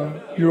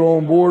you're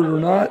on board or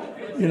not.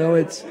 You know,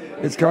 it's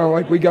kind of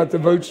like we got the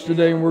votes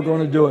today and we're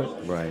going to do it.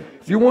 Right.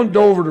 If you want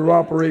Dover to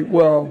operate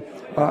well,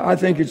 I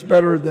think it's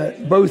better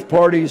that both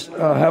parties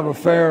have a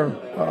fair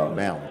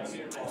balance.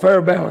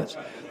 Fair balance.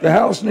 The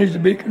House needs to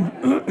be,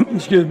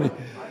 excuse me,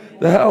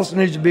 the House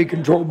needs to be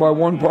controlled by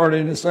one party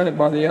and the Senate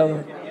by the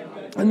other.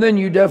 And then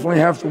you definitely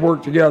have to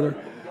work together.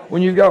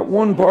 When you've got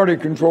one party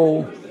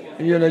control,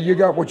 you know, you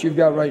got what you've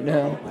got right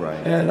now. Right.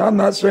 And I'm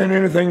not saying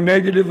anything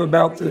negative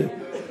about the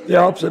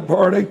opposite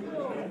party.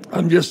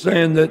 I'm just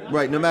saying that.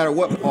 Right, no matter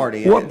what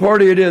party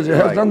it is, it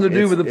has nothing to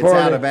do with the party.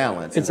 It's out of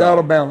balance. It's out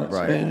of balance.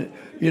 Right. And,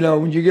 you know,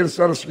 when you get a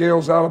set of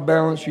scales out of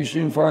balance, you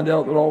soon find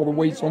out that all the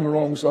weight's on the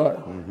wrong side.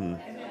 Mm-hmm.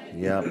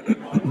 Yeah.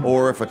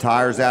 Or if a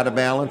tire's out of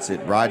balance, it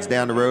rides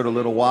down the road a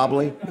little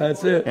wobbly.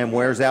 That's it. And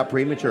wears out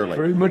prematurely.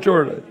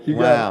 Prematurely. You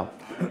got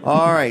it.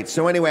 All right.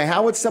 So anyway,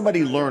 how would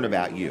somebody learn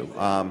about you?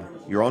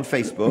 You're on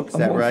Facebook, is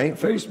that right?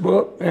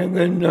 Facebook, and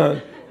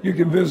then you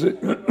can visit.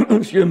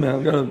 Excuse me,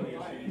 I've got a.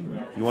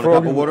 You want a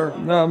cup of water?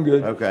 No, I'm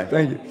good. Okay.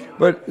 Thank you.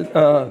 But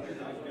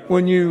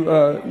when you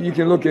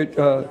can look at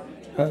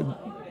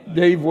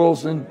Dave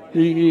Wilson,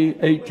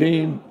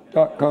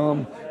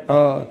 DE18.com,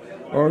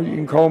 or you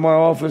can call my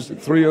office at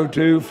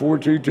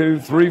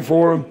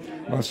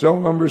 302-422-34. My cell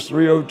number is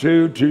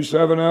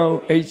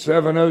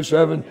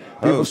 302-270-8707.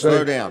 Oh,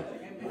 slow down.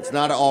 It's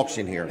not an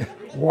auction here.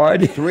 Why?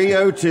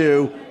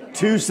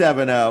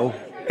 302-270.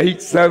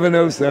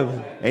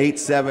 8707.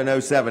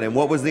 8707. And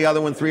what was the other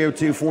one?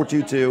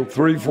 302-422?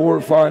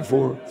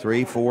 3454.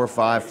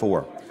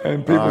 3454.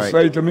 And people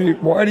say to me,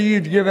 why do you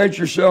give out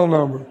your cell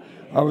number?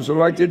 I was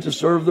elected to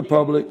serve the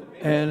public,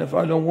 and if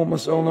I don't want my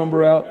cell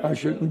number out, I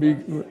shouldn't be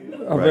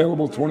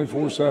available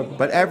 24/7.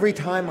 But every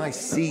time I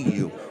see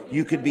you,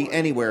 you could be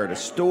anywhere, at a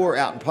store,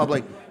 out in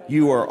public,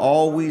 you are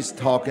always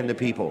talking to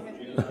people.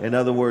 In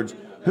other words,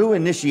 who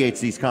initiates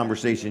these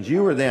conversations,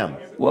 you or them?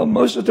 Well,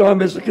 most of the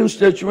time it's a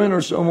constituent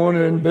or someone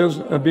in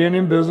business, being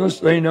in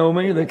business. They know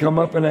me. They come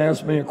up and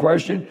ask me a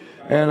question,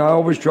 and I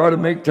always try to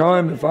make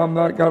time. If I'm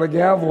not got a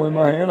gavel in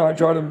my hand, I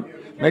try to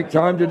make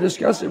time to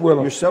discuss it with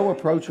them. You're so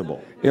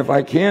approachable. If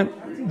I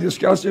can't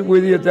discuss it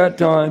with you at that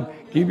time,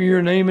 give me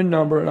your name and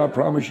number, and I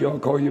promise you I'll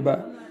call you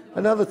back.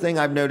 Another thing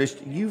I've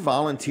noticed, you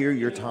volunteer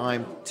your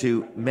time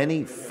to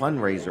many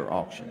fundraiser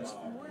auctions.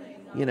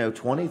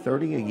 20,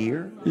 30 a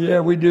year?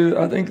 Yeah, we do.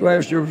 I think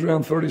last year was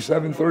around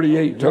 37,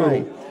 38 total.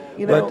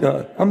 Right.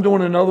 But I'm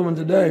doing another one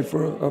today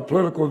for a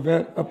political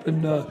event up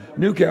in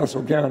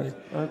Newcastle County.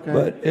 Okay.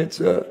 But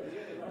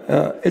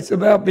it's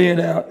about being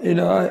out.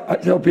 I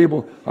tell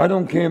people I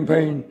don't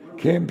campaign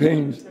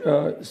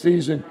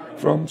season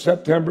from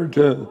September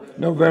to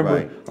November.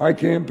 Right. I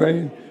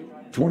campaign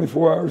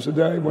 24 hours a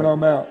day when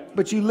I'm out.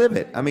 But you live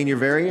it. I mean, you're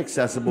very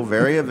accessible,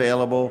 very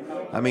available.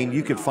 I mean,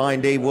 you could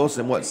find Dave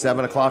Wilson,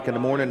 7 o'clock in the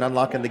morning,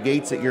 unlocking the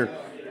gates at your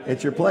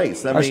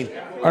place.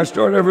 I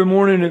start every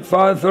morning at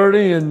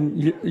 5:30 and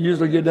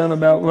usually get done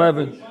about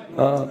 11.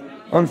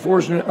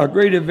 Unfortunately, a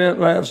great event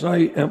last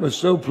night, and was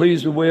so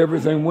pleased with the way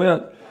everything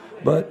went.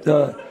 But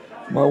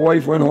my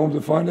wife went home to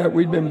find out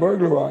we'd been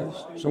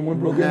burglarized. Someone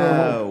broke into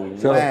our home.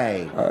 No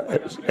way.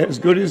 As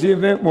good as the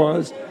event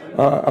was,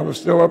 I was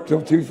still up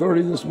till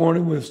 2:30 this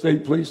morning with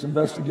state police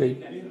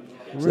investigating.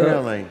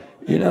 Really?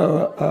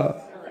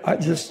 I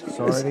just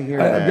sorry to hear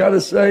that. I've got to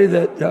say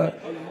that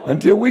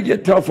until we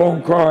get tough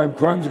on crime,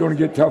 crime's going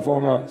to get tough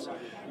on us,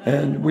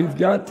 and we've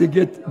got to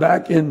get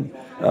back in.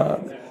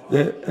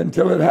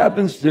 Until it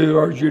happens to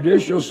our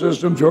judicial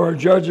system, to our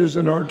judges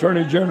and our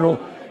attorney general,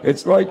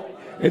 it's like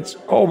it's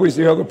always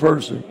the other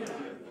person.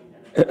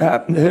 It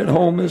happened to hit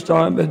home this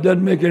time. It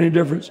doesn't make any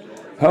difference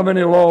how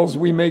many laws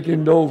we make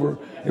in Dover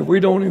if we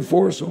don't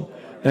enforce them.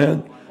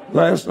 And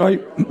last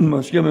night,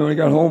 excuse me, when I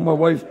got home, my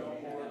wife,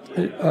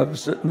 I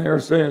was sitting there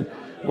saying,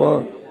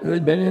 well,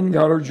 they'd been in,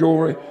 got her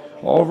jewelry,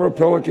 all of our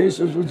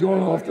pillowcases was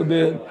going off the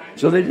bed,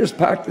 so they just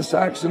packed the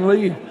sacks and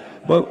leave.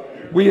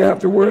 But we have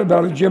to worry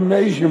about a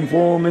gymnasium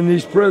for them in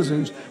these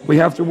prisons. We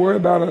have to worry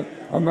about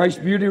a nice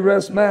beauty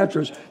rest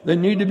mattress. They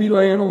need to be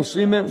laying on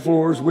cement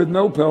floors with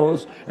no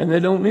pillows, and they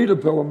don't need a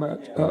pillow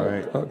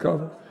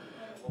cover.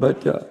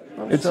 But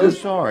I'm so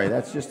sorry.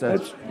 That's just an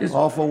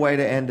awful way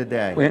to end a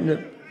day.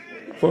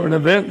 For an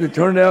event that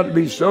turned out to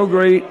be so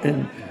great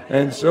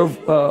and so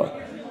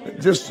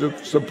just the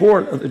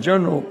support of the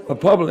general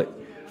public,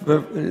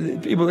 the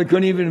people that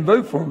couldn't even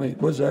vote for me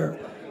was there.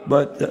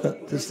 But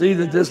to see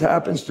that this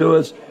happens to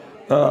us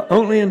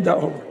only in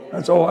Delaware,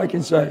 that's all I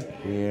can say.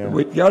 Yeah.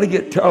 We've got to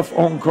get tough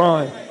on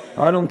crime.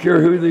 I don't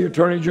care who the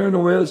attorney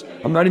general is.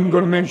 I'm not even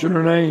going to mention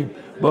her name.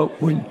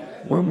 But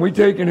when we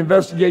take and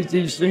investigate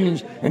these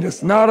things, and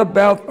it's not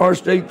about our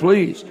state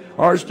police.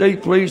 Our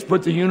state police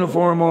put the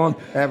uniform on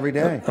every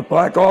day. A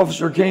black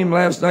officer came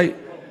last night,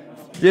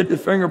 did the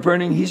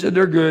fingerprinting. He said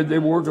they're good. They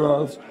wore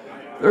gloves.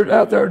 They're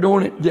out there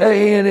doing it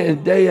day in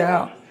and day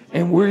out.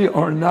 And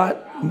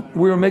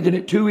we're making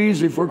it too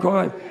easy for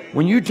crime.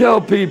 When you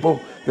tell people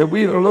that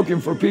we are looking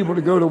for people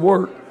to go to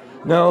work,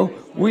 no,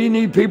 we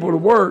need people to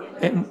work,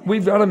 and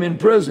we've got them in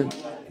prison.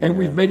 And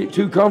we've made it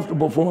too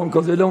comfortable for them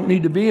because they don't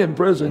need to be in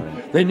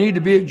prison. They need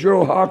to be at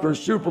Gerald Hawker's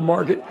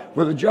supermarket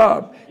with a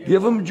job.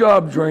 Give them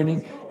job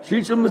training,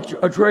 teach them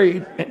a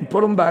trade, and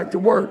put them back to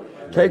work.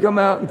 Take them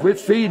out and quit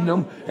feeding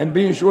them and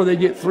being sure they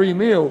get 3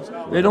 meals.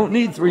 They don't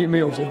need 3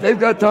 meals. If they've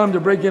got time to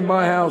break in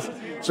my house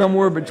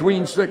somewhere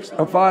between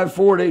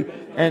 5:40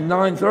 and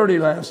 9:30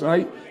 last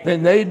night,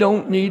 then they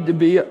don't need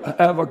to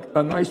have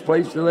a nice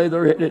place to lay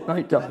their head at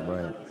nighttime.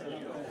 Right.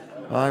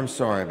 I'm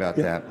sorry about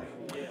that.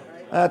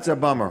 That's a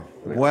bummer.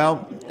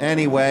 Well,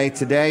 anyway,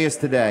 today is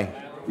today.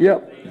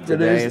 Yep.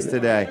 Today is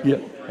today.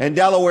 Yep. And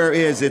Delaware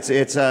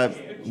it's a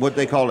what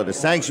they call it, a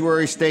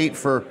sanctuary state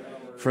for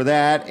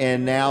that,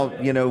 and now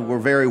we're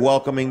very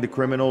welcoming to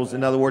criminals.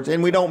 In other words,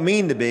 and we don't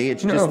mean to be.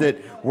 It's just that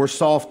we're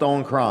soft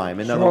on crime.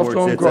 In other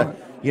words,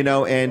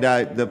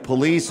 it's the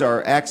police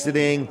are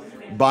exiting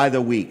by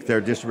the week.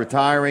 They're just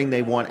retiring.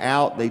 They want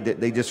out.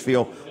 They just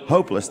feel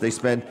hopeless.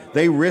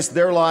 They risk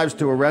their lives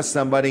to arrest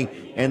somebody,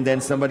 and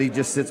then somebody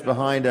just sits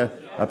behind a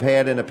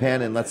pad and a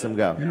pen and lets them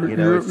go.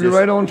 You're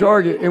right on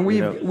target, and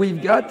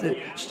we've got to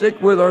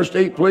stick with our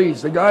state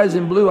police. The guys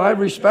in blue, I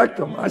respect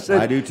them. I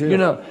said, I do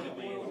too.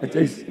 If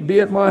they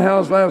be at my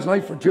house last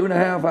night for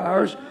 2.5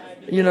 hours,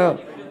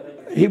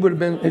 he would have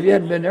been, if he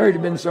hadn't been there, he'd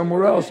have been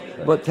somewhere else.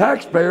 But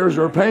taxpayers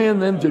are paying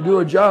them to do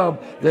a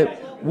job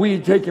that we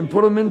take and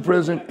put them in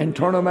prison and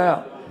turn them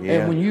out. Yeah.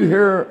 And when you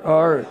hear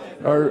our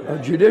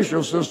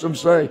judicial system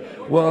say,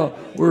 well,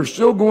 we're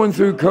still going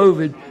through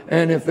COVID,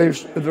 and if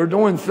they're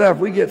doing theft,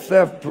 we get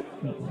theft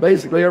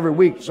basically every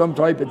week, some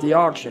type at the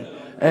auction.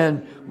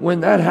 And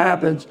when that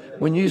happens,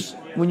 when you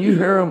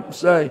hear them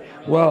say,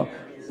 well,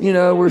 you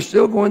know, we're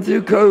still going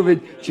through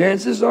COVID.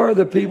 Chances are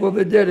the people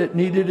that did it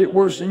needed it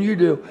worse than you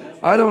do.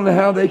 I don't know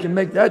how they can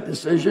make that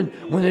decision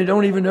when they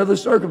don't even know the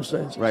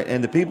circumstances. Right,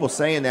 and the people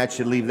saying that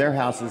should leave their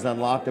houses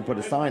unlocked and put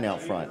a sign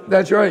out front.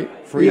 That's right.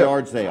 Free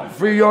yard sale.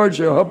 Free yard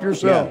sale. Help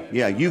yourself.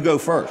 Yeah, you go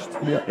first.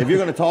 Yeah. If you're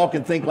going to talk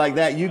and think like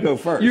that, you go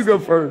first. You go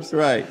first.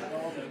 Right.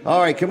 All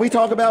right, can we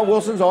talk about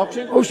Wilson's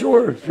auction? Oh,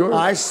 sure.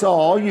 I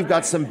saw you've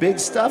got some big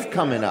stuff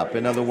coming up.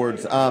 In other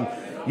words,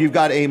 you've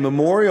got a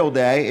Memorial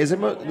Day. Is it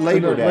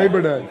Labor Day?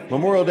 Labor Day.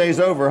 Memorial Day's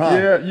over,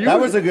 huh? Yeah. That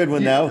was a good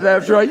one, though.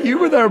 That's right. You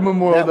were there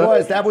Memorial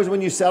Day. That was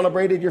when you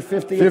celebrated your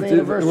 50th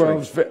anniversary. Well, it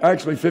was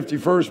actually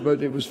 51st,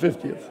 but it was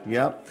 50th.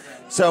 Yep.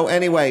 So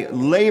anyway,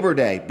 Labor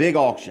Day, big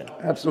auction.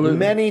 Absolutely.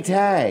 Many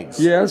tags.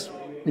 Yes.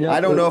 Yeah,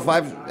 I don't know if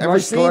I've ever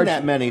seen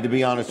that many, to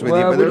be honest with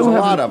you, but there's a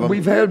lot of them.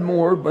 We've had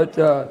more, but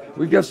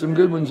we've got some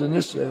good ones in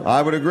this sale.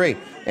 I would agree.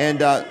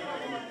 And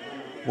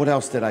what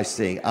else did I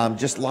see?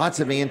 Just lots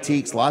of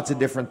antiques, lots of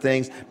different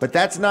things. But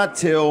that's not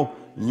till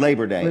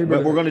Labor Day.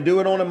 But we're going to do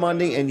it on a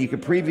Monday, and you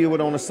can preview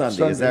it on a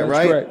Sunday. Is that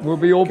right? Correct. We'll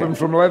be open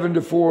from 11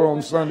 to 4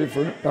 on Sunday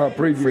for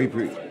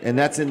preview. And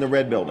that's in the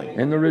red building.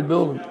 In the red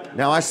building.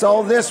 Now, I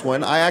saw this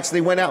one. I actually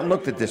went out and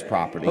looked at this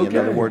property, in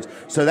other words.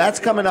 So that's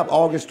coming up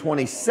August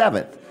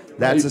 27th.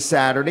 That's a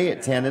Saturday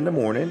at 10 in the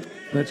morning.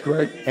 That's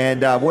correct.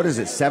 And what is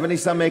it,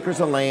 70-some acres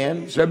of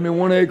land?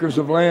 71 acres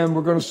of land.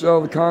 We're going to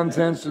sell the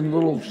contents and a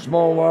little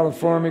small lot of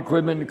farm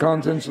equipment, the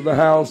contents of the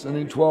house, and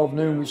then 12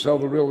 noon we sell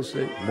the real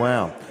estate.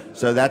 Wow.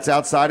 So that's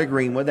outside of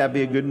Greenwood. That'd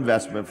be a good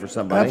investment for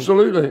somebody.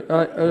 Absolutely.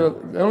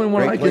 The only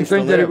one I can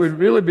think that it would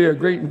really be a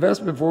great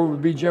investment for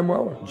would be Jim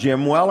Weller.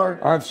 Jim Weller?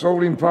 I've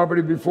sold him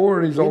property before,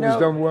 and he's always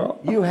done well.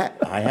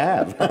 I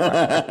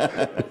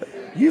have.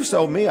 You've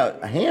sold me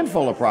a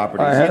handful of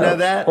properties. I have. You know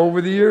that? Over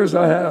the years,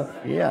 I have.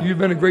 Yeah. You've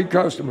been a great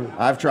customer.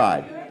 I've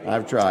tried.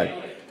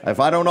 If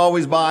I don't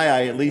always buy,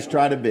 I at least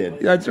try to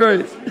bid. That's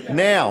right.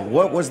 Now,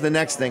 what was the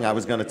next thing I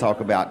was going to talk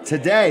about?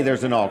 Today,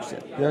 there's an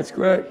auction. That's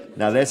correct.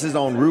 Now, this is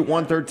on Route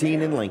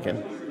 113 in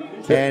Lincoln.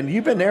 And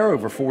you've been there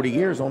over 40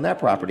 years on that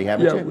property,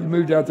 haven't you? Yeah, we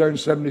moved out there in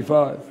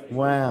 75.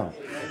 Wow.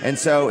 And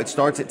so it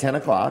starts at 10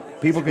 o'clock.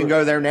 People can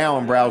go there now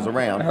and browse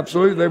around.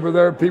 Absolutely. They were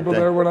there, people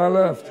there when I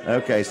left.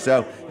 Okay,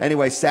 so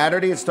anyway,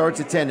 Saturday it starts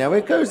at 10. Now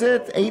it goes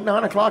at 8,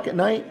 9 o'clock at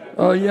night?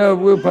 Yeah,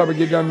 we'll probably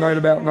get done night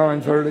about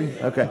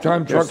 9:30. Okay. By the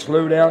time trucks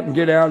load out and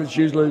get out, it's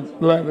usually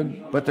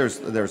 11. But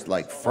there's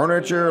like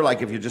furniture,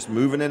 like if you're just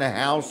moving in a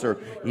house or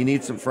you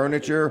need some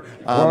furniture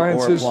or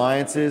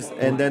appliances.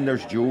 And then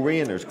there's jewelry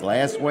and there's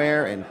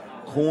glassware and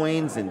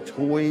coins and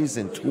toys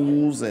and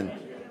tools, and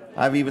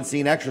I've even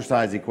seen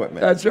exercise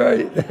equipment. That's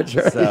right. That's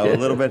right. So a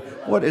little bit.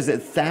 What is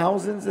it?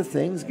 Thousands of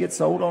things get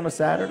sold on a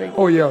Saturday?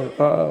 Oh yeah.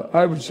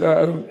 I would say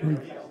I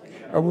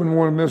wouldn't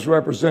want to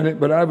misrepresent it,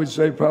 but I would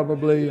say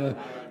probably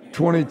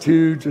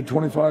 22 to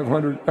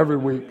 2,500 every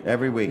week.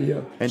 Every week.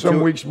 Yeah. And some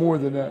weeks more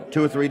than that.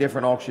 2 or 3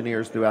 different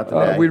auctioneers throughout the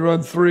day. We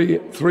run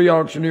three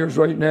auctioneers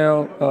right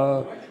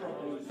now.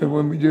 And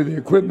when we do the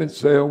equipment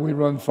sale, we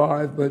run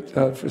 5,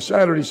 but for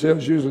Saturday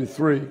sales, usually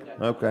 3.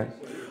 Okay.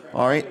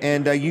 All right.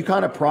 And you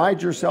kind of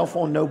pride yourself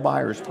on no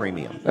buyer's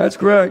premium. That's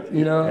correct.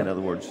 You know, in other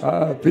words,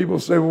 people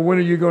say, well, when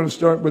are you going to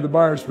start with the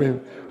buyer's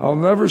premium? I'll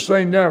never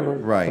say never.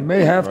 Right. I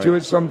may have to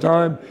at some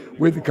time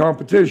with the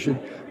competition,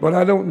 but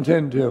I don't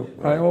intend to.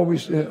 I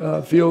always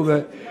feel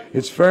that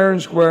it's fair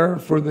and square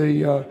for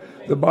the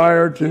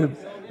buyer to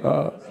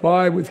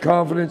buy with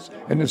confidence,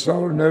 and the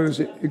seller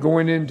knows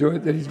going into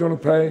it that he's going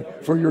to pay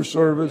for your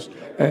service,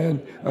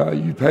 and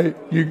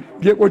you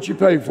get what you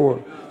pay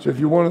for. So if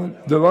you want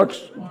a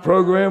deluxe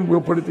program,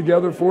 we'll put it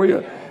together for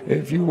you.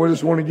 If you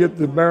just want to get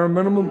the bare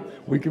minimum,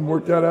 we can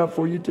work that out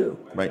for you too.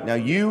 Right. Now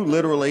you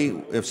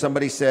literally, if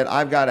somebody said,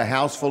 I've got a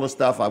house full of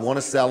stuff, I want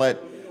to sell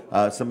it,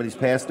 somebody's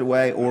passed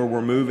away, or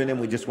we're moving and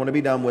we just want to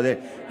be done with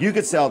it, you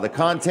could sell the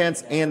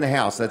contents and the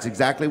house. That's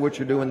exactly what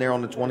you're doing there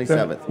on the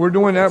 27th. We're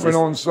doing that one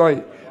on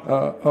site.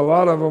 A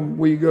lot of them,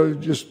 we go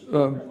just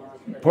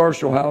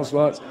partial house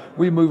lots.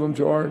 We move them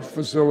to our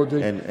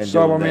facility and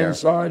sell them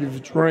inside if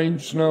it's rain,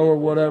 snow, or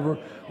whatever.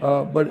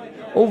 But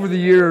over the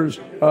years,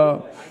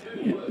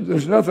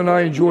 there's nothing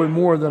I enjoy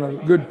more than a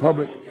good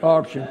public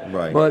auction.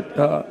 Right.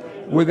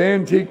 But with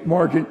antique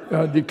market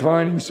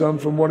declining some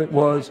from what it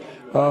was,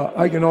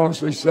 I can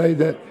honestly say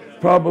that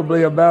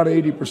probably about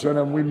 80% of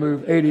them we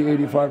move,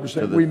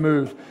 85% we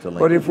move.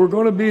 But if we're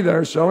going to be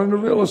there selling the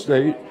real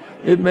estate,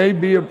 it may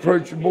be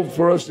approachable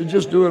for us to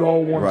just do it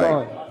all one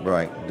time.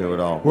 Right, do it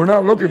all. We're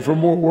not looking for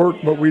more work,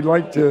 but we'd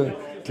like to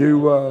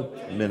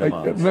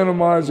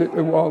minimize it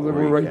while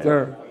we're right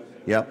there.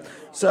 Yep.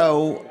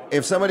 So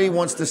if somebody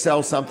wants to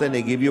sell something,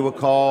 they give you a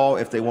call.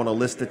 If they want to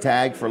list a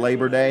tag for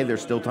Labor Day,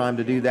 there's still time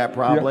to do that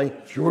probably?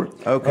 Yeah, sure.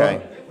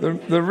 Okay.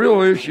 The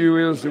real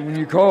issue is that when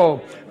you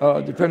call,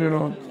 depending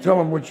on, tell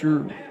them what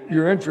your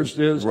interest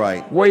is.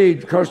 Right.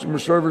 Wade, customer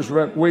service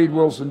rep, Wade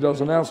Wilson does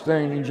an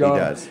outstanding job. He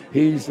does.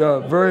 He's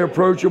very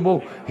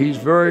approachable. He's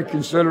very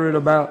considerate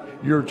about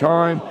your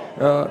time.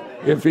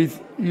 If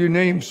you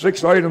name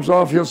 6 items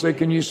off, he'll say,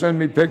 can you send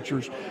me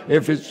pictures?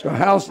 If it's a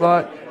house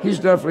lot, he's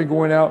definitely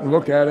going out and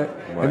look at it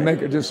and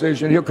make a decision.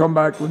 decision. He'll come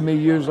back with me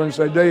usually and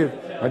say, Dave,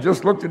 I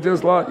just looked at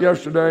this lot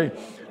yesterday.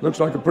 Looks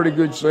like a pretty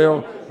good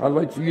sale. I'd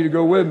like for you to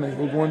go with me.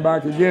 We're going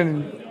back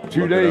again in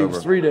 2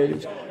 days, 3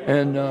 days.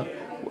 And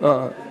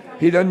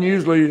he doesn't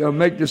usually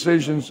make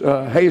decisions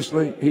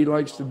hastily. He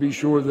likes to be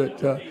sure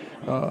that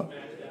I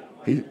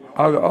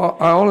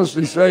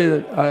honestly say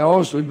that I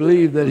honestly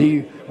believe that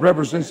he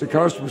represents the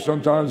customer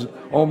sometimes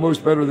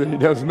almost better than he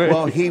does me.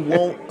 Well, he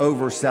won't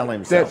oversell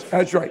himself.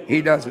 That's right.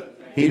 He doesn't.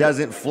 He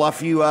doesn't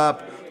fluff you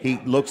up. He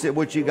looks at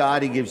what you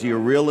got. He gives you a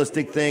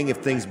realistic thing. If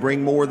things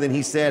bring more than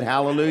he said,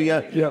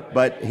 hallelujah. Yep.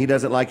 But he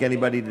doesn't like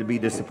anybody to be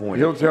disappointed.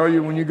 He'll tell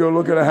you when you go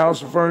look at a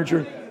house of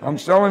furniture, I'm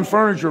selling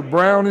furniture.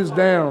 Brown is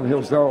down,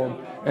 he'll tell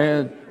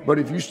them. But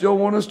if you still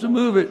want us to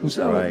move it and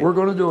sell it, we're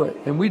going to do it.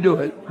 And we do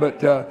it.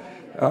 But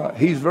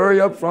he's very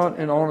upfront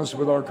and honest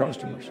with our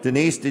customers.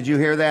 Denise, did you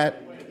hear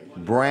that?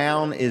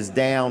 Brown is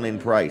down in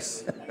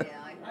price.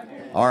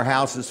 Our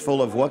house is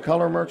full of what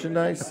color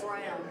merchandise?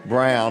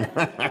 Brown.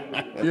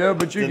 Yeah,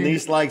 but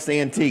Denise likes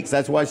antiques.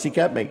 That's why she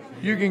kept me.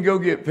 You can go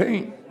get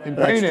paint and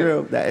That's paint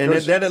true. it. And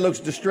then it looks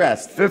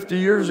distressed. 50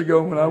 years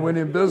ago when I went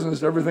in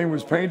business, everything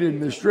was painted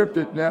and they stripped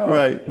it.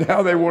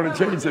 Now they want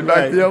to change it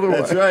back the other way.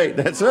 That's right.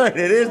 That's right.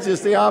 It is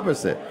just the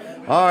opposite.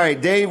 All right,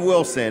 Dave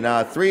Wilson,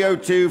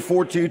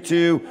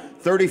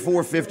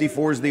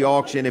 302-422-3454 is the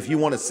auction. If you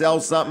want to sell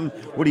something,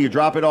 what do you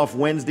drop it off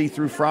Wednesday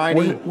through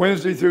Friday?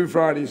 Wednesday through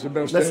Friday is the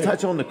best Let's day.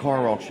 touch on the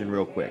car auction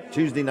real quick.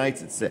 Tuesday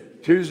nights at 6.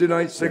 Tuesday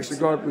night, 6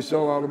 o'clock, we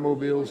sell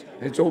automobiles.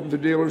 It's open to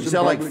dealers. You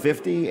sell like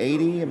 50,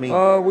 80? I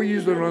mean, we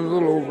usually run a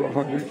little over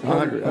 100,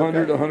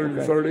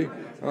 150.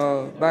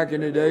 Back in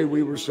the day,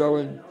 we were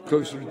selling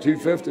closer to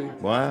 250.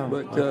 Wow.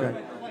 But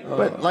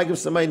but like if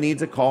somebody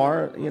needs a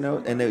car,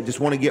 and they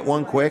just want to get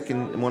one quick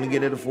and want to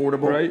get it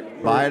affordable,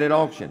 buy it at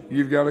auction.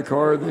 You've got a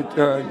car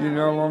that you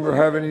no longer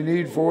have any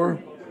need for,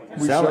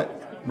 sell it.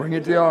 Bring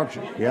it to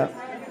auction. Yeah.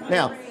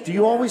 Now, do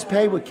you always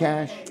pay with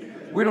cash?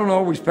 We don't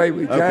always pay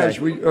with cash.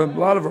 A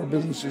lot of our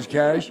business is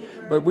cash,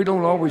 but we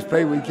don't always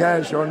pay with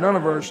cash or none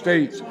of our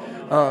estates.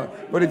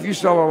 But if you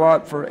sell a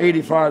lot for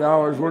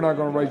 $85, we're not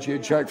going to write you a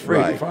check for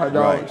 $85.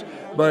 Right.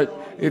 But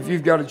if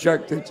you've got a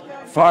check that's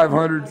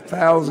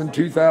 $500,000,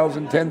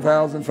 $2,000, $10,000,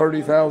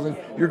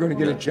 $30,000, you're going to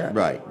get a check.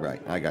 Right.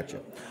 I got you.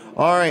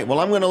 All right. Well,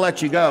 I'm going to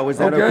let you go. Is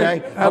that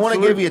okay? I want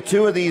to give you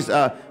 2 of these.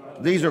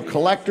 These are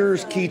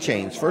collector's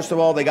keychains. First of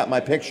all, they got my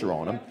picture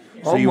on them.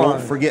 So you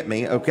won't forget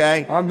me,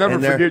 okay? I'll never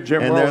forget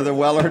Jim. And they're the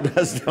Weller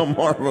Does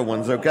Delmarva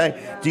ones,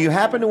 okay? Do you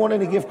happen to want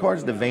any gift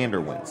cards to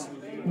Vanderwins?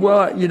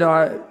 Well,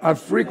 I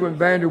frequent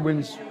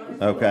Vanderwins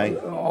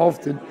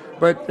often.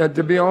 But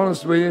to be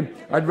honest with you,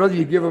 I'd rather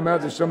you give them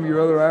out to some of your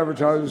other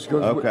advertisers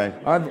because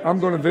I'm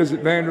going to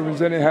visit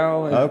Vanderwins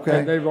anyhow,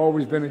 and they've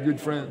always been a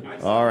good friend.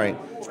 All right.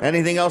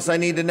 Anything else I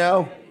need to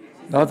know?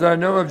 Not that I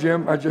know of,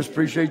 Jim. I just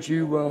appreciate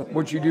you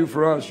what you do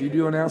for us. You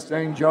do an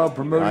outstanding job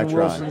promoting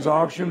Wilson's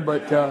auction,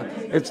 but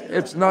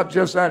it's not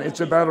just that.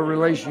 It's about a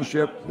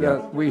relationship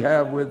that we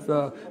have with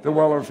the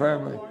Weller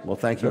family. Well,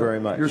 thank you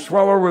very much. You're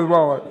Sweller with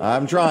Weller.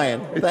 I'm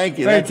trying. Thank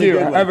you. Thank you.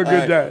 Have a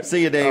good day.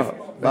 See you, Dave.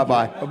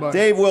 Bye-bye. Bye-bye.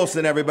 Dave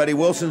Wilson, everybody.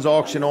 Wilson's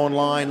Auction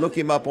Online. Look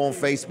him up on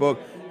Facebook.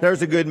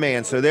 There's a good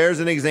man. So there's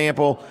an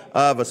example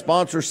of a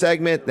sponsor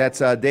segment. That's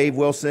Dave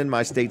Wilson,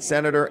 my state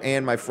senator,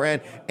 and my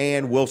friend,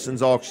 and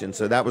Wilson's Auction.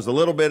 So that was a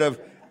little bit of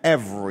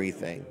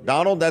everything.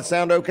 Donald, that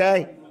sound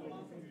okay?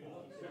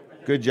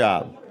 Good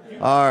job.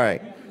 All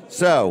right.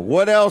 So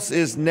what else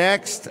is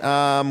next?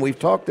 We've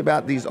talked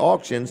about these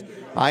auctions.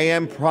 I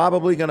am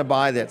probably going to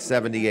buy that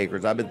 70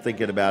 acres. I've been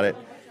thinking about it,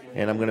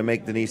 and I'm going to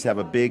make Denise have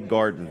a big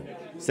garden,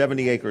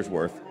 70 acres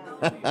worth.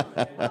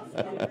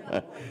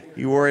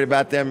 You worried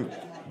about them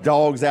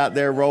dogs out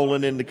there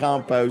rolling in the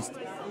compost?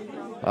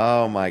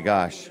 Oh my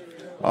gosh.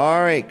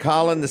 All right,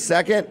 Colin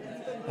II,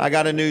 I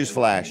got a news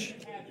flash.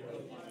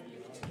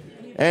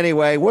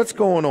 Anyway, what's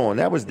going on?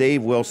 That was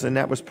Dave Wilson.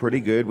 That was pretty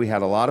good. We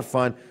had a lot of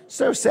fun.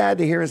 So sad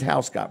to hear his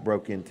house got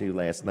broke into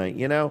last night,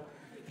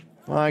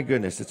 My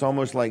goodness, it's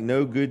almost like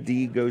no good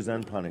deed goes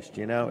unpunished,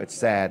 It's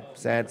sad.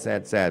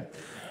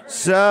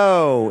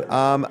 So,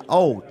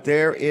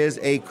 there is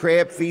a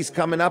crab feast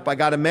coming up. I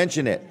got to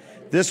mention it.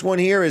 This one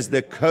here is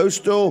the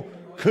Coastal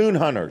Coon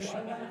Hunters.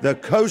 The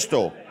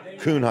Coastal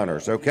Coon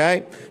Hunters,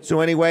 okay?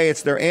 So anyway,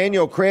 it's their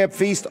annual crab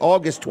feast,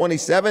 August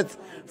 27th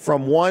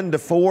from 1 to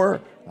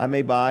 4. I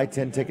may buy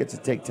 10 tickets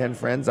to take 10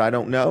 friends. I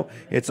don't know.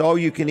 It's all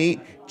you can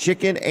eat,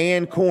 chicken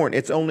and corn.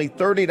 It's only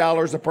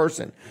 $30 a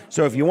person.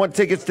 So if you want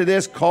tickets to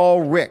this,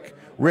 call Rick.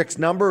 Rick's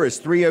number is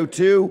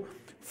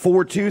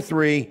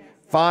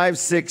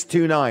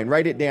 302-423-5629.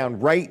 Write it down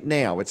right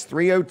now. It's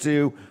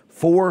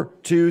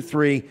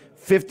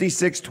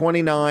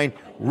 302-423-5629.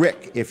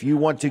 Rick, if you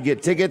want to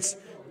get tickets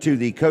to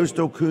the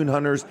Coastal Coon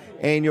Hunters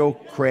Annual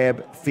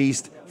Crab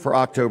Feast for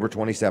October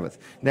 27th.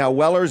 Now,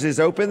 Weller's is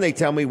open. They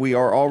tell me we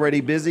are already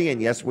busy, and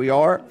yes, we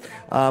are.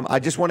 I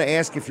just want to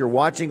ask if you're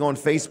watching on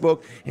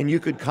Facebook and you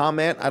could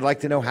comment. I'd like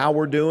to know how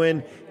we're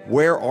doing.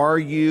 Where are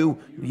you?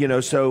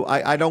 So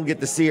I don't get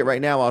to see it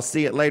right now. I'll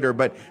see it later.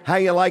 But how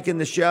you liking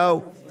the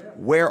show?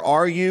 Where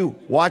are you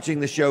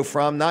watching the show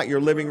from? Not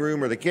your living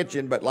room or the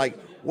kitchen, but like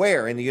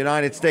Where? In the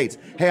United States.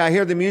 Hey, I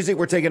hear the music.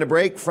 We're taking a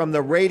break from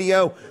the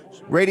radio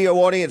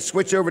audience.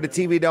 Switch over to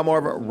TV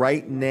Delmarva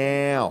right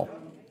now.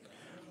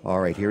 All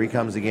right, here he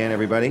comes again,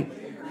 everybody.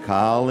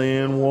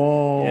 Colin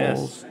Walls.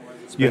 Yes.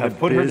 It's You been have a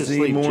put her to busy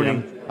sleep,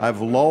 morning. Jim.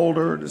 I've lulled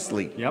her to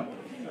sleep. Yep.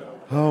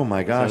 Oh,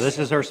 my gosh. So this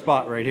is her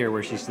spot right here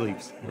where she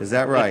sleeps. Is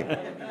that right?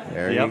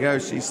 There Yep. you go.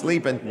 She's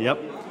sleeping. Yep.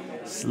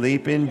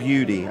 Sleeping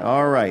beauty.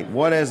 All right.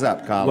 What is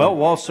up, Colin? Well,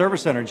 Wall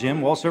Service Center,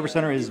 Jim. Wall Service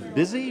Center is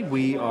busy.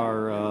 We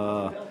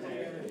are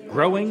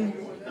growing.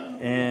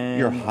 And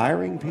you're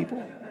hiring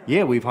people?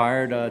 Yeah, we've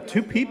hired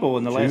 2 people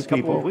in the last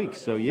couple of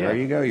weeks. So, yeah. There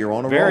you go. You're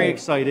on a Very roll.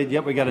 excited.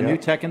 Yep, we got a new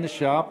tech in the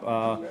shop.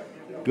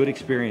 Good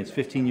experience,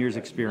 15 years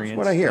experience. That's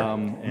what I hear.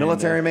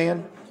 Military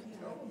man?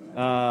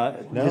 No?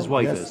 His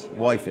wife is.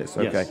 Wife is,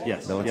 okay. Yes,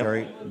 yes.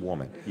 Military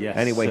woman. Yes.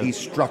 Anyway, So- he's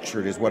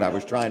structured is what I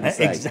was trying to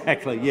say.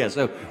 Exactly, yeah.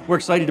 So we're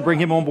excited to bring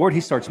him on board.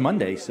 He starts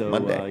Monday. So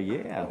Monday.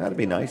 yeah. That'd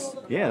be nice.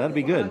 Yeah, that'd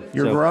be good.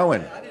 You're So-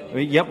 growing.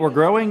 Yep, we're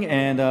growing,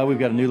 and we've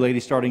got a new lady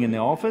starting in the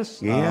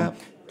office. Yeah.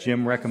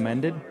 Jim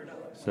recommended.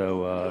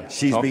 So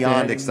She's talk to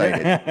beyond her.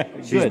 excited.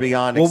 She's Good.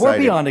 beyond Well, excited.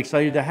 we're beyond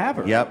excited to have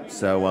her. Yep.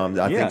 So I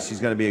Yeah. think she's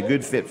going to be a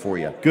good fit for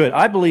you. Good.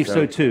 I believe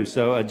so too.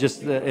 So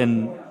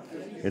and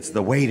it's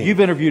the waiting. you've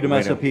interviewed a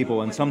mess Waiting. of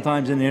people, and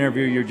sometimes in the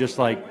interview you're just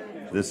like,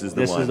 This is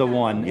the this one. is the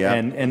one.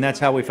 Yep. And that's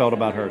how we felt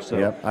about her. So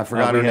Yep. I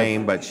forgot we her have-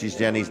 name, but she's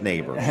Jenny's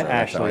neighbor. So that's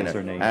how I Ashley is know.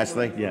 her name.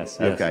 Ashley? Yes,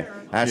 yes. Okay.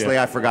 Ashley,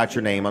 Yeah. I forgot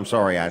your name. I'm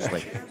sorry,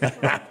 Ashley.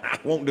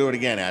 Won't do it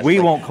again, Ashley. We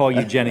won't call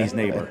you Jenny's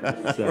neighbor.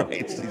 So.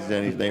 Right, she's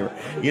Jenny's neighbor.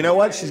 You know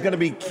what? She's going to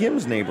be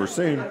Kim's neighbor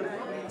soon.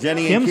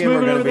 Jenny Kim's and Kim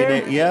are moving going to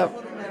over be. there?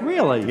 Yep.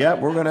 Really? Yep.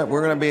 We're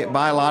gonna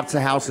buy lots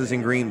of houses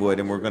in Greenwood,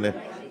 and we're going to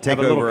take Have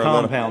a little over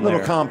compound little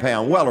there.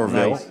 compound,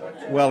 Wellerville. Nice.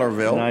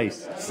 Wellerville.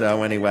 Nice.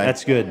 So anyway,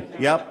 That's good.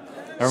 Yep.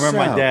 I remember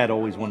my So- dad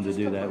always wanted to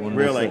do that. When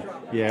we Really? said-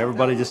 yeah,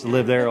 everybody just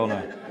lived there on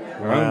their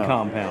own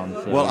compound.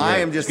 So, Well, I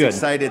yeah, am just good.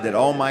 excited that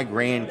all my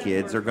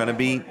grandkids are going to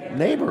be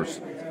neighbors,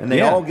 and they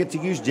Yeah. all get to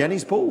use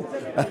Jenny's pool.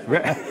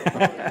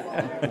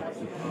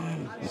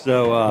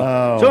 So,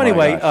 Oh, so my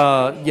anyway,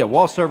 gosh. yeah,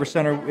 Wall Service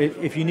Center.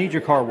 If you need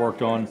your car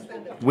worked on,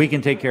 we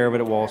can take care of it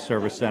at Wall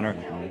Service Center.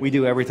 We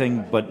do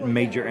everything but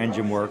major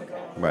engine work,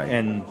 Right.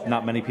 And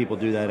not many people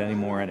do that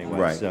anymore anyway.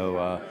 Right.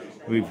 So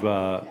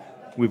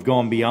we've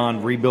gone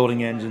beyond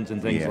rebuilding engines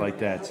and things Yeah. like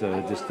that. So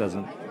it just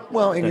doesn't.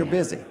 Well, and you're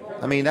busy.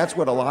 I mean, that's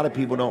what a lot of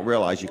people don't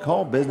realize. You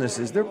call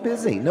businesses, they're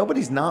busy.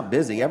 Nobody's not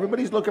busy.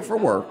 Everybody's looking for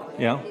work.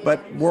 Yeah. But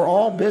we're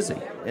all busy,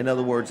 in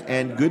other words,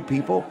 and good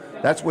people,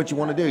 that's what you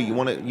want to do. You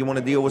want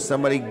to deal with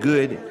somebody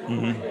good.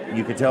 Mm-hmm.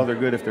 You can tell they're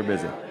good if they're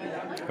busy.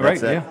 Right.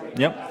 That's it.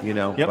 Yeah. Yep. You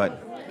know, Yep.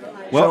 but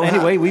Well, so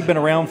anyway, we've been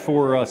around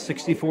for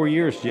 64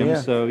 years, Jim. Yeah.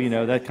 So,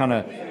 that kind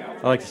of,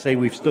 I like to say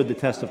we've stood the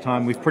test of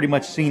time. We've pretty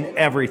much seen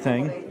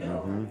everything,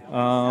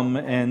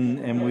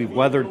 and we've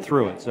weathered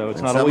through it. So it's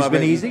And not some always of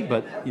been it- easy,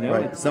 but,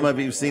 right. it's- Some of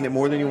you have seen it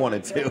more than you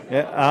wanted to.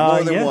 Yeah,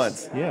 more than yes,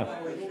 once. Yeah.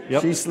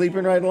 Yep. She's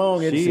sleeping right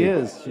along, isn't she? She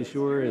is. She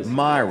sure is.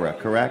 Myra,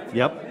 correct?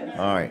 Yep.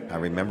 All right. I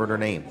remembered her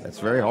name. That's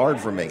very hard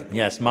for me.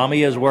 Yes,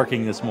 Mommy is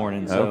working this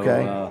morning. So,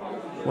 Okay.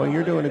 Well,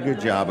 you're doing a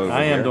good job over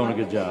I there. am doing a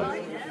good job.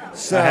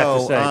 So, I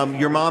have to say.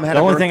 your mom had The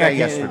a only thing birthday I can,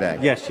 yesterday.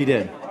 Yes, she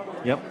did.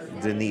 Yep.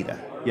 Danita.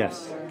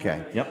 Yes.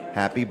 Okay. Yep.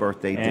 Happy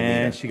birthday, Danita.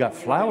 And she got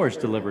flowers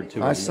delivered to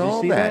her. I Did you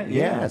saw see that,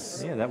 Yeah.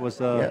 yes. Yeah, that was.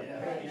 Yep.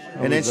 that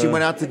And then was, she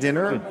went out to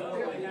dinner.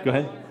 good. Go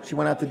ahead. She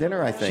went out to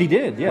dinner, I think. She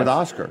did, yes. With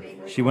Oscar.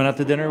 She went out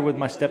to dinner with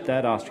my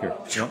stepdad, Oscar.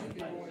 Yep.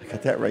 I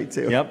got that right,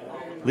 too. Yep.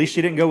 At least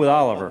she didn't go with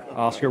Oliver.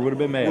 Oscar would have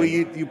been mad. Well,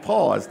 you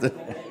paused.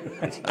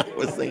 I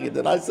was thinking,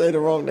 did I say the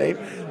wrong name?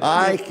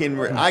 I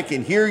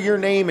can hear your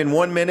name in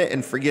 1 minute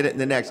and forget it in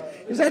the next.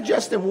 Is that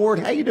Justin Ward?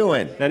 How you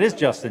doing? That is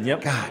Justin.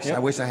 Yep. Gosh, Yep. I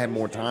wish I had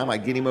more time.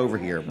 I'd get him over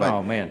here. But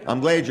Oh, man. I'm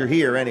glad you're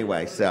here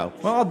anyway. So.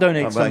 Well, I'll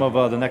donate I'm some like-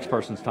 of the next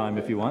person's time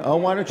if you want. Oh,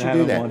 why don't to you have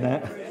do him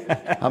that? on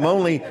that. I'm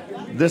only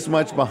this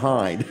much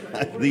behind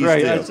these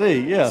Right, two. I see,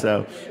 yeah.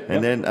 So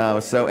and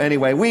then so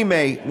anyway, we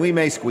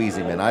may squeeze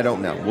him in. I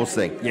don't know. We'll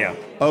see. Yeah.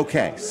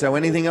 Okay. So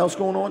anything else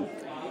going on?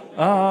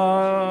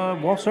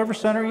 Wall Service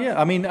Center, yeah.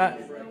 I mean,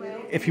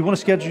 if you want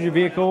to schedule your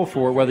vehicle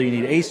for whether you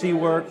need AC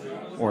work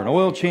or an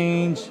oil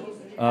change,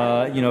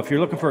 if you're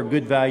looking for a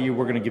good value,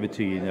 we're going to give it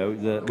to you.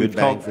 Good we've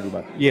bang talked- for the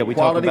buck. Yeah, we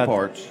Quality talked about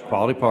parts.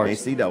 Quality parts.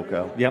 AC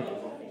Delco.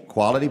 Yep.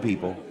 Quality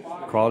people.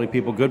 Quality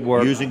people, good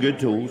work. Using good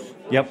tools.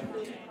 Yep.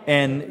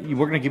 And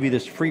we're going to give you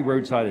this free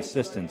roadside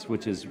assistance,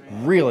 which is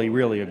really,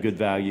 really a good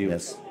value.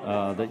 Yes.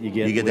 That you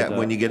get. You get with, that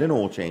when you get an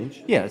oil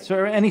change. Yeah,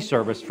 so any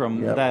service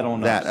from Yep. that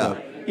on That up.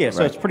 up. Yeah, so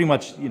Right. it's pretty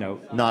much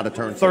Not a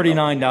turn.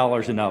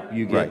 $39 and up.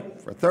 You get.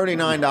 Right. For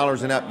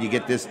 $39 and up, you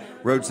get this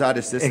roadside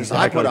assistance.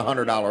 Exactly. I put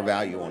 $100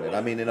 value on it.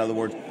 I mean, in other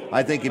words,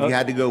 I think if you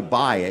had to go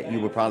buy it, you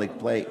would probably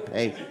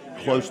pay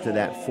close to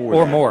that for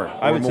Or that. more.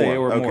 I would say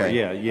or more.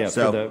 Okay. Yeah,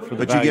 So, for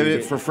the but you give value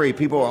it for free.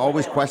 People are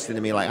always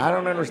questioning me like, I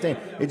don't understand.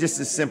 It just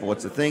is simple.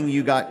 It's a thing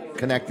you got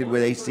connected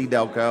with AC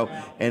Delco,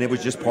 and it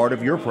was just part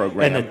of your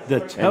program. And the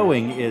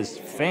towing is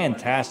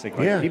fantastic.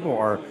 Like, Yeah. people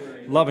are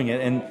loving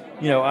it. And,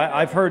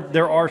 I've heard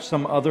there are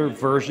some other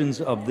versions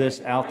of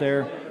this out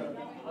there.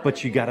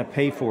 but you got to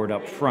pay for it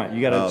up front.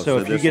 You got to. Oh, so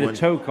if you get one- a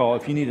tow call,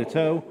 if you need a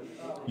tow,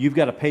 you've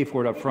got to pay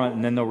for it up front,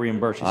 and then they'll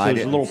reimburse you. So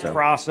there's a little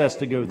process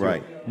to go through.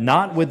 Right.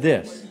 Not with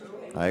this.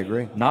 I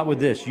agree. Not with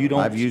this. You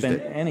don't I've used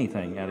spend it.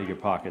 anything out of your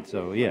pocket.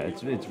 So yeah,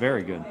 it's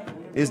very good.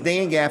 Is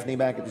Dan Gaffney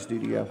back at the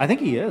studio? I think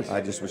he is.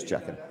 I just was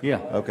checking. Yeah.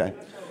 Okay.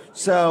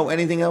 So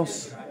anything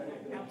else?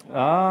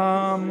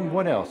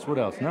 What else?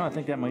 No, I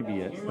think that might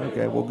be it.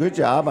 Okay, well, good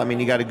job. I mean,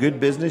 you got a good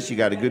business, you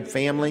got a good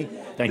family.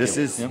 This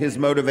is his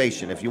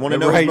motivation. If you want to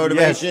know his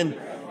motivation,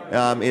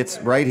 it's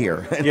right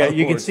here. Yeah,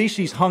 you can see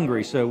she's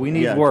hungry, so we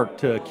need work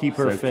to keep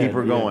her fed. Keep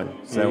her going.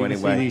 So you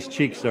anyway, can see these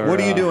cheeks are. What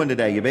are you doing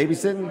today? You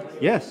babysitting?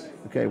 Yes.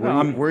 Okay, where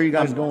are you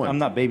guys going? I'm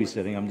not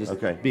babysitting. I'm just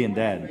being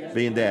dad.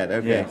 Being dad.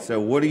 Okay. Yeah. So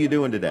what are you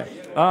doing today?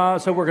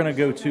 So we're going to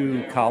go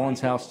to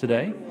Colin's house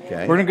today.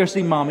 Okay. We're going to go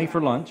see Mommy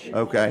for lunch.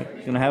 Okay.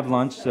 Going to have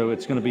lunch, so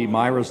it's going to be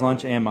Myra's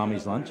lunch and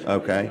Mommy's lunch.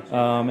 Okay.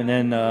 And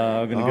then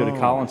we're going to go to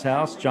Colin's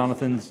house.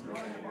 Jonathan's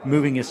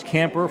moving his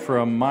camper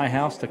from my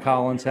house to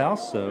Colin's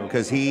house. So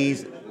because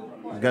he's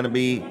going to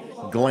be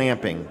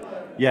glamping.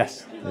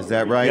 Yes. Is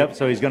that right? Yep.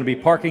 So he's going to be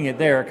parking it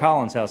there at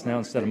Colin's house now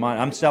instead of mine.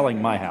 I'm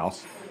selling my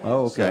house.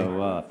 Oh, okay.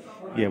 So,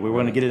 yeah, we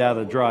want to get it out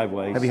of the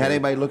driveway. Have you had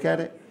anybody look at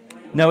it?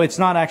 No, it's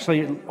not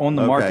actually on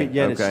the market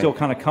yet. It's okay. still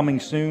kind of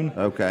coming soon.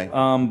 Okay.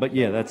 But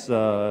yeah, that's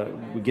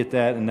we get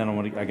that, and then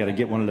I got to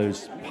get one of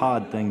those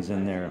pod things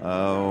in there.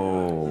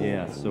 Oh.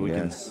 Yeah, so we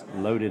can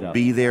load it up.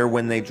 Be there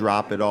when they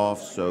drop it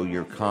off, so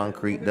your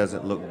concrete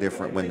doesn't look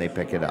different when they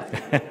pick it up.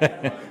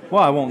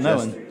 Well, I won't know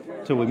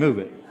until we move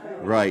it.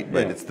 Right,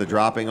 but it's the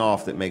dropping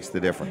off that makes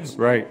the difference.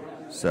 Right.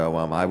 So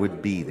I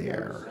would be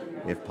there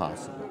if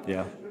possible.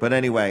 Yeah. But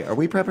anyway, are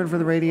we prepping for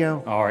the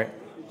radio? All right.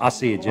 I'll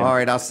see you, Jim. All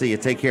right, I'll see you.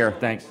 Take care.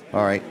 Thanks.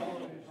 All right.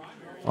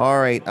 All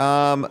right.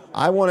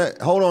 I want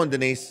to hold on,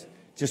 Denise.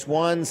 Just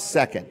 1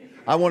 second.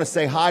 I want to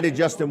say hi to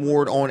Justin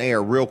Ward on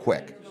air real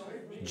quick.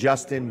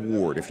 Justin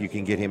Ward, if you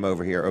can get him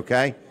over here,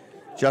 okay?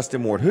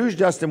 Justin Ward. Who's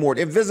Justin Ward?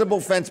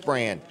 Invisible Fence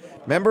Brand.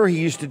 Remember, he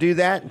used to do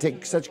that and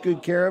take such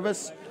good care of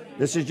us?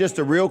 This is just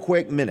a real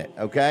quick minute,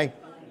 okay?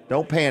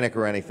 Don't panic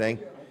or anything.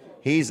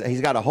 He's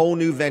got a whole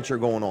new venture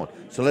going on.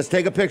 So let's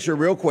take a picture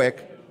real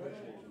quick.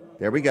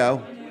 There we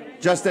go.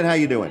 Justin, how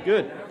you doing?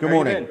 Good. Good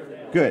morning.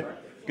 Good.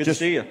 Good to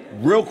see you.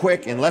 Real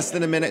quick, in less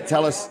than a minute,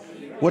 tell us,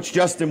 what's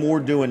Justin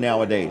Ward doing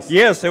nowadays?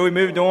 Yeah, so we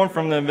moved on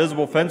from the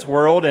Invisible Fence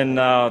world,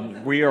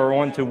 and we are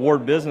on to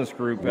Ward Business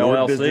Group, LLC.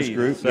 Ward Business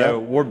Group, So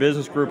Ward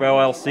Business Group,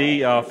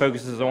 LLC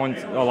focuses on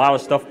a lot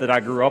of stuff that I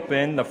grew up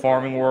in, the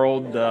farming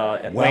world,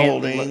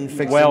 welding,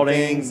 fixing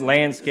things.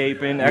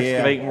 landscaping,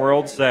 excavating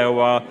world.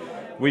 So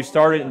we've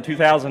started in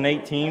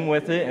 2018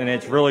 with it, and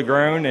it's really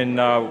grown, and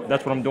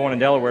that's what I'm doing in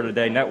Delaware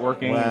today,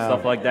 networking and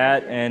stuff like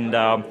that. And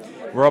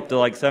we're up to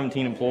like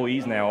 17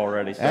 employees now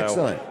already. So,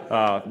 excellent.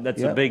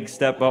 That's a big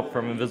step up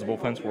from Invisible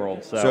Fence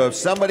world. So if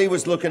somebody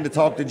was looking to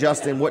talk to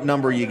Justin, what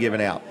number are you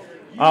giving out?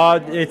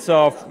 It's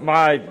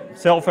my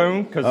cell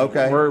phone because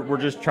we're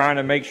just trying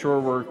to make sure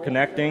we're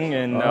connecting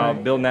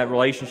and building that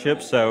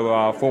relationship. So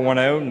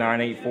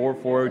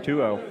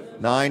 410-984-4020.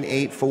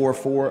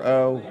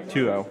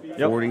 984-4020. Yep.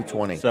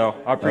 4020. So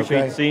I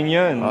appreciate seeing you.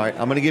 And all right,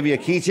 I'm going to give you a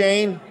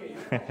keychain,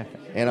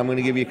 and I'm going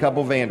to give you a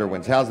couple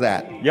Vanderwinds. How's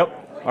that?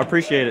 Yep. I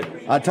appreciate it.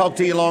 I'd talk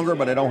to you longer,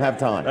 but I don't have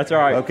time. That's all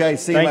right. Okay,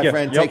 see you, my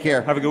friend. Yep. Take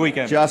care. Have a good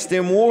weekend.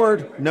 Justin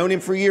Ward, known him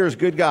for years,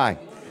 good guy.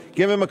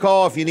 Give him a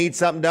call if you need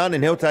something done,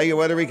 and he'll tell you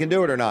whether he can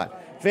do it or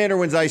not.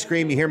 Vanderwin's Ice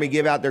Cream, you hear me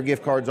give out their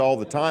gift cards all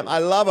the time. I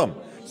love them.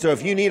 So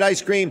if you need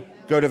ice cream,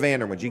 go to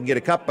Vanderwin's. You can get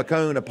a cup, a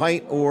cone, a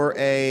pint, or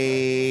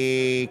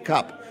a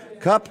cup.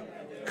 Cup,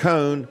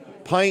 cone,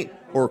 pint,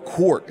 or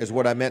quart is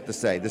what I meant to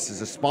say. This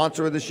is a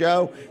sponsor of the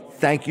show.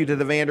 Thank you to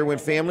the Vanderwin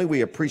family.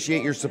 We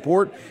appreciate your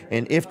support.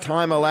 And if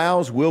time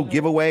allows, we'll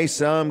give away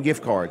some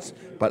gift cards.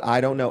 But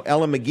I don't know.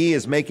 Ellen McGee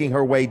is making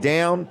her way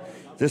down.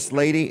 This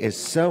lady is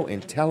so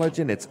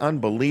intelligent. It's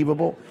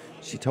unbelievable.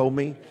 She told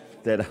me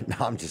that, no,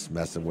 I'm just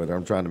messing with her.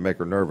 I'm trying to make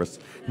her nervous.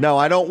 No,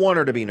 I don't want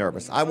her to be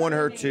nervous. I want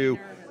her to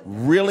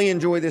really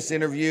enjoy this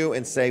interview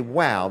and say,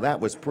 wow,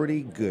 that was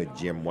pretty good,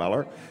 Jim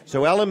Weller.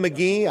 So Ellen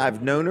McGee,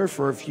 I've known her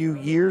for a few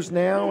years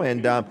now,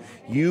 and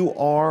you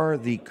are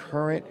the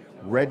current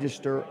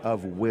Register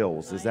of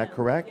Wills. Is that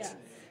correct?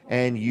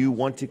 And you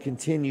want to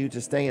continue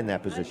to stay in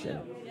that position.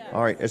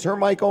 All right. Is her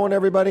mic on,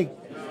 everybody?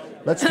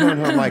 Let's turn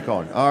her mic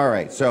on. All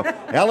right. So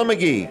Ellen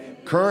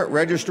McGee, current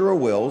Register of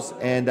Wills,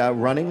 and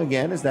running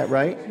again. Is that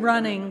right?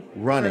 Running.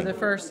 For the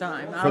first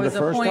time. For the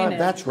first time?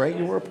 That's right.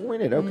 You were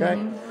appointed. Okay.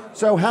 Mm-hmm.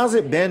 So how's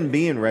it been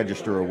being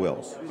Register of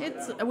Wills?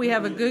 We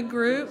have a good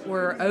group.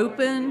 We're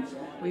open.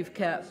 We've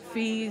kept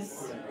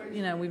fees.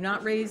 We've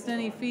not raised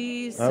any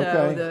fees.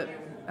 So the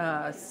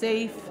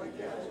safe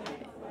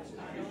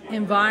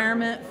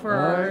environment for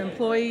our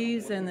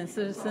employees and the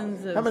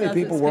citizens of How many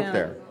Sussex people work County.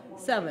 there?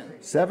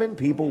 7. 7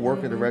 people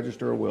work at the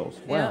Register of Wills.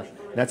 Wow.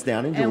 Yep. That's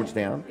down in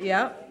Georgetown.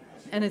 Yep.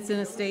 And it's in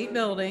a state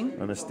building.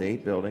 A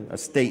state building.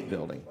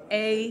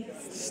 A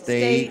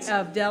state State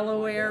of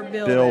Delaware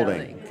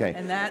building. Okay.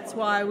 And that's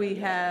why we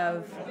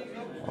have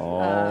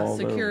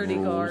security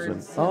guards in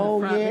the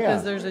front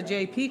because there's a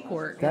JP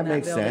court in that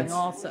makes building sense.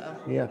 also.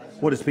 Yeah.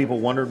 What, has people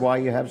wondered why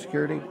you have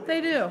security?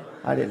 They do.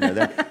 I didn't know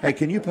that. Hey,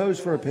 can you pose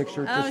for a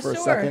picture just for a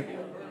second?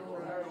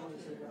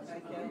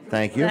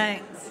 Thank you.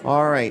 Thanks.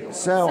 All right.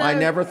 So I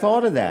never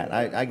thought of that.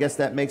 I guess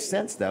that makes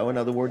sense, though. In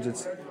other words,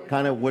 it's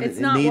kind of what it needs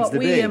to be. It's not what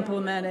we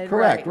implemented.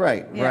 Correct.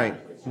 Right. Right.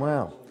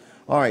 Wow.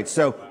 All right.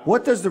 So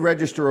what does the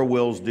Register of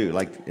Wills do?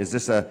 Like, is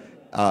this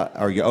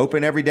are you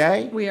open every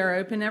day? We are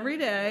open every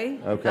day.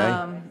 Okay.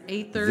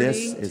 8:30 this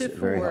is to 4.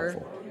 very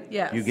helpful.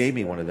 Yes. You gave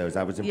me one of those.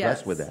 I was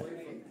impressed with that.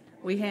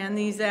 We hand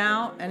these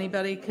out.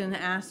 Anybody can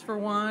ask for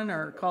one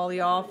or call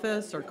the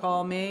office or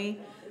call me.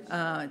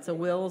 It's a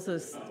wills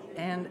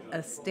and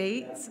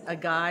estates, a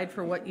guide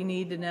for what you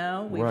need to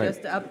know. We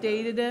just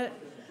updated it.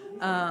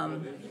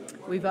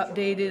 We've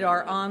updated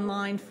our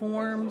online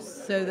forms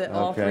so that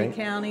all 3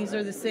 counties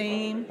are the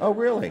same. Oh,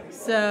 really?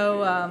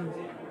 So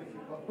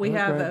we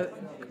have an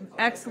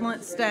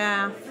excellent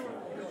staff.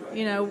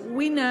 You know,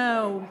 we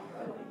know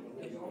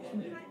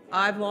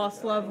I've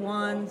lost loved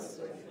ones.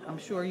 I'm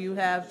sure you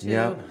have too.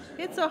 Yeah.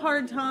 It's a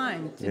hard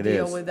time to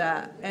deal with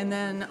that. And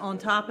then on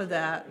top of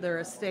that, their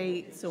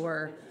estates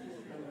or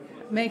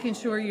making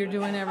sure you're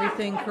doing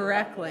everything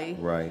correctly.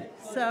 Right.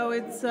 So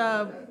it's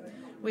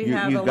we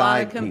have a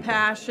lot of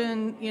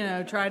compassion, you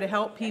know, try to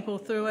help people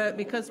through it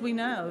because we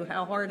know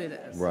how hard it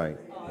is. Right.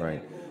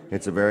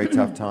 It's a very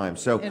tough time.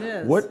 So it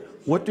is.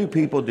 What do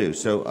people do?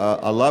 So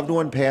a loved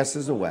one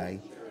passes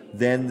away,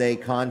 then they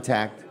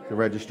contact the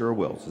Register of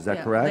Wills. Is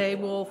that correct? They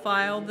will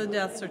file the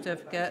death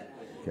certificate.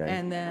 Okay.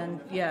 And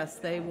then, yes,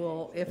 they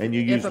will, if a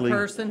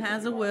person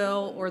has a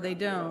will or they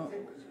don't.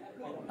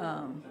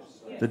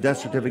 The death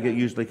certificate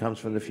usually comes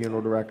from the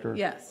funeral director?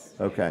 Yes.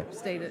 Okay.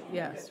 Stated,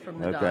 yes, from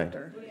the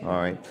doctor. All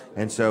right.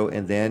 And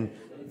then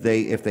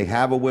if they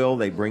have a will,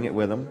 they bring it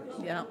with them?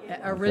 Yeah,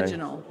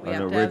 original. We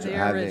have to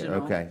have the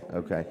original.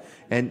 Okay.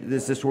 And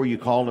is this where you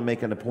call to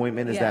make an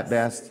appointment? Is that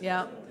best?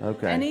 Yeah.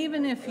 Okay. And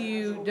even if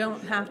you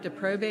don't have to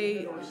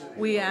probate,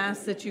 we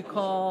ask that you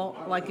call,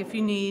 like if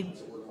you need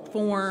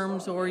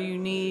forms or you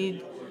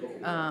need,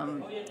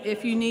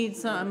 if you need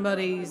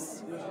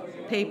somebody's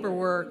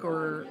paperwork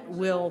or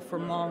will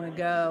from long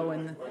ago,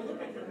 and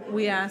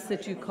we ask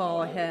that you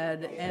call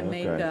ahead and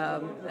make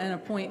an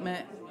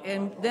appointment,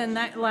 and then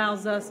that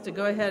allows us to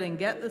go ahead and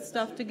get the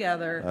stuff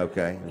together.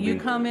 Okay. You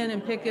come in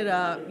and pick it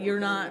up. You're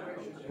not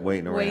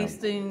waiting around,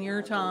 wasting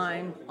your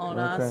time on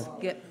us.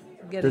 Getting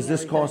Does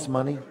this cost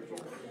money?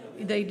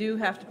 They do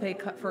have to pay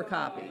for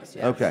copies.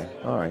 Yes. Okay.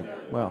 All right.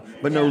 Well,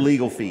 but no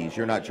legal fees.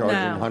 You're not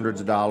charging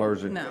hundreds of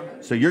dollars. No.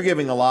 So you're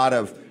giving a lot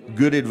of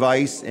good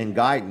advice and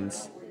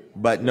guidance,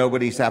 but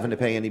nobody's having to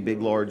pay any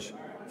big, large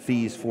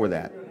fees for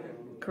that.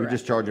 Correct. You're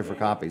just charging for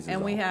copies.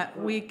 And we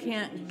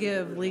can't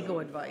give legal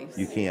advice.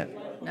 You can't.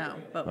 No,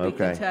 but we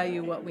can tell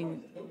you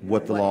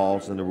what the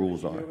laws and the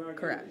rules are.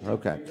 Correct.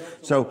 Okay.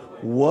 So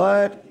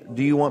what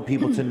do you want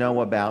people to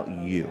know about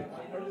you?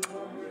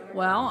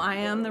 Well, I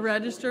am the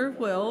Register of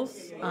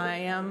Wills.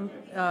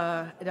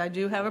 I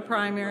do have a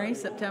primary,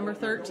 September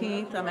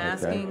 13th. I'm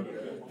asking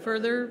for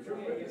their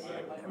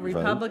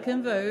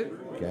Republican vote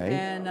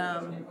and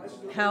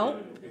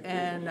help.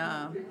 And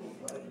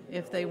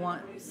if they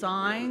want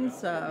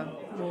signs,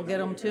 we'll get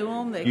them to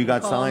them. You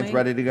got signs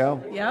ready to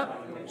go? Yep.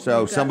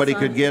 So somebody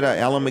could get a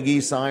Ellen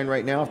McGee sign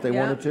right now if they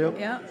wanted to?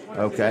 Yep.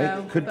 Okay.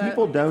 So, could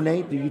people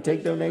donate? Do you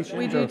take donations?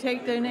 We do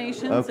take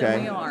donations,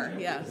 and we are,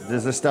 yes.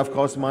 Does this stuff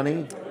cost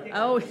money?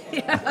 Oh,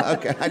 yeah.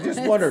 Okay, I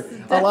just wondered.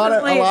 A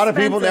lot of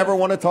people never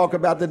want to talk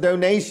about the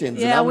donations.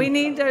 Yeah, we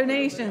need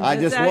donations. I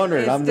just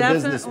wondered. I'm the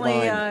business mind.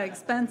 It's definitely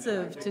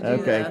expensive to do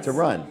this. Okay, to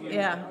run.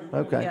 Yeah.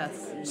 Okay.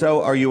 Yes.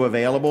 So are you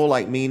available,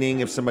 like meaning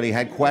if somebody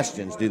had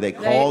questions, do they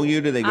call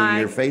you? Do they go to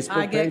your Facebook page?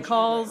 I get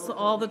calls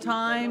all the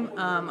time.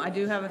 I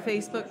do have a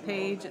Facebook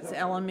page. It's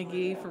Ellen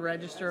McGee for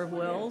Register of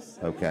Wills.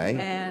 Okay.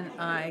 And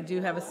I do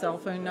have a cell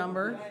phone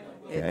number.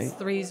 It's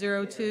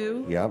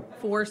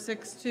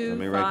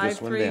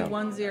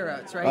 302-462-5310.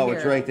 It's right here. Oh,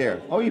 it's right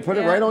there. Oh, you put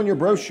it right on your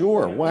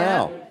brochure.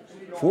 Wow.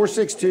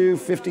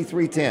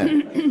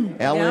 462-5310.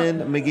 Ellen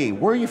McGee.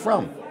 Where are you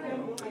from?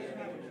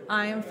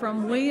 I am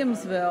from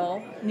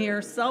Williamsville, near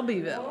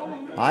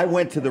Selbyville. I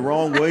went to the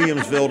wrong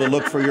Williamsville to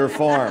look for your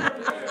farm.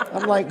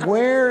 I'm like,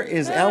 where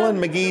is Ellen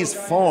McGee's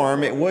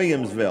farm at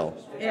Williamsville?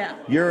 Yeah.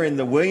 You're in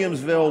the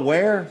Williamsville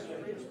where?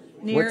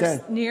 Near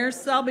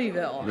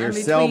Selbyville. Near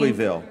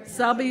Selbyville.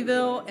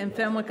 Selbyville and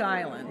Fenwick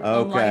Island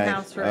on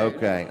Lighthouse Road.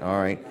 Okay, all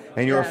right.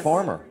 And you're a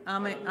farmer?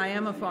 I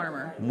am a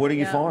farmer. What do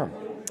you farm?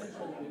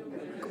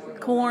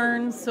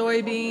 Corn,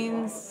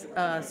 soybeans,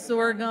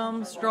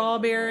 sorghum,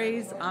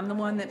 strawberries. I'm the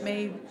one that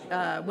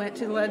went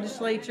to the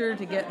legislature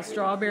to get the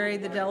strawberry,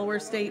 the Delaware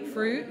state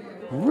fruit.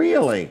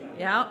 Really?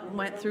 Yeah,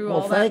 went through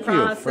all that process.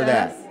 Thank you for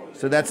that.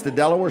 So that's the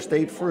Delaware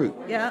state fruit.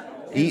 Yeah.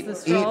 Eat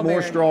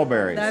more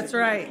strawberries. That's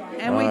right.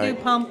 And we do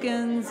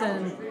pumpkins,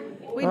 and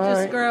we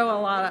just grow a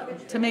lot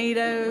of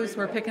tomatoes.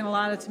 We're picking a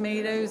lot of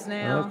tomatoes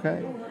now.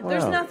 Okay. Wow.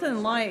 There's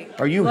nothing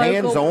like. Are you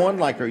hands-on?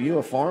 Like, are you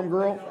a farm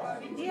girl?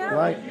 Yeah.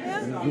 Like,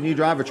 can you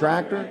drive a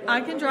tractor?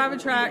 I can drive a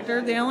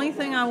tractor. The only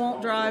thing I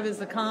won't drive is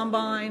the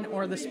combine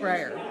or the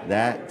sprayer.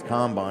 That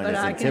combine But is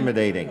I can-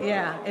 intimidating.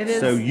 Yeah, it is.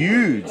 So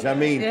huge. I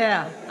mean.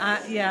 Yeah,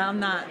 I'm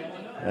not.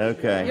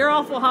 Okay. You're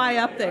awful high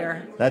up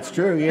there. That's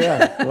true,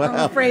 yeah. Well,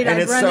 I'm afraid and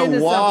I'd it's run so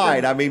into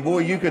wide. something. I mean, boy,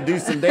 you could do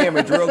some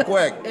damage real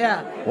quick.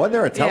 Yeah. Wasn't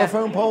there a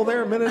telephone pole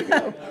there a minute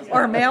ago?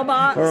 Or a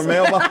mailbox. Or a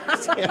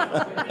mailbox?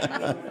 Yeah.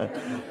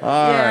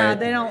 All Yeah, right.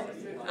 they don't.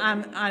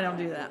 I don't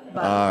do that.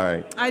 But All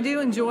right. I do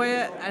enjoy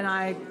it, and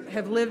I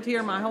have lived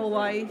here my whole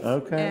life.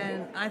 Okay.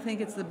 And I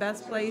think it's the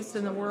best place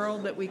in the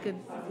world that we could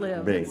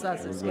live in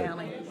Sussex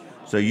County.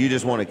 So you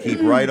just want to keep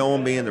right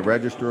on being the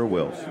Register of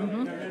Wills.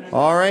 Mm-hmm.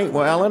 All right.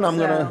 Well, Ellen, I'm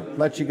going to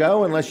let you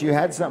go unless you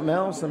had something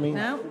else. I mean.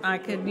 No, I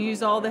could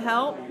use all the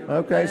help.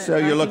 Okay, so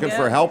you're looking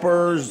for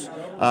helpers,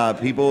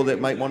 people that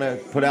might want to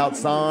put out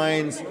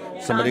signs,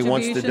 somebody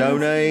wants to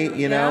donate,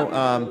 you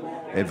know,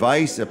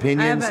 advice,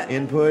 opinions,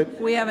 input.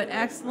 We have an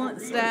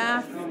excellent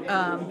staff.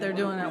 They're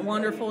doing a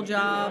wonderful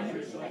job.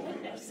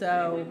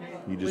 So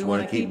You just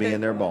want to keep being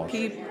their boss.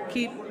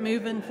 Keep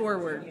moving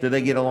forward. Do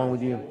they get along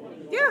with you?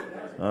 Yeah.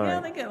 All Yeah,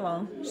 right. they get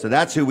along. So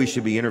that's who we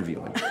should be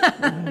interviewing,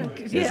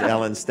 is Yeah.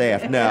 Ellen's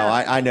staff. No,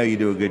 I know you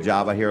do a good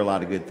job. I hear a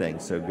lot of good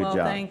things, so good Well,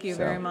 job. thank you So-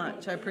 very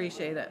much. I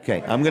appreciate it.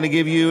 Okay, I'm going to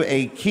give you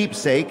a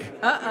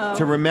keepsake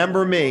to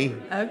remember me,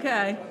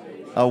 Okay.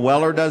 a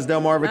Weller Does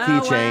Delmarva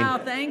keychain. Wow,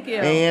 thank you.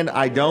 And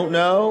I don't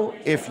know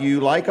if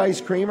you like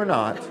ice cream or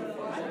not,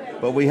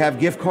 but we have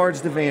gift cards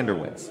to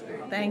Vanderwins.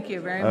 Thank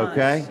you very much.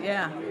 Okay.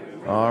 Yeah.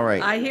 All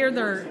right. I hear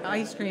their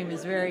ice cream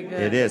is very good.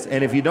 It is.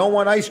 And if you don't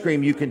want ice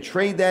cream, you can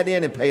trade that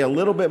in and pay a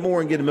little bit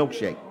more and get a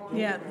milkshake.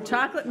 Yeah,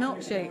 chocolate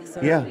milkshakes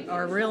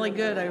are really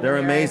good over They're there,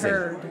 amazing. I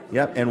heard.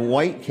 Yep. And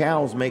white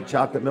cows make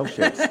chocolate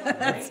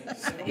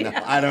milkshakes. No,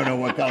 I don't know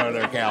what color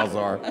their cows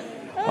are.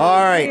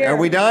 All right. dear. Are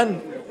we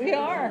done? We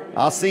are.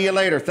 I'll see you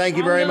later. Thank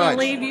you very I'm gonna much.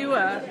 leave you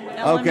a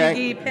Ellen Okay.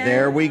 McGee pen.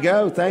 There we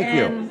go. Thank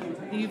you. And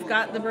you've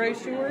got the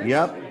brochure.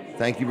 Yep.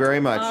 Thank you very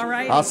much. All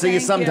right. I'll see you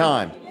Thank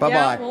sometime. Bye-bye.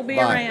 Yeah, we'll be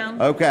Bye.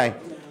 around. Okay.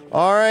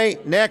 All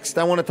right. Next,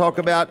 I want to talk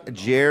about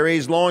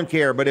Jerry's Lawn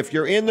Care. But if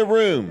you're in the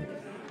room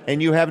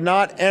and you have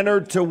not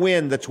entered to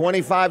win the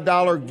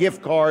 $25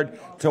 gift card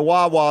to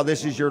Wawa,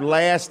 this is your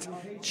last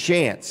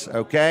chance,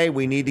 okay?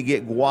 We need to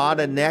get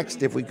Guada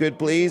next, if we could,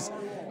 please.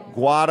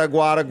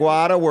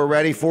 Guada. We're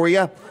ready for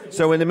you.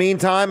 So in the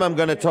meantime, I'm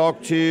going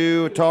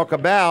to talk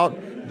about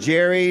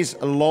Jerry's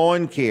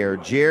Lawn Care.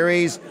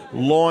 Jerry's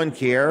Lawn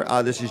Care.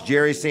 This is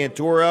Jerry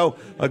Santoro,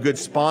 a good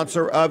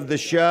sponsor of the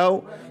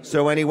show.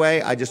 So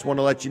anyway, I just want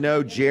to let you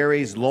know,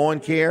 Jerry's Lawn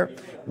Care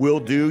will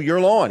do your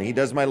lawn. He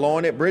does my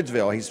lawn at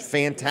Bridgeville. He's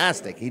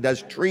fantastic. He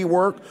does tree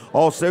work,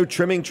 also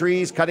trimming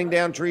trees, cutting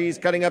down trees,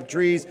 cutting up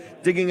trees,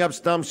 digging up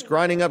stumps,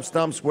 grinding up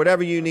stumps,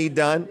 whatever you need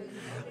done.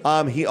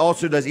 He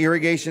also does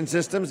irrigation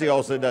systems. He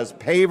also does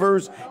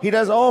pavers. He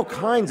does all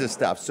kinds of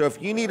stuff. So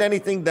if you need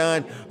anything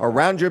done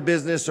around your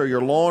business or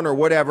your lawn or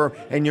whatever,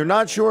 and you're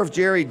not sure if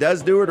Jerry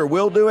does do it or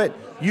will do it,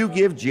 you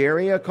give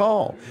Jerry a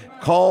call.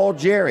 Call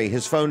Jerry.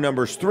 His phone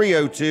number is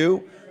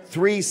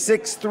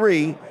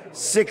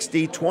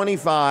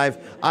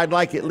 302-363-6025. I'd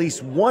like at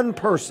least one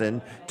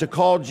person to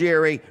call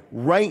Jerry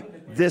right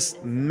this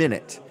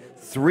minute.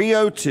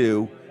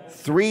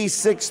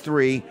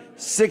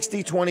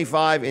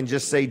 302-363-6025 and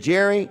just say,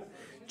 Jerry,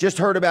 just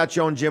heard about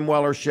you on Jim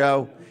Weller's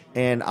show,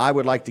 and I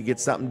would like to get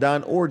something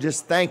done, or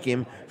just thank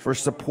him for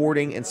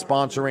supporting and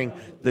sponsoring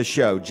the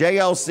show.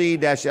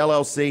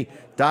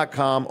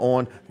 JLC-LLC.com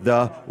on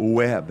the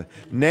web.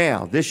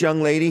 Now, this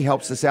young lady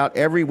helps us out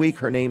every week.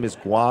 Her name is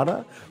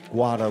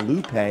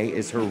Guadalupe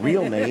is her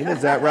real name.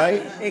 Is that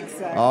right?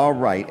 Exactly. All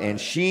right. And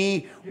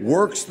she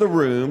works the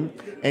room,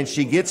 and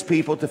she gets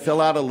people to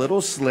fill out a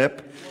little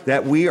slip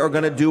that we are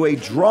going to do a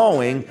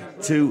drawing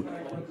to.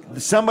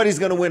 Somebody's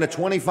going to win a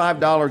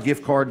 $25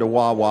 gift card to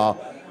Wawa.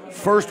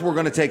 First, we're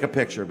going to take a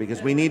picture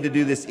because we need to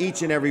do this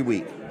each and every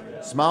week.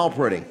 Smile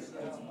pretty.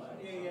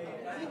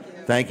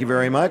 Thank you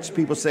very much.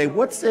 People say,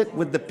 what's it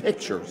with the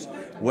pictures?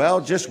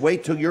 Well, just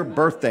wait till your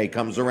birthday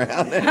comes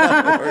around, in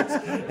other words.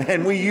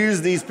 And we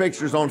use these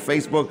pictures on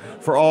Facebook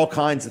for all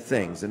kinds of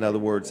things, in other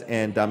words.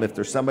 And if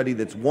there's somebody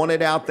that's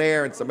wanted out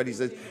there and somebody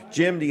says,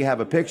 Jim, do you have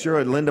a picture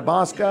of Linda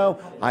Bosco?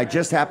 I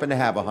just happen to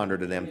have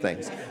 100 of them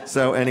things.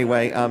 So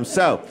anyway,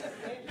 so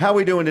how are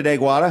we doing today,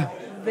 Guada?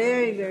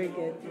 Very, very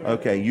good.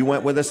 Okay, you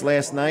went with us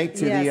last night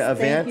to the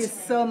event? Thank you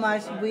so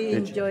much. We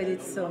enjoyed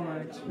it so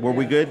much. Were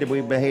we good? Did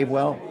we behave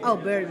well? Oh,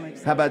 very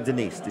much. How about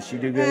Denise? Did she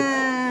do good?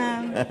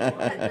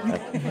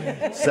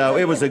 So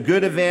it was a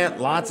good event.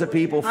 Lots of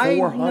people,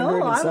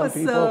 400 and some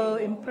people. I was so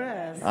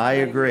impressed. I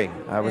agree.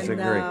 I agree.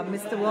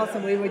 Mr.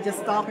 Wilson, we were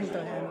just talking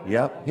to him.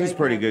 Yep, he's a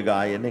pretty good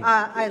guy, isn't he?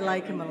 I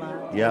like him a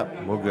lot.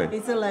 Yep, well, good.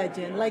 He's a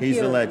legend, like He's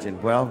you. a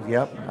legend. Well,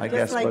 yep, I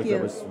guess like both you.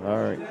 of us.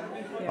 All right.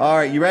 All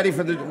right, you ready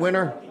for the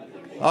winner?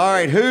 All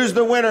right, who's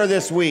the winner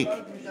this week?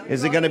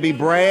 Is it going to be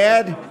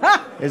Brad?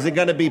 Is it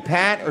going to be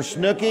Pat or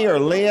Snooky or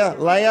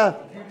Leah?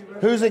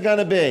 Who's it going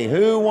to be?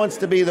 Who wants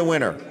to be the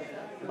winner?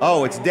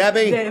 Oh, it's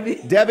Debbie? Debbie.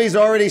 Debbie's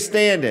already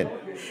standing.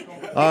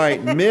 All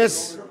right,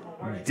 Miss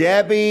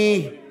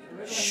Debbie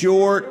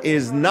Short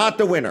is not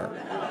the winner.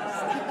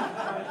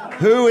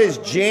 Who is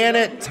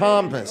Janet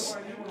Thomas?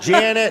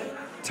 Janet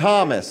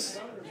Thomas.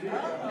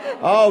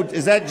 Oh,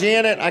 is that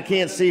Janet? I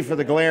can't see for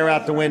the glare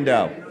out the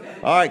window.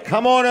 All right,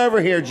 come on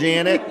over here,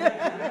 Janet.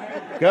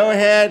 Go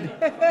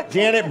ahead.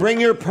 Janet, bring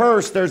your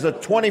purse. There's a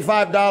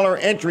 $25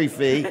 entry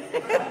fee.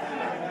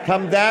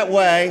 Come that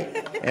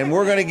way, and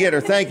we're going to get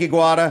her. Thank you,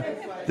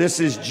 Guada. This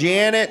is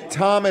Janet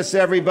Thomas,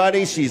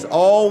 everybody. She's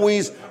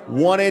always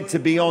wanted to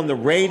be on the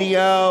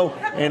radio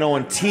and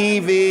on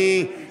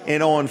TV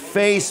and on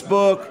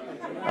Facebook.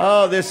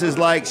 Oh, this is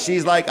like,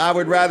 she's like, I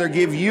would rather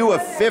give you a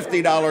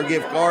 $50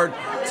 gift card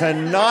to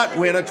not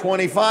win a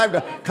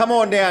 $25. Come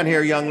on down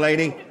here, young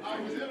lady.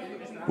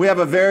 We have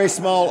a very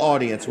small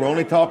audience. We're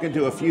only talking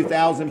to a few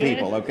thousand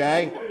people,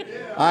 okay?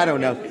 I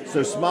don't know.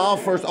 So smile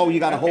first. Oh, you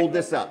got to hold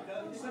this up.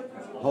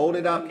 Hold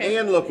it up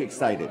and look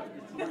excited.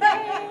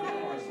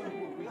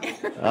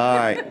 All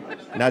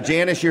right. Now,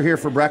 Janice, you're here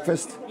for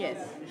breakfast?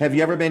 Yes. Have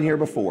you ever been here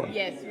before?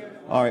 Yes.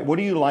 All right. What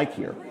do you like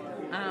here?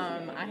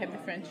 I have the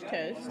French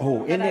toast.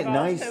 Oh, isn't it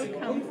nice? I've also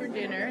come for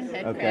dinner and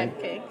had crab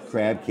cakes.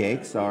 Crab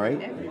cakes, all right.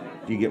 Yeah.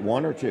 Do you get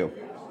one or two?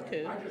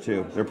 Two.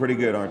 Two. They're pretty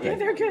good, aren't they? Yeah,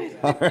 they're good.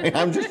 All right,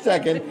 I'm just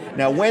checking.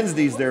 Now,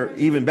 Wednesdays, they're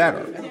even better.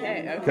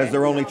 Okay. Because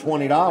they're only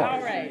 $20 All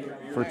right.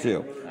 for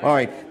two. All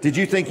right. Did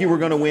you think you were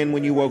going to win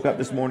when you woke up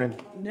this morning?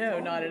 No,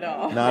 not at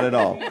all. Not at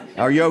all.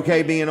 Are you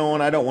okay being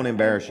on? I don't want to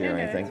embarrass you or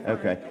anything.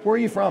 Okay. Where are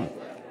you from?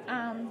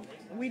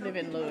 We live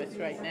in Lewis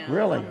right now.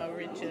 Really? I'm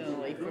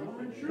originally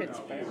from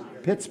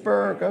Pittsburgh.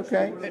 Pittsburgh,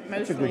 okay. But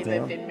That's a mostly good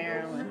town. lived in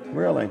Maryland.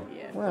 Really?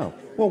 Yeah. Wow.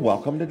 Well,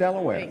 welcome to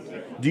Delaware. Thank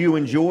you. Do you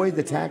enjoy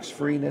the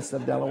tax-freeness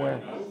of Delaware?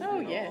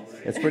 Oh, yes.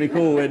 It's pretty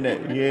cool, isn't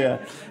it?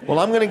 Yeah. Well,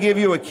 I'm going to give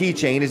you a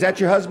keychain. Is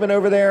that your husband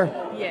over there?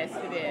 Yes,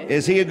 it is.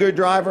 Is he a good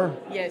driver?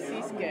 Yes,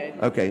 he's good.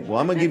 Okay. Well,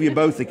 I'm going to give you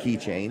both a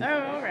keychain.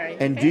 Oh, all right.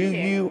 And Thank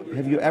you.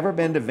 have you ever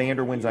been to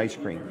Vanderwin's Ice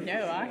Cream?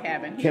 No, I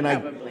haven't. He Can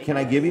probably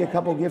I has. give you a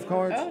couple gift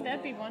cards? Oh,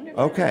 that'd be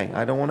wonderful. Okay.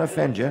 I don't want to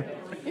offend you.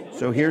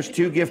 So here's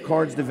 2 gift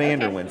cards to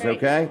Vanderwin's, great.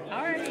 okay?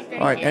 All right, thank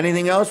All right. you.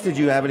 Anything else? Did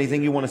you have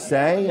anything you want to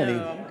say?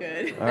 No, I'm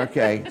good.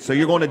 Okay. So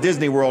you're going to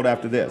Disney World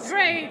after this.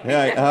 Great. All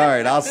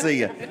right. I'll see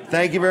you.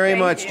 Thank you very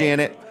much, you.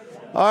 Janet.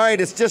 All right.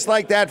 It's just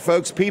like that,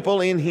 folks. People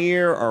in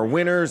here are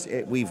winners.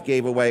 We've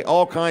gave away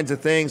all kinds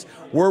of things.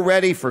 We're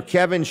ready for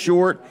Kevin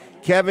Short.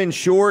 Kevin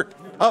Short.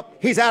 Oh,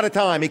 he's out of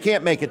time. He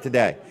can't make it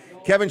today.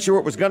 Kevin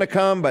Short was going to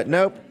come, but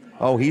nope.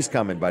 Oh, he's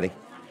coming, buddy.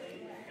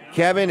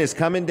 Kevin is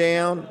coming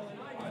down.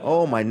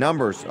 Oh, my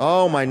numbers.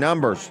 Oh, my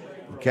numbers.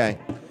 Okay.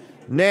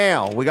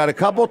 Now, we got a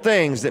couple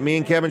things that me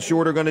and Kevin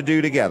Short are going to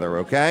do together,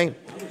 okay?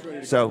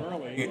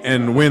 So,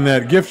 and win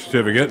that gift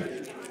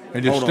certificate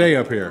and just stay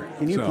up here.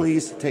 Can you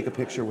please take a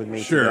picture with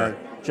me Sure. today?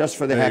 Just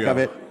for the There heck you of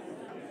go. it.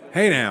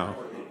 Hey now.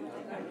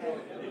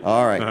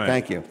 All right.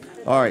 Thank you.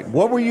 All right.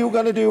 What were you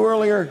going to do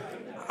earlier?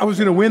 I was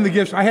going to win the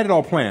gifts. I had it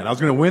all planned. I was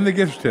going to win the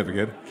gift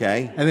certificate.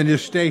 Okay. And then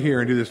just stay here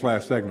and do this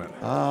last segment.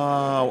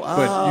 Oh,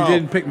 But you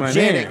didn't pick my name.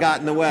 Janet got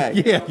in the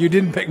way. Yeah, you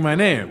didn't pick my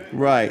name.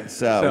 Right.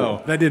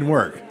 So that didn't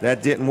work.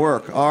 That didn't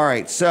work. All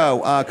right.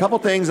 So a couple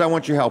things I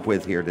want your help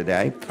with here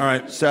today. All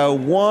right. So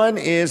one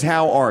is,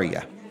 how are you?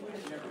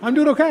 I'm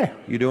doing okay.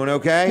 You doing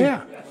okay?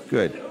 Yeah.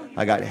 Good.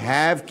 I got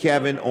have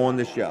Kevin on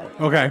the show.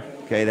 Okay.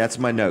 Okay, that's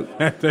my note.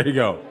 There you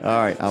go. All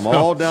right, I'm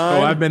all done.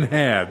 So I've been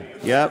had.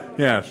 Yep.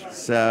 Yes.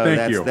 So Thank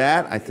that's you.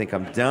 that. I think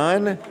I'm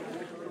done.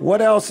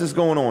 What else is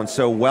going on?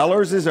 So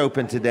Weller's is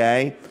open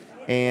today,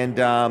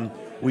 and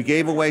we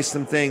gave away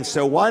some things.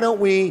 So why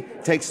don't we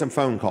take some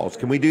phone calls?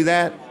 Can we do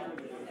that?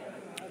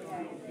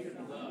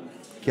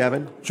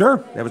 Kevin?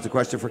 Sure. That was a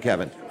question for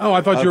Kevin. Oh, I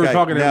thought you were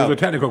talking. No. It was a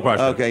technical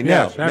question. Okay, no.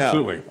 Yes, no.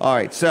 absolutely. All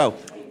right, so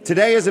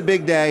today is a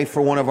big day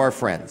for one of our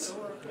friends.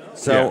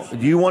 So Yes.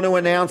 do you want to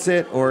announce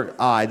it, or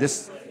I?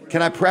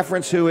 Can I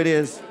preference who it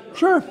is?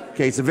 Sure.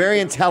 Okay, he's a very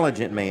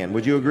intelligent man.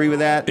 Would you agree with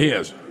that? He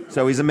is.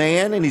 So he's a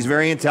man, and he's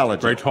very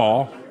intelligent. Very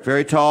tall.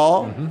 Very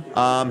tall.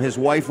 Mm-hmm. His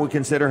wife would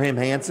consider him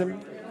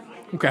handsome.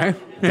 Okay.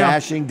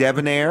 Dashing,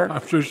 debonair.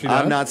 I'm sure she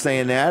does. I'm not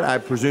saying that. I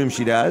presume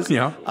she does.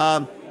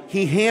 Yeah.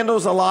 He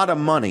handles a lot of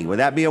money. Would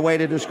that be a way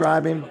to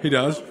describe him? He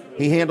does.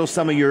 He handles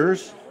some of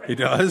yours. He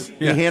does.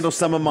 Yes. He handles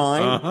some of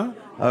mine. Uh-huh.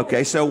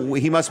 Okay, so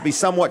he must be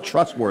somewhat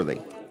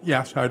trustworthy.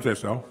 Yes, I'd say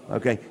so.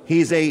 Okay.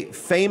 He's a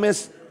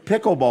famous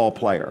pickleball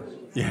player.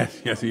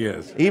 Yes, he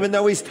is. Even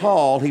though he's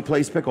tall, he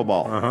plays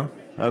pickleball. Uh-huh.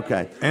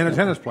 Okay. And a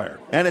tennis player.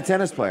 And a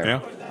tennis player.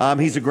 Yeah.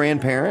 He's a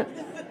grandparent.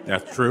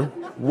 That's true.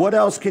 What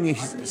else can you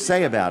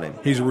say about him?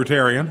 He's a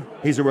Rotarian.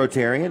 He's a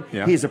Rotarian.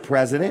 Yeah. He's a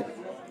president.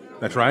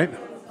 That's right.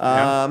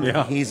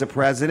 He's a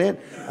president.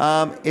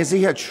 Is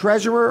he a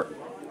treasurer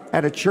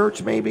at a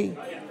church, maybe?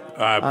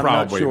 I'm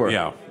Probably. not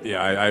sure. Yeah.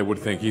 I would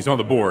think he's on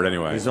the board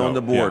anyway. He's so, on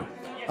the board.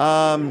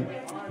 yeah.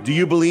 Do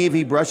you believe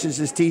he brushes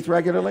his teeth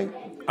regularly?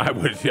 I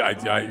would.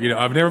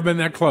 I've never been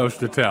that close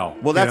to tell.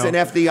 Well, that's an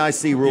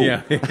FDIC rule.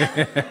 Yeah.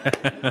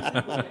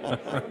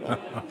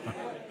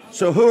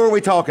 So who are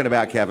we talking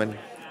about, Kevin?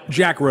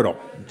 Jack Riddle.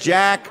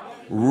 Jack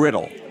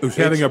Riddle. Who's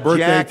having a birthday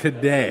Jack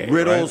today.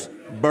 Riddle's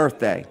right?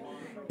 birthday.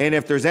 And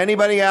if there's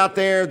anybody out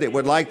there that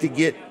would like to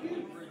get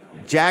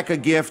Jack a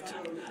gift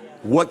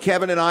what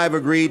Kevin and I have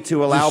agreed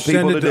to allow Just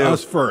people send to it do. to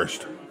us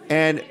first.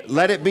 And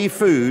let it be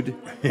food,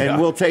 and Yeah.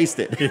 we'll taste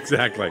it.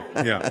 Exactly.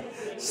 Yeah.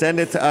 Send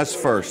it to us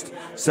first.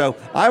 So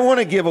I want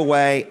to give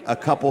away a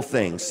couple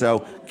things.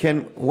 So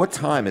what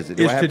time is it?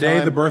 Do Is I have today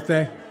time? the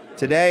birthday?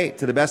 Today,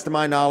 to the best of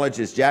my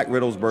knowledge, is Jack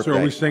Riddle's birthday. So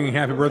are we singing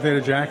happy birthday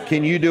to Jack?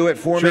 Can you do it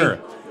for Sure.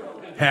 me?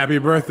 Happy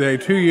birthday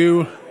to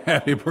you.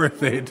 Happy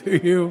birthday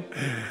to you.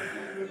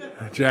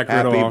 Jack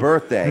Riddle. Happy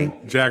birthday,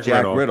 Jack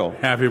Riddle.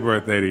 Happy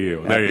birthday to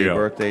you. There you go. Happy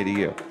birthday to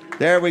you.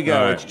 There we go.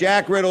 All right. It's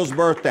Jack Riddle's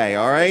birthday,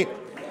 all right?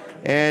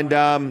 And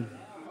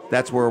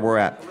that's where we're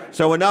at.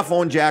 So enough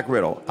on Jack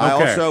Riddle. I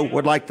Okay. also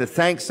would like to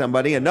thank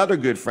somebody, another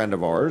good friend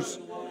of ours,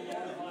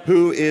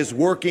 who is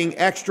working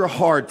extra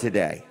hard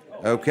today,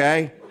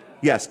 okay?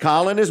 Yes,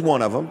 Colin is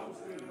one of them.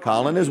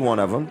 Colin is one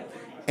of them.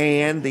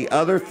 And the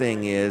other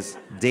thing is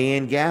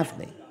Dan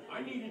Gaffney.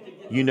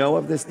 You know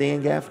of this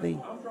Dan Gaffney?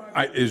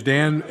 Is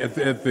Dan at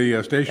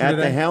the station At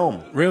today? the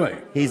helm. Really?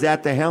 He's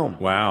at the helm.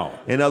 Wow.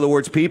 In other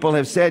words, people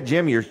have said,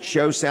 Jim, your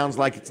show sounds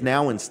like it's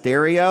now in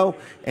stereo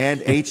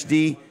and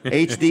HD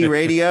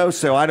radio.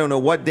 So I don't know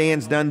what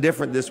Dan's done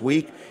different this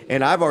week.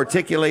 And I've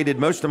articulated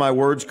most of my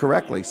words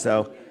correctly.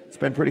 So it's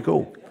been pretty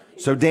cool.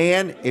 So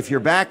Dan, if you're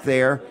back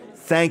there,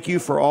 thank you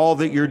for all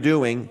that you're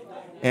doing.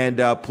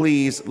 And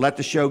please let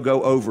the show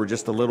go over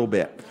just a little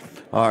bit.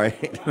 All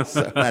right,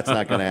 so that's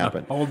not going to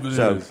happen. Hold the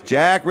So news.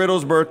 Jack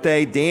Riddle's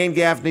birthday. Dan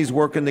Gaffney's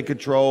working the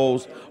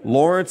controls.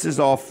 Lawrence is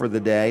off for the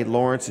day.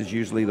 Lawrence is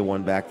usually the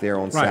one back there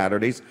on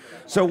Saturdays.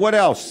 So what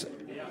else?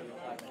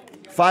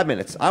 5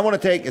 minutes. I want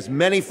to take as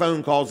many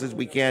phone calls as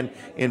we can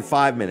in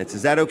 5 minutes.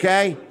 Is that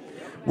okay?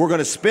 We're going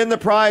to spin the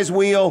prize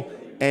wheel,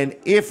 and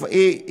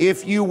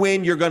if you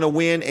win, you're going to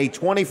win a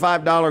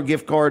 $25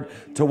 gift card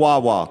to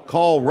Wawa.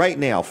 Call right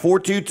now,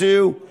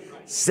 422-7336.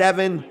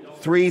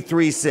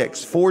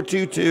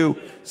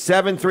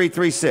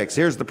 422-7336.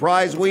 Here's the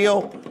prize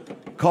wheel.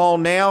 Call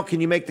now.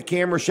 Can you make the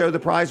camera show the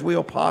prize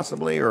wheel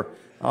possibly, or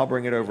I'll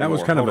bring it over That was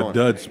more. kind of Hold a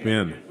on. dud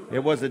spin.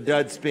 It was a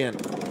dud spin.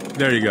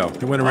 There you go.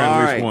 It went around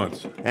All at right. least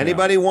once.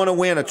 Anybody want to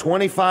win a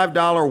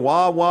 $25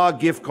 Wawa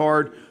gift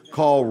card?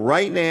 Call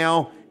right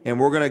now, and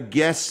we're going to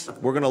guess.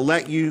 We're going to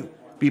let you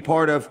be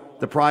part of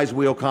the prize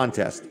wheel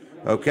contest.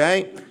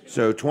 Okay?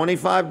 So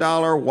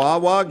 $25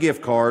 Wawa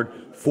gift card,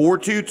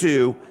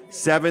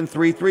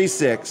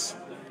 422-7336.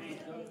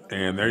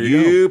 And there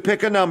you go. You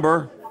pick a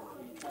number.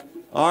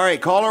 All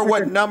right, caller,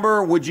 what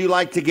number would you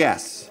like to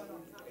guess?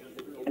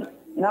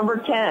 Number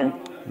 10,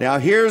 Now,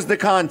 here's the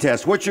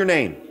contest. What's your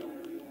name?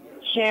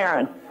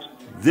 Sharon.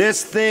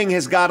 This thing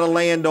has got to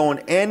land on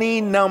any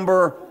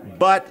number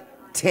but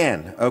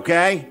 10,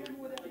 okay?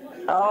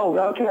 Oh,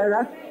 okay,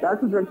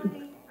 that's a good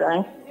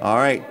thing. All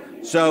right,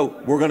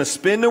 so we're going to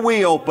spin the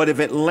wheel, but if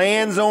it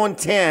lands on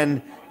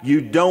 10,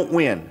 you don't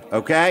win,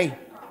 okay?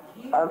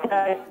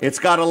 Okay, It's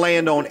got to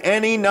land on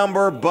any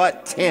number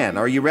but 10.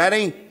 Are you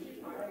ready?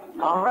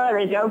 I'm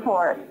ready. Go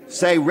for it.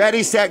 Say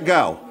ready, set,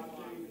 go.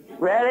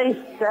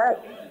 Ready,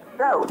 set,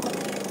 go.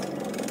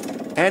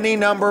 Any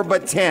number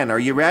but 10. Are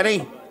you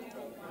ready?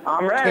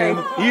 I'm ready.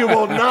 You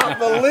will not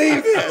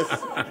believe this.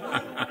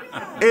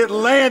 It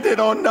landed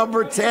on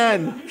number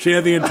 10. She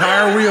had the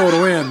entire wheel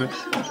to win.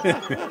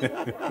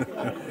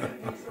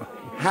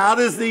 How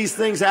does these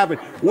things happen?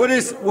 What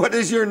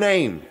is your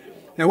name?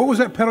 Now, what was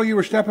that pedal you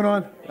were stepping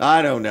on?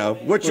 I don't know.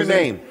 What's your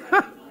name?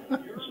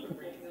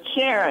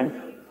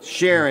 Sharon.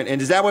 Sharon.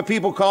 And is that what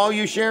people call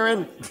you,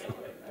 Sharon?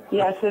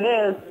 Yes, it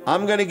is.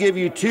 I'm going to give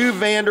you 2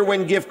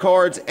 Vanderwyn gift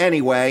cards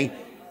anyway,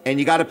 and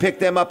you got to pick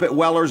them up at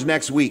Weller's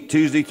next week,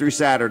 Tuesday through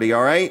Saturday,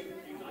 all right?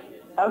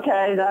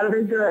 Okay, that'll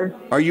be good.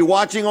 Are you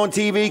watching on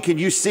TV? Can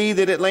you see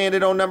that it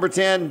landed on number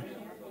 10?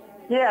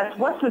 Yes,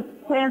 what's the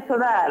chance of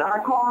that? I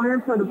called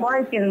in for the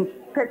break and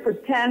picked the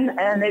 10,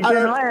 and they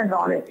didn't land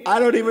on it. I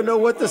don't even know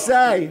what to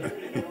say.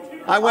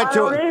 I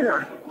don't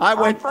either.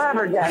 I'm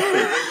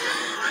flabbergasted.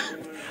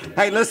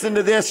 Hey, listen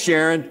to this,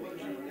 Sharon.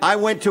 I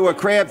went to a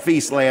crab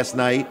feast last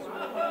night,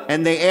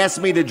 and they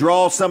asked me to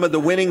draw some of the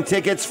winning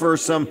tickets for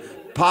some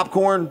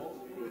popcorn.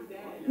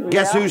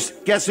 Guess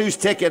whose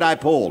ticket I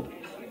pulled?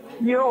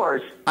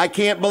 Yours. I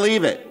can't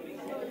believe it.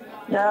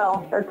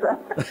 No,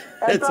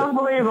 that's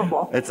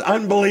unbelievable. It's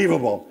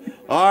unbelievable.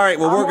 All right,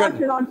 well, I'm we're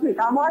going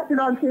I'm watching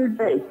on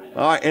TV.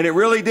 All right, and it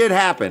really did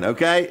happen,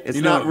 okay? It's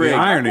You know, not rigged. the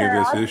irony of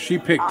this is she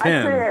picked I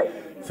 10, see it.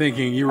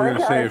 thinking you were going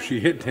to Okay. say if she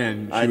hit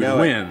 10, she I would know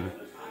it. win.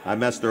 I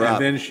messed her And up.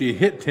 then she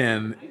hit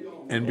 10,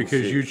 and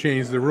because you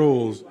changed the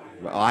rules,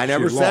 I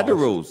never she said the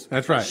lost. rules.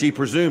 That's right. She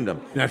presumed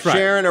them. That's right.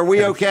 Sharon, are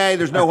we okay?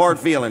 There's no hard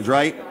feelings,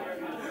 right?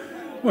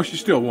 Well, she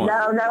still won.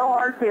 No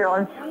hard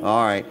feelings.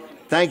 All right.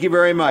 Thank you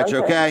very much,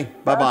 okay?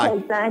 Bye-bye.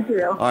 Okay, thank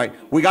you. All right.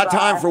 We got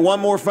time for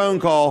one more phone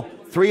call.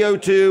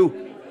 302,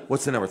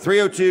 what's the number?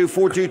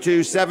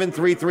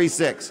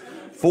 302-422-7336.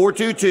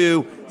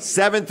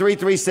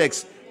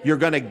 422-7336. You're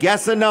going to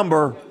guess a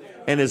number,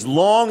 and as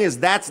long as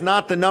that's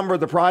not the number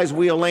the prize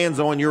wheel lands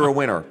on, you're a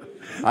winner.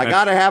 I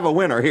got to have a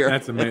winner here.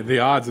 That's amazing. The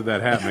odds of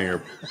that happening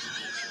are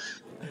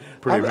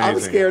pretty amazing. I'm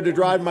scared to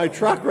drive my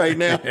truck right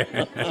now.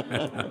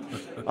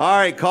 All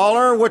right,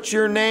 caller, what's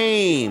your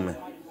name?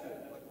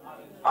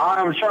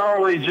 I'm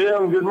Charlie,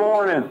 Jim. Good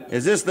morning.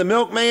 Is this the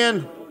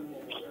milkman?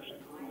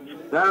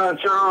 No,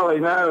 Charlie.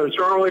 No,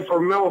 Charlie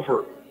from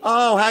Milford.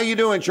 Oh, how you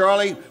doing,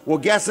 Charlie? Well,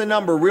 guess a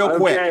number real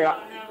quick.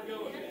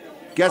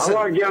 Guess I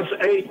want to guess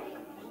 8.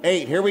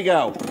 8. Here we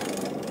go.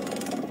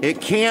 It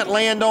can't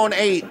land on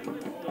 8.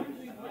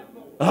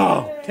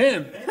 Oh,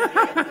 10.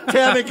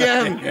 10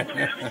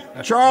 again.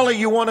 Charlie,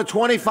 you won a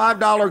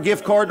 $25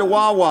 gift card to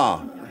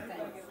Wawa.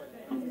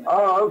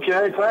 Oh,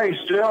 okay. Thanks,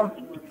 Jim.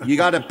 You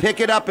got to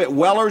pick it up at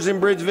Weller's in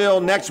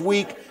Bridgeville next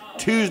week,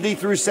 Tuesday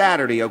through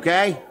Saturday,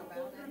 okay?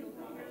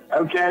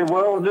 Okay,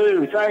 will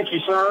do. Thank you,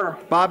 sir.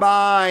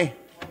 Bye-bye.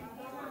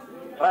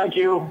 Thank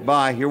you.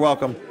 Bye. You're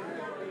welcome. Do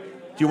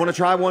you want to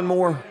try one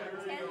more?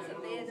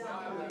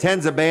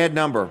 10's a bad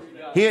number.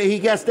 He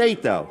guessed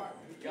 8, though.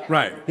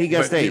 Right. He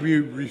guessed 8.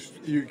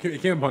 You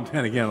came up on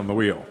 10 again on the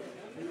wheel.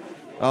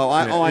 Oh,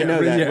 I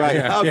know that. Right.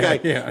 Okay.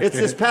 It's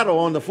this pedal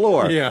on the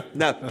floor. Yeah.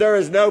 No, there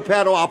is no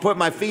pedal. I'll put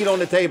my feet on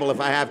the table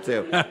if I have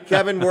to.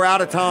 Kevin, we're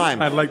out of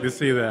time. I'd like to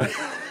see that.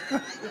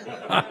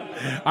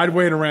 I'd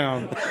wait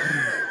around.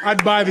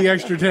 I'd buy the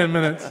extra 10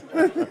 minutes.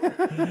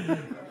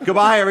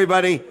 Goodbye,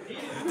 everybody.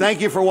 Thank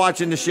you for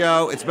watching the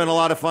show. It's been a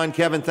lot of fun.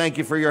 Kevin, thank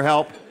you for your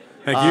help.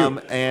 Thank you.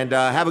 And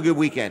have a good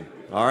weekend.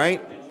 All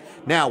right?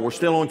 Now, we're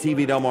still on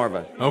TV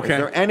Delmarva. Okay. Is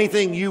there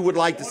anything you would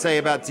like to say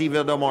about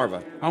TV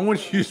Delmarva? I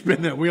want you to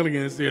spin that wheel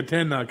again and see a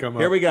 10 not come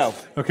up. Here we go.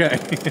 Okay.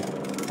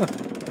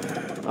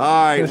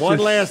 All right, one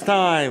last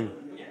time.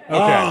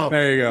 Okay,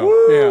 there you go.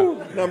 Woo,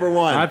 yeah. Number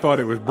 1. I thought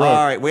it was broke.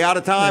 All right, we out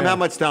of time? Yeah. How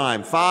much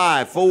time?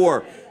 5,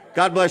 4.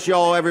 God bless you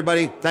all,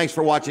 everybody. Thanks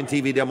for watching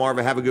TV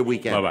Delmarva. Have a good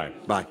weekend.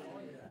 Bye-bye. Bye.